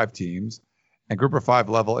of 5 teams and group of 5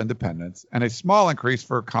 level independents, and a small increase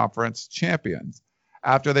for conference champions,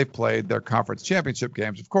 after they've played their conference championship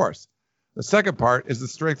games, of course. The second part is the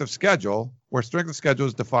strength of schedule, where strength of schedule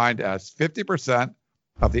is defined as 50%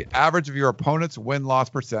 of the average of your opponent's win-loss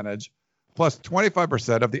percentage plus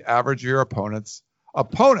 25% of the average of your opponent's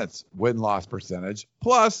win-loss percentage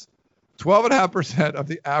plus 12.5% of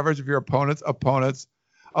the average of your opponent's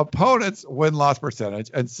win-loss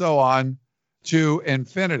percentage, and so on to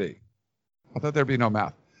infinity. I thought there'd be no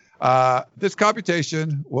math. This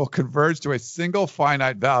computation will converge to a single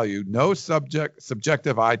finite value, no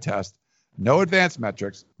subjective eye test, no advanced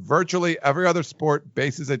metrics. Virtually every other sport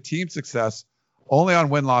bases a team success only on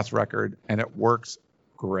win-loss record, and it works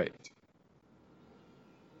great.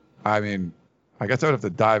 I mean, I guess I would have to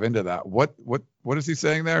dive into that. What is he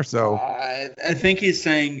saying there? So I think he's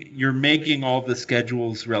saying you're making all the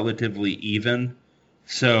schedules relatively even,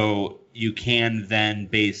 so you can then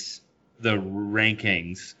base the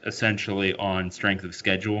rankings essentially on strength of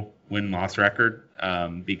schedule, win-loss record,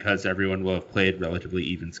 because everyone will have played relatively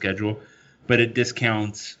even schedule. But it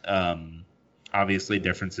discounts, obviously,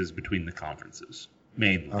 differences between the conferences,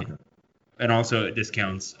 mainly. Okay. And also it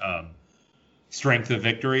discounts strength of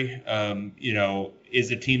victory. Is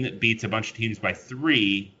a team that beats a bunch of teams by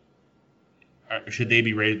 3, should they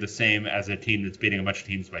be rated the same as a team that's beating a bunch of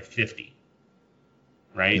teams by 50?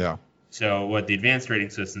 Right? Yeah. So what the advanced rating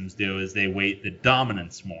systems do is they weight the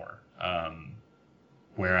dominance more.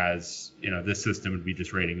 Whereas, this system would be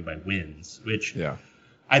just rating it by wins, which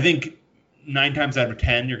I think 9 times out of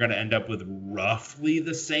 10, you're going to end up with roughly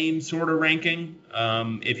the same sort of ranking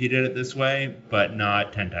if you did it this way, but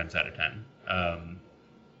not 10 times out of 10.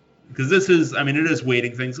 Because this is, it is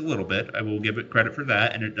weighting things a little bit. I will give it credit for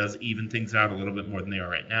that, and it does even things out a little bit more than they are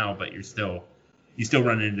right now, but you still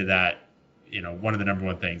run into that. One of the number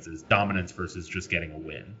one things is dominance versus just getting a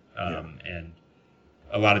win. And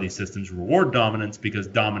a lot of these systems reward dominance because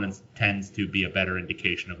dominance tends to be a better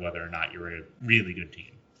indication of whether or not you're a really good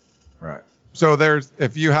team. Right. So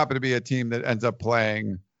if you happen to be a team that ends up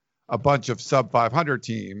playing a bunch of sub 500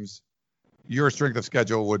 teams, your strength of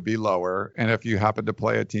schedule would be lower. And if you happen to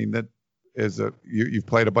play a team that you've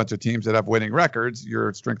played a bunch of teams that have winning records,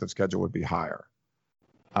 your strength of schedule would be higher.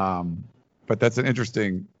 But that's an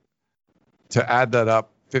interesting, to add that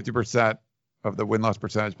up, 50% of the win-loss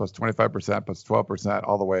percentage plus 25% plus 12%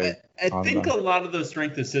 all the way. I think a lot of those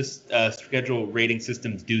strength of schedule rating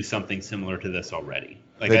systems do something similar to this already.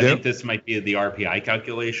 I think this might be the RPI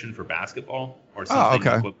calculation for basketball or something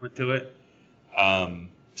equivalent to it.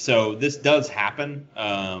 So this does happen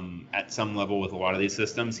at some level with a lot of these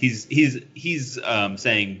systems. He's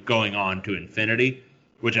saying going on to infinity,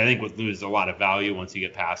 which I think would lose a lot of value once you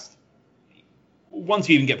even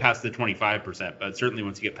get past the 25%, but certainly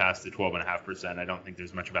once you get past the 12.5%, I don't think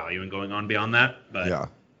there's much value in going on beyond that. But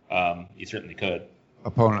you certainly could.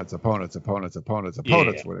 Opponents, whatever.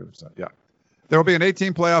 Yeah. There will be an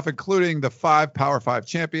 18 playoff, including the 5 Power 5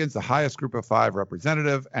 champions, the highest group of 5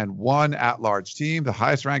 representative, and 1 at-large team. The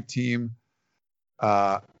highest ranked team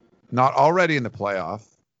not already in the playoff.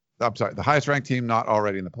 The highest ranked team not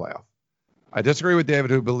already in the playoff. I disagree with David,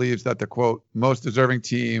 who believes that the, quote, most deserving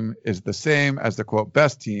team is the same as the, quote,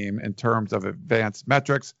 best team in terms of advanced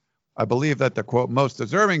metrics. I believe that the, quote, most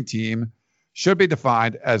deserving team should be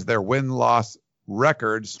defined as their win-loss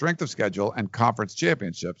record, strength of schedule, and conference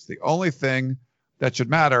championships. The only thing that should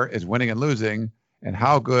matter is winning and losing, and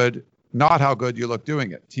not how good you look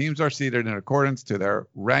doing it. Teams are seeded in accordance to their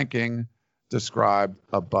ranking described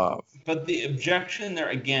above. But the objection there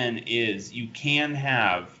again is you can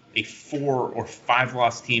have a 4 or 5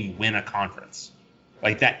 loss team win a conference.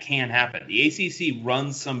 That can happen. The ACC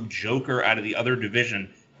runs some joker out of the other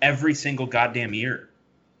division every single goddamn year.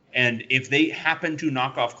 And if they happen to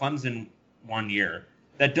knock off Clemson one year,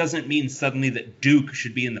 that doesn't mean suddenly that Duke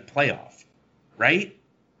should be in the playoff. Right?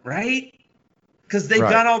 Because they've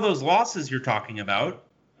got all those losses you're talking about.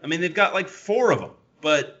 They've got 4 of them,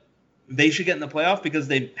 but they should get in the playoff because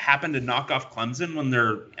they happen to knock off Clemson when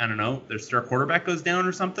their star quarterback goes down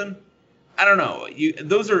or something. I don't know.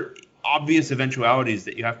 Those are obvious eventualities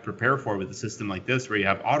that you have to prepare for with a system like this where you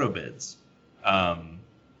have auto bids.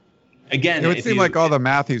 Again, it would seem like all the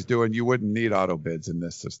math he's doing, you wouldn't need auto bids in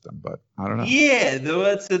this system, but I don't know. Yeah,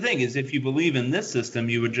 that's the thing is if you believe in this system,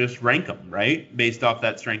 you would just rank them, right? Based off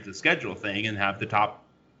that strength of schedule thing and have the top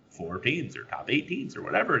 4 teams or top 8 teams or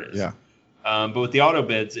whatever it is. Yeah. But with the auto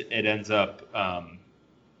bids, it ends up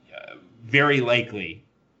very likely,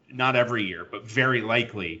 not every year, but very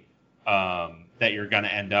likely that you're going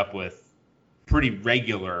to end up with pretty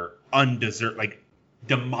regular,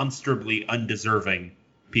 demonstrably undeserving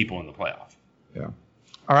people in the playoff. Yeah.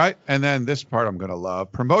 All right. And then this part I'm going to love.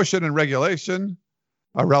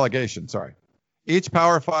 Relegation, sorry. Each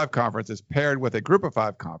Power 5 conference is paired with a Group of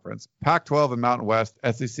 5 conference, Pac-12 and Mountain West,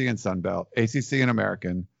 SEC and Sun Belt, ACC and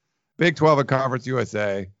American, Big 12 and Conference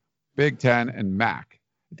USA, Big 10 and MAC.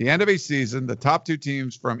 At the end of each season, the top 2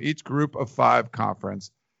 teams from each Group of 5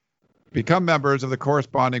 conference become members of the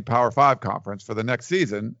corresponding Power 5 conference for the next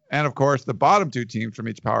season, and of course, the bottom 2 teams from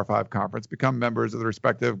each Power 5 conference become members of the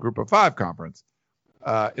respective Group of 5 conference.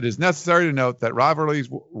 It is necessary to note that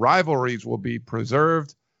rivalries will be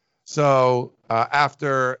preserved. So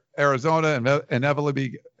after Arizona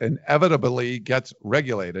inevitably gets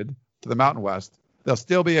regulated to the Mountain West, they'll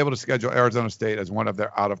still be able to schedule Arizona State as one of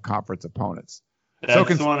their out-of-conference opponents.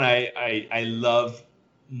 That's the one I love,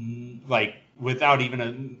 like, without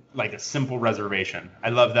even a simple reservation. I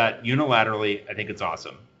love that unilaterally. I think it's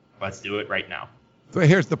awesome. Let's do it right now. So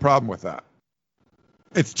here's the problem with that.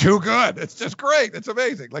 It's too good. It's just great. It's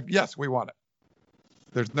amazing. Like, yes, we want it.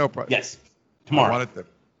 There's no problem. Yes. Tomorrow. I want it to.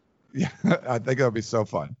 Yeah, I think it'll be so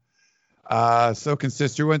fun. So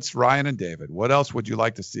constituents, Ryan and David, what else would you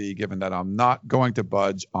like to see, given that I'm not going to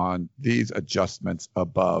budge on these adjustments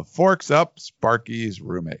above? Forks up, Sparky's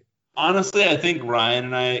roommate. Honestly, I think Ryan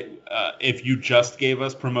and I, if you just gave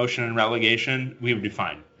us promotion and relegation, we would be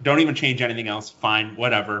fine. Don't even change anything else. Fine,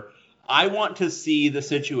 whatever. I want to see the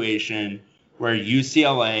situation where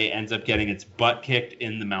UCLA ends up getting its butt kicked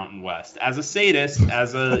in the Mountain West. As a sadist,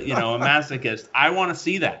 as a a masochist, I want to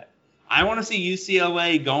see that. I want to see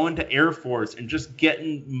UCLA going to Air Force and just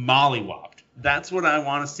getting mollywopped. That's what I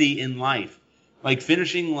want to see in life. Like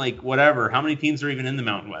finishing whatever. How many teams are even in the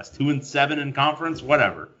Mountain West? 2-7 in conference?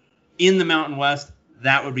 Whatever. In the Mountain West,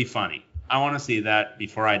 that would be funny. I want to see that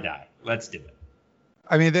before I die. Let's do it.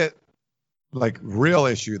 I mean, that real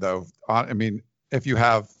issue though. If you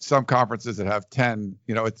have some conferences that have 10,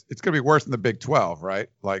 it's going to be worse than the Big 12, right?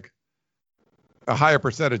 Like a higher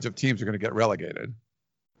percentage of teams are going to get relegated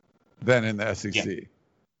than in the SEC. Yeah.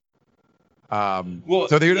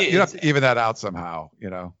 So you have to even that out somehow,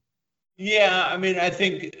 Yeah, I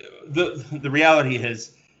think the reality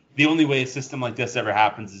is the only way a system like this ever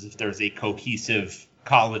happens is if there's a cohesive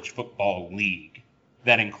college football league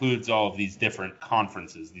that includes all of these different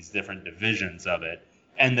conferences, these different divisions of it,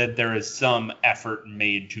 and that there is some effort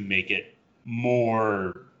made to make it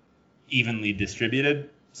more evenly distributed.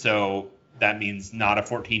 So that means not a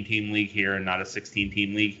 14-team league here and not a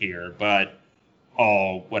 16-team league here, but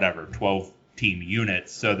all 12-team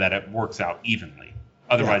units so that it works out evenly.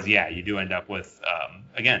 Otherwise, you do end up with,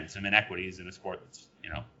 again, some inequities in a sport that's,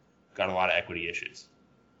 got a lot of equity issues.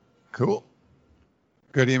 Cool.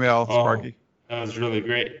 Good email, Sparky. That was really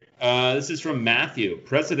great. This is from Matthew.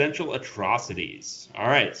 Presidential atrocities. All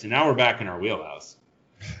right, so now we're back in our wheelhouse.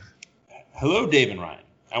 Hello, Dave and Ryan.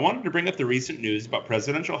 I wanted to bring up the recent news about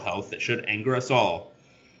presidential health that should anger us all.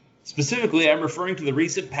 Specifically, I'm referring to the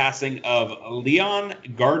recent passing of Leon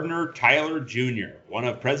Gardner Tyler Jr., one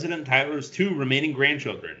of President Tyler's 2 remaining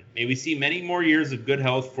grandchildren. May we see many more years of good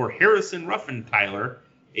health for Harrison Ruffin Tyler,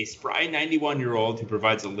 a spry 91-year-old who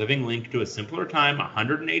provides a living link to a simpler time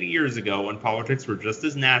 180 years ago when politics were just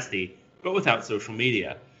as nasty, but without social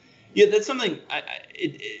media. Yeah, that's something,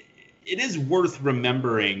 it is worth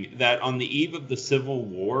remembering that on the eve of the Civil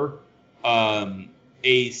War,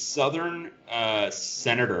 a Southern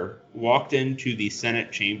senator walked into the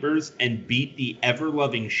Senate chambers and beat the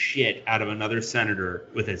ever-loving shit out of another senator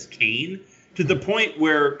with his cane, to the point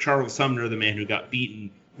where Charles Sumner, the man who got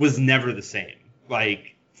beaten, was never the same.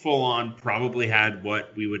 Full on, probably had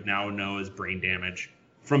what we would now know as brain damage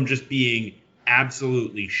from just being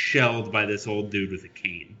absolutely shelled by this old dude with a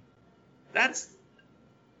cane. That's,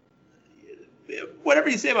 whatever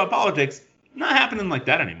you say about politics, not happening like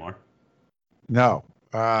that anymore. No,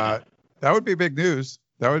 that would be big news.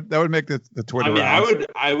 That would make the Twitter rounds.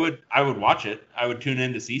 I would watch it. I would tune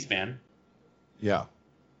in to C-SPAN. Yeah.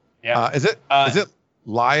 Yeah. Is it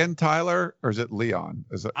Lion Tyler or is it Leon?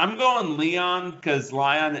 I'm going Leon because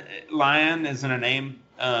Lion isn't a name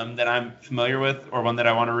that I'm familiar with or one that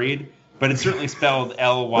I want to read, but it's certainly spelled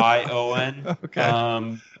Lyon.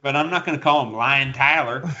 Okay. But I'm not going to call him Lion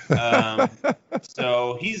Tyler.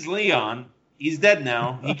 So he's Leon. He's dead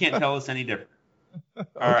now. He can't tell us any different.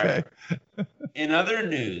 All right. In other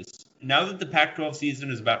news, now that the Pac-12 season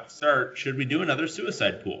is about to start, should we do another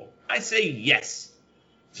suicide pool? I say yes.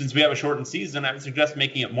 Since we have a shortened season, I would suggest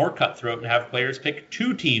making it more cutthroat and have players pick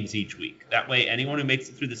 2 teams each week. That way, anyone who makes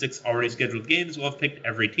it through the 6 already scheduled games will have picked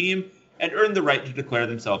every team and earned the right to declare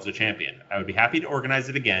themselves a champion. I would be happy to organize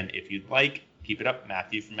it again if you'd like. Keep it up,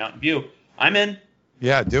 Matthew from Mountain View. I'm in.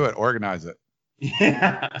 Yeah, do it. Organize it.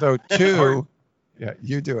 Yeah. So 2. Yeah,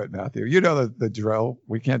 you do it, Matthew. You know the drill.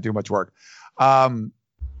 We can't do much work.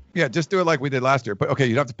 Yeah, just do it like we did last year. But okay,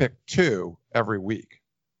 you'd have to pick 2 every week.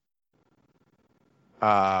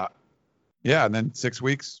 Yeah, and then 6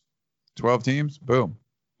 weeks, 12 teams, boom.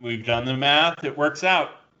 We've done the math. It works out.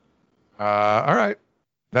 All right.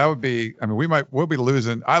 That would be, I mean, we'll be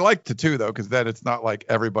losing. I like to 2 though, because then it's not like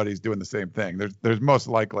everybody's doing the same thing. There's most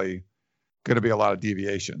likely going to be a lot of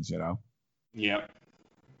deviations, you know? Yep.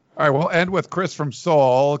 All right, we'll end with Chris from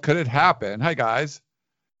Seoul. Could it happen? Hi, guys.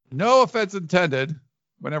 No offense intended.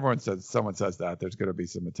 When someone says that, there's going to be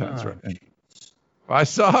some intense. Right? And I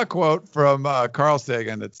saw a quote from Carl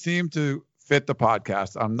Sagan that seemed to fit the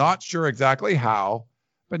podcast. I'm not sure exactly how,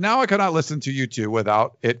 but now I cannot listen to you two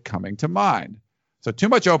without it coming to mind. So too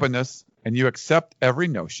much openness, and you accept every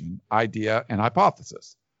notion, idea, and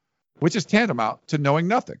hypothesis, which is tantamount to knowing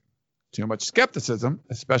nothing. Too much skepticism,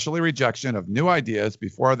 especially rejection of new ideas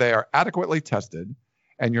before they are adequately tested,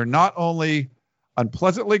 and you're not only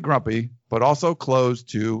unpleasantly grumpy, but also closed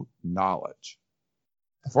to knowledge.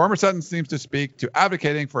 The former sentence seems to speak to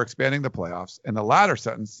advocating for expanding the playoffs, and the latter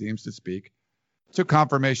sentence seems to speak to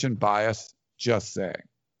confirmation bias. Just saying.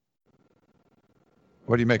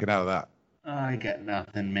 What are you making out of that? I got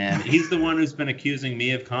nothing, man. He's the one who's been accusing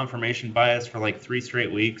me of confirmation bias for like 3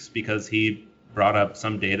 straight weeks because he brought up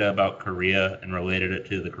some data about Korea and related it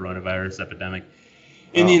to the coronavirus epidemic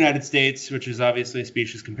in the United States, which is obviously a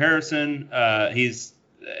specious comparison. He's,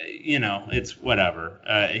 it's whatever.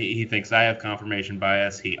 He thinks I have confirmation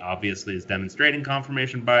bias. He obviously is demonstrating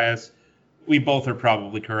confirmation bias. We both are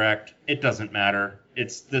probably correct. It doesn't matter.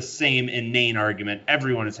 It's the same inane argument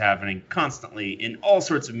everyone is having constantly in all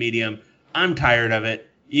sorts of medium. I'm tired of it.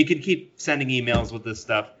 You can keep sending emails with this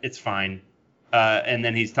stuff. It's fine. And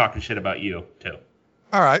then he's talking shit about you, too.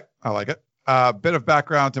 All right. I like it. A bit of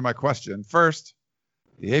background to my question. First,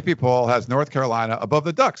 the AP poll has North Carolina above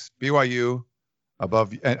the Ducks, North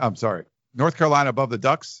Carolina above the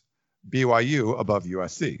Ducks, BYU above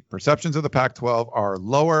USC. Perceptions of the Pac-12 are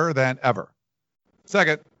lower than ever.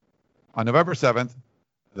 Second, on November 7th,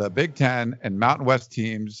 the Big Ten and Mountain West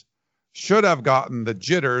teams should have gotten the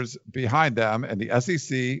jitters behind them, and the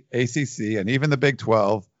SEC, ACC, and even the Big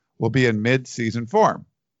 12 will be in mid-season form.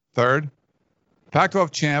 Third,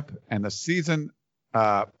 Pac-12 champ and the season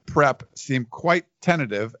prep seem quite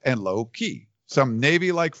tentative and low-key. Some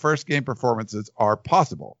Navy-like first-game performances are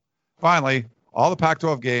possible. Finally, all the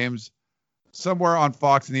Pac-12 games somewhere on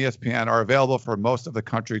Fox and ESPN are available for most of the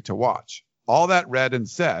country to watch. All that read and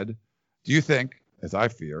said, do you think, as I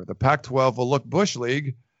fear, the Pac-12 will look Bush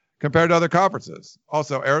League compared to other conferences?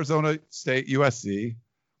 Also, Arizona State, USC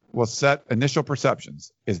will set initial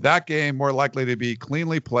perceptions. Is that game more likely to be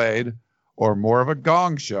cleanly played or more of a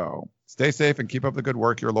gong show? Stay safe and keep up the good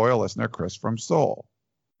work. Your loyal listener, Chris from Seoul.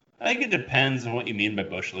 I think it depends on what you mean by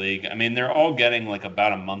Bush League. I mean, they're all getting like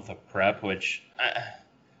about a month of prep, which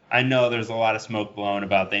I know there's a lot of smoke blown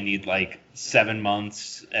about they need like 7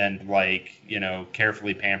 months and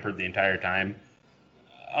carefully pampered the entire time.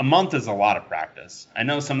 A month is a lot of practice. I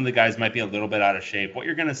know some of the guys might be a little bit out of shape. What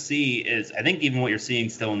you're going to see is, I think even what you're seeing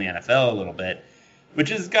still in the NFL a little bit,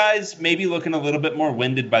 which is guys maybe looking a little bit more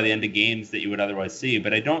winded by the end of games that you would otherwise see.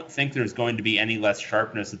 But I don't think there's going to be any less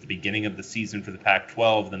sharpness at the beginning of the season for the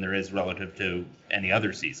Pac-12 than there is relative to any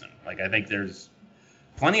other season. Like, I think there's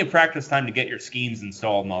plenty of practice time to get your schemes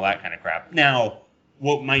installed and all that kind of crap. Now,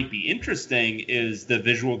 what might be interesting is the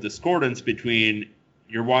visual discordance between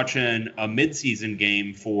you're watching a midseason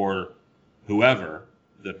game for whoever,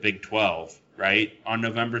 the Big 12, right, on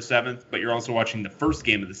November 7th, but you're also watching the first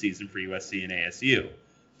game of the season for USC and ASU.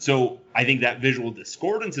 So I think that visual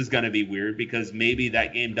discordance is going to be weird because maybe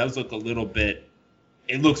that game does look a little bit,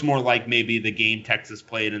 it looks more like maybe the game Texas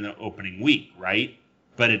played in the opening week, right?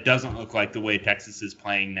 But it doesn't look like the way Texas is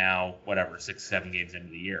playing now, 6-7 games into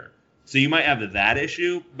the year. So you might have that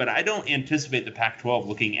issue, but I don't anticipate the Pac-12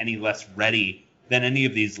 looking any less ready than any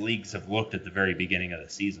of these leagues have looked at the very beginning of the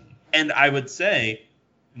season. And I would say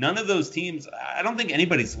none of those teams, I don't think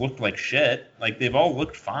anybody's looked like shit. Like, they've all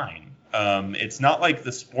looked fine. It's not like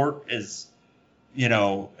the sport is,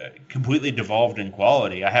 completely devolved in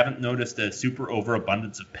quality. I haven't noticed a super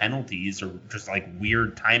overabundance of penalties or just like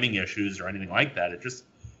weird timing issues or anything like that.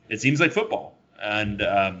 It seems like football. And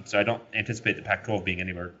so I don't anticipate the Pac-12 being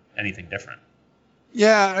anything different.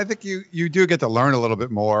 Yeah, I think you do get to learn a little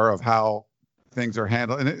bit more of how things are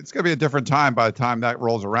handled, and it's going to be a different time by the time that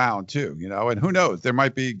rolls around too, and who knows, there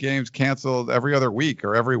might be games canceled every other week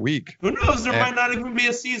or every week. Who knows, there might not even be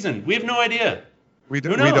a season. We have no idea. We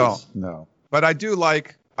don't know. But I do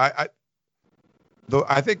like, I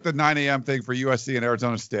think the 9 a.m. thing for USC and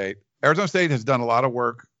Arizona State has done a lot of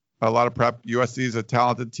work, a lot of prep. USC is a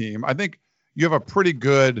talented team. I think you have a pretty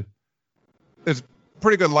good, there's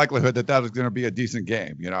pretty good likelihood that is going to be a decent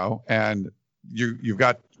game, and you've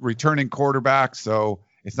got returning quarterbacks, so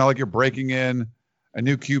it's not like you're breaking in a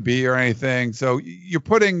new QB or anything. So you're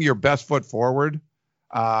putting your best foot forward,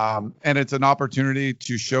 and it's an opportunity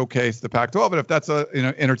to showcase the Pac-12. And if that's a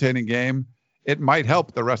entertaining game, it might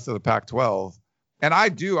help the rest of the Pac-12. And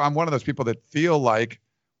I'm one of those people that feel like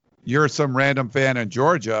you're some random fan in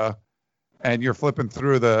Georgia, and you're flipping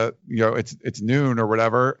through it's noon or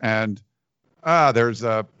whatever, and there's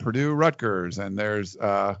Purdue Rutgers, and there's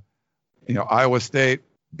Iowa State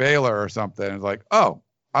Baylor or something. It's like, oh,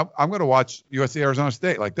 I'm going to watch USC Arizona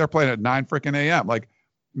State. Like, they're playing at 9 freaking a.m. Like,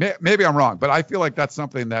 maybe I'm wrong, but I feel like that's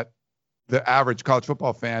something that the average college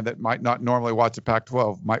football fan that might not normally watch the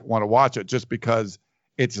Pac-12 might want to watch it, just because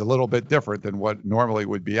it's a little bit different than what normally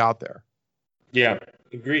would be out there. Yeah,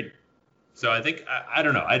 agreed. So I think, I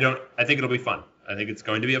don't know. I think it'll be fun. I think it's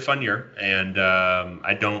going to be a fun year. And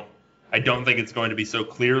I don't think it's going to be so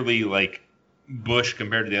clearly like Bush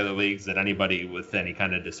compared to the other leagues that anybody with any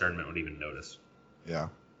kind of discernment would even notice. Yeah.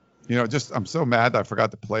 I'm so mad that I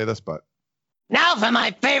forgot to play this, but. Now for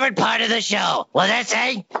my favorite part of the show. What's that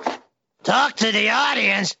say? Talk to the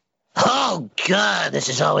audience. Oh, God, this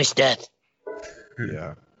is always death.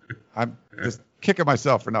 Yeah. I'm just kicking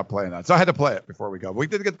myself for not playing that. So I had to play it before we go. We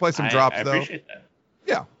did get to play some drops, though. I appreciate that.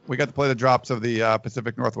 Yeah. We got to play the drops of the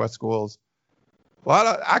Pacific Northwest schools. A lot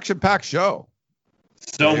of action-packed show.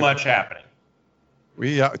 So much happening.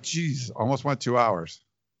 We, almost went 2 hours.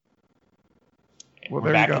 Well,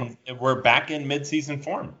 we're back in mid-season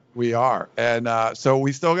form. We are. And so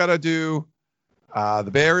we still got to do the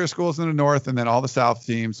Bay Area schools in the north and then all the south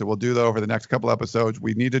teams. So we'll do that over the next couple episodes.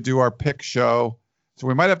 We need to do our pick show. So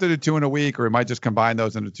we might have to do 2 in a week, or we might just combine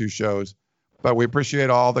those into 2 shows. But we appreciate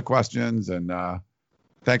all the questions, and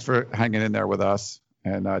thanks for hanging in there with us.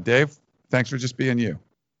 And Dave, thanks for just being you.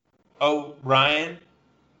 Oh, Ryan,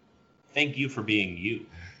 thank you for being you.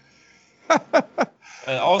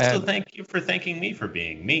 Thank you for thanking me for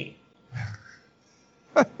being me.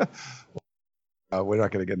 We're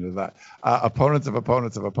not going to get into that. Opponents of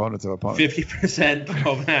opponents of opponents of opponents. 50%,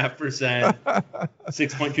 12.5%,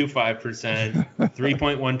 6.25%,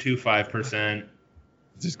 3.125%.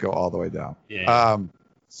 Just go all the way down. Yeah.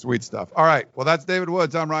 Sweet stuff. All right. Well, that's David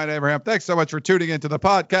Woods. I'm Ryan Abraham. Thanks so much for tuning into the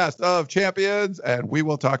podcast of Champions, and we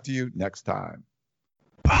will talk to you next time.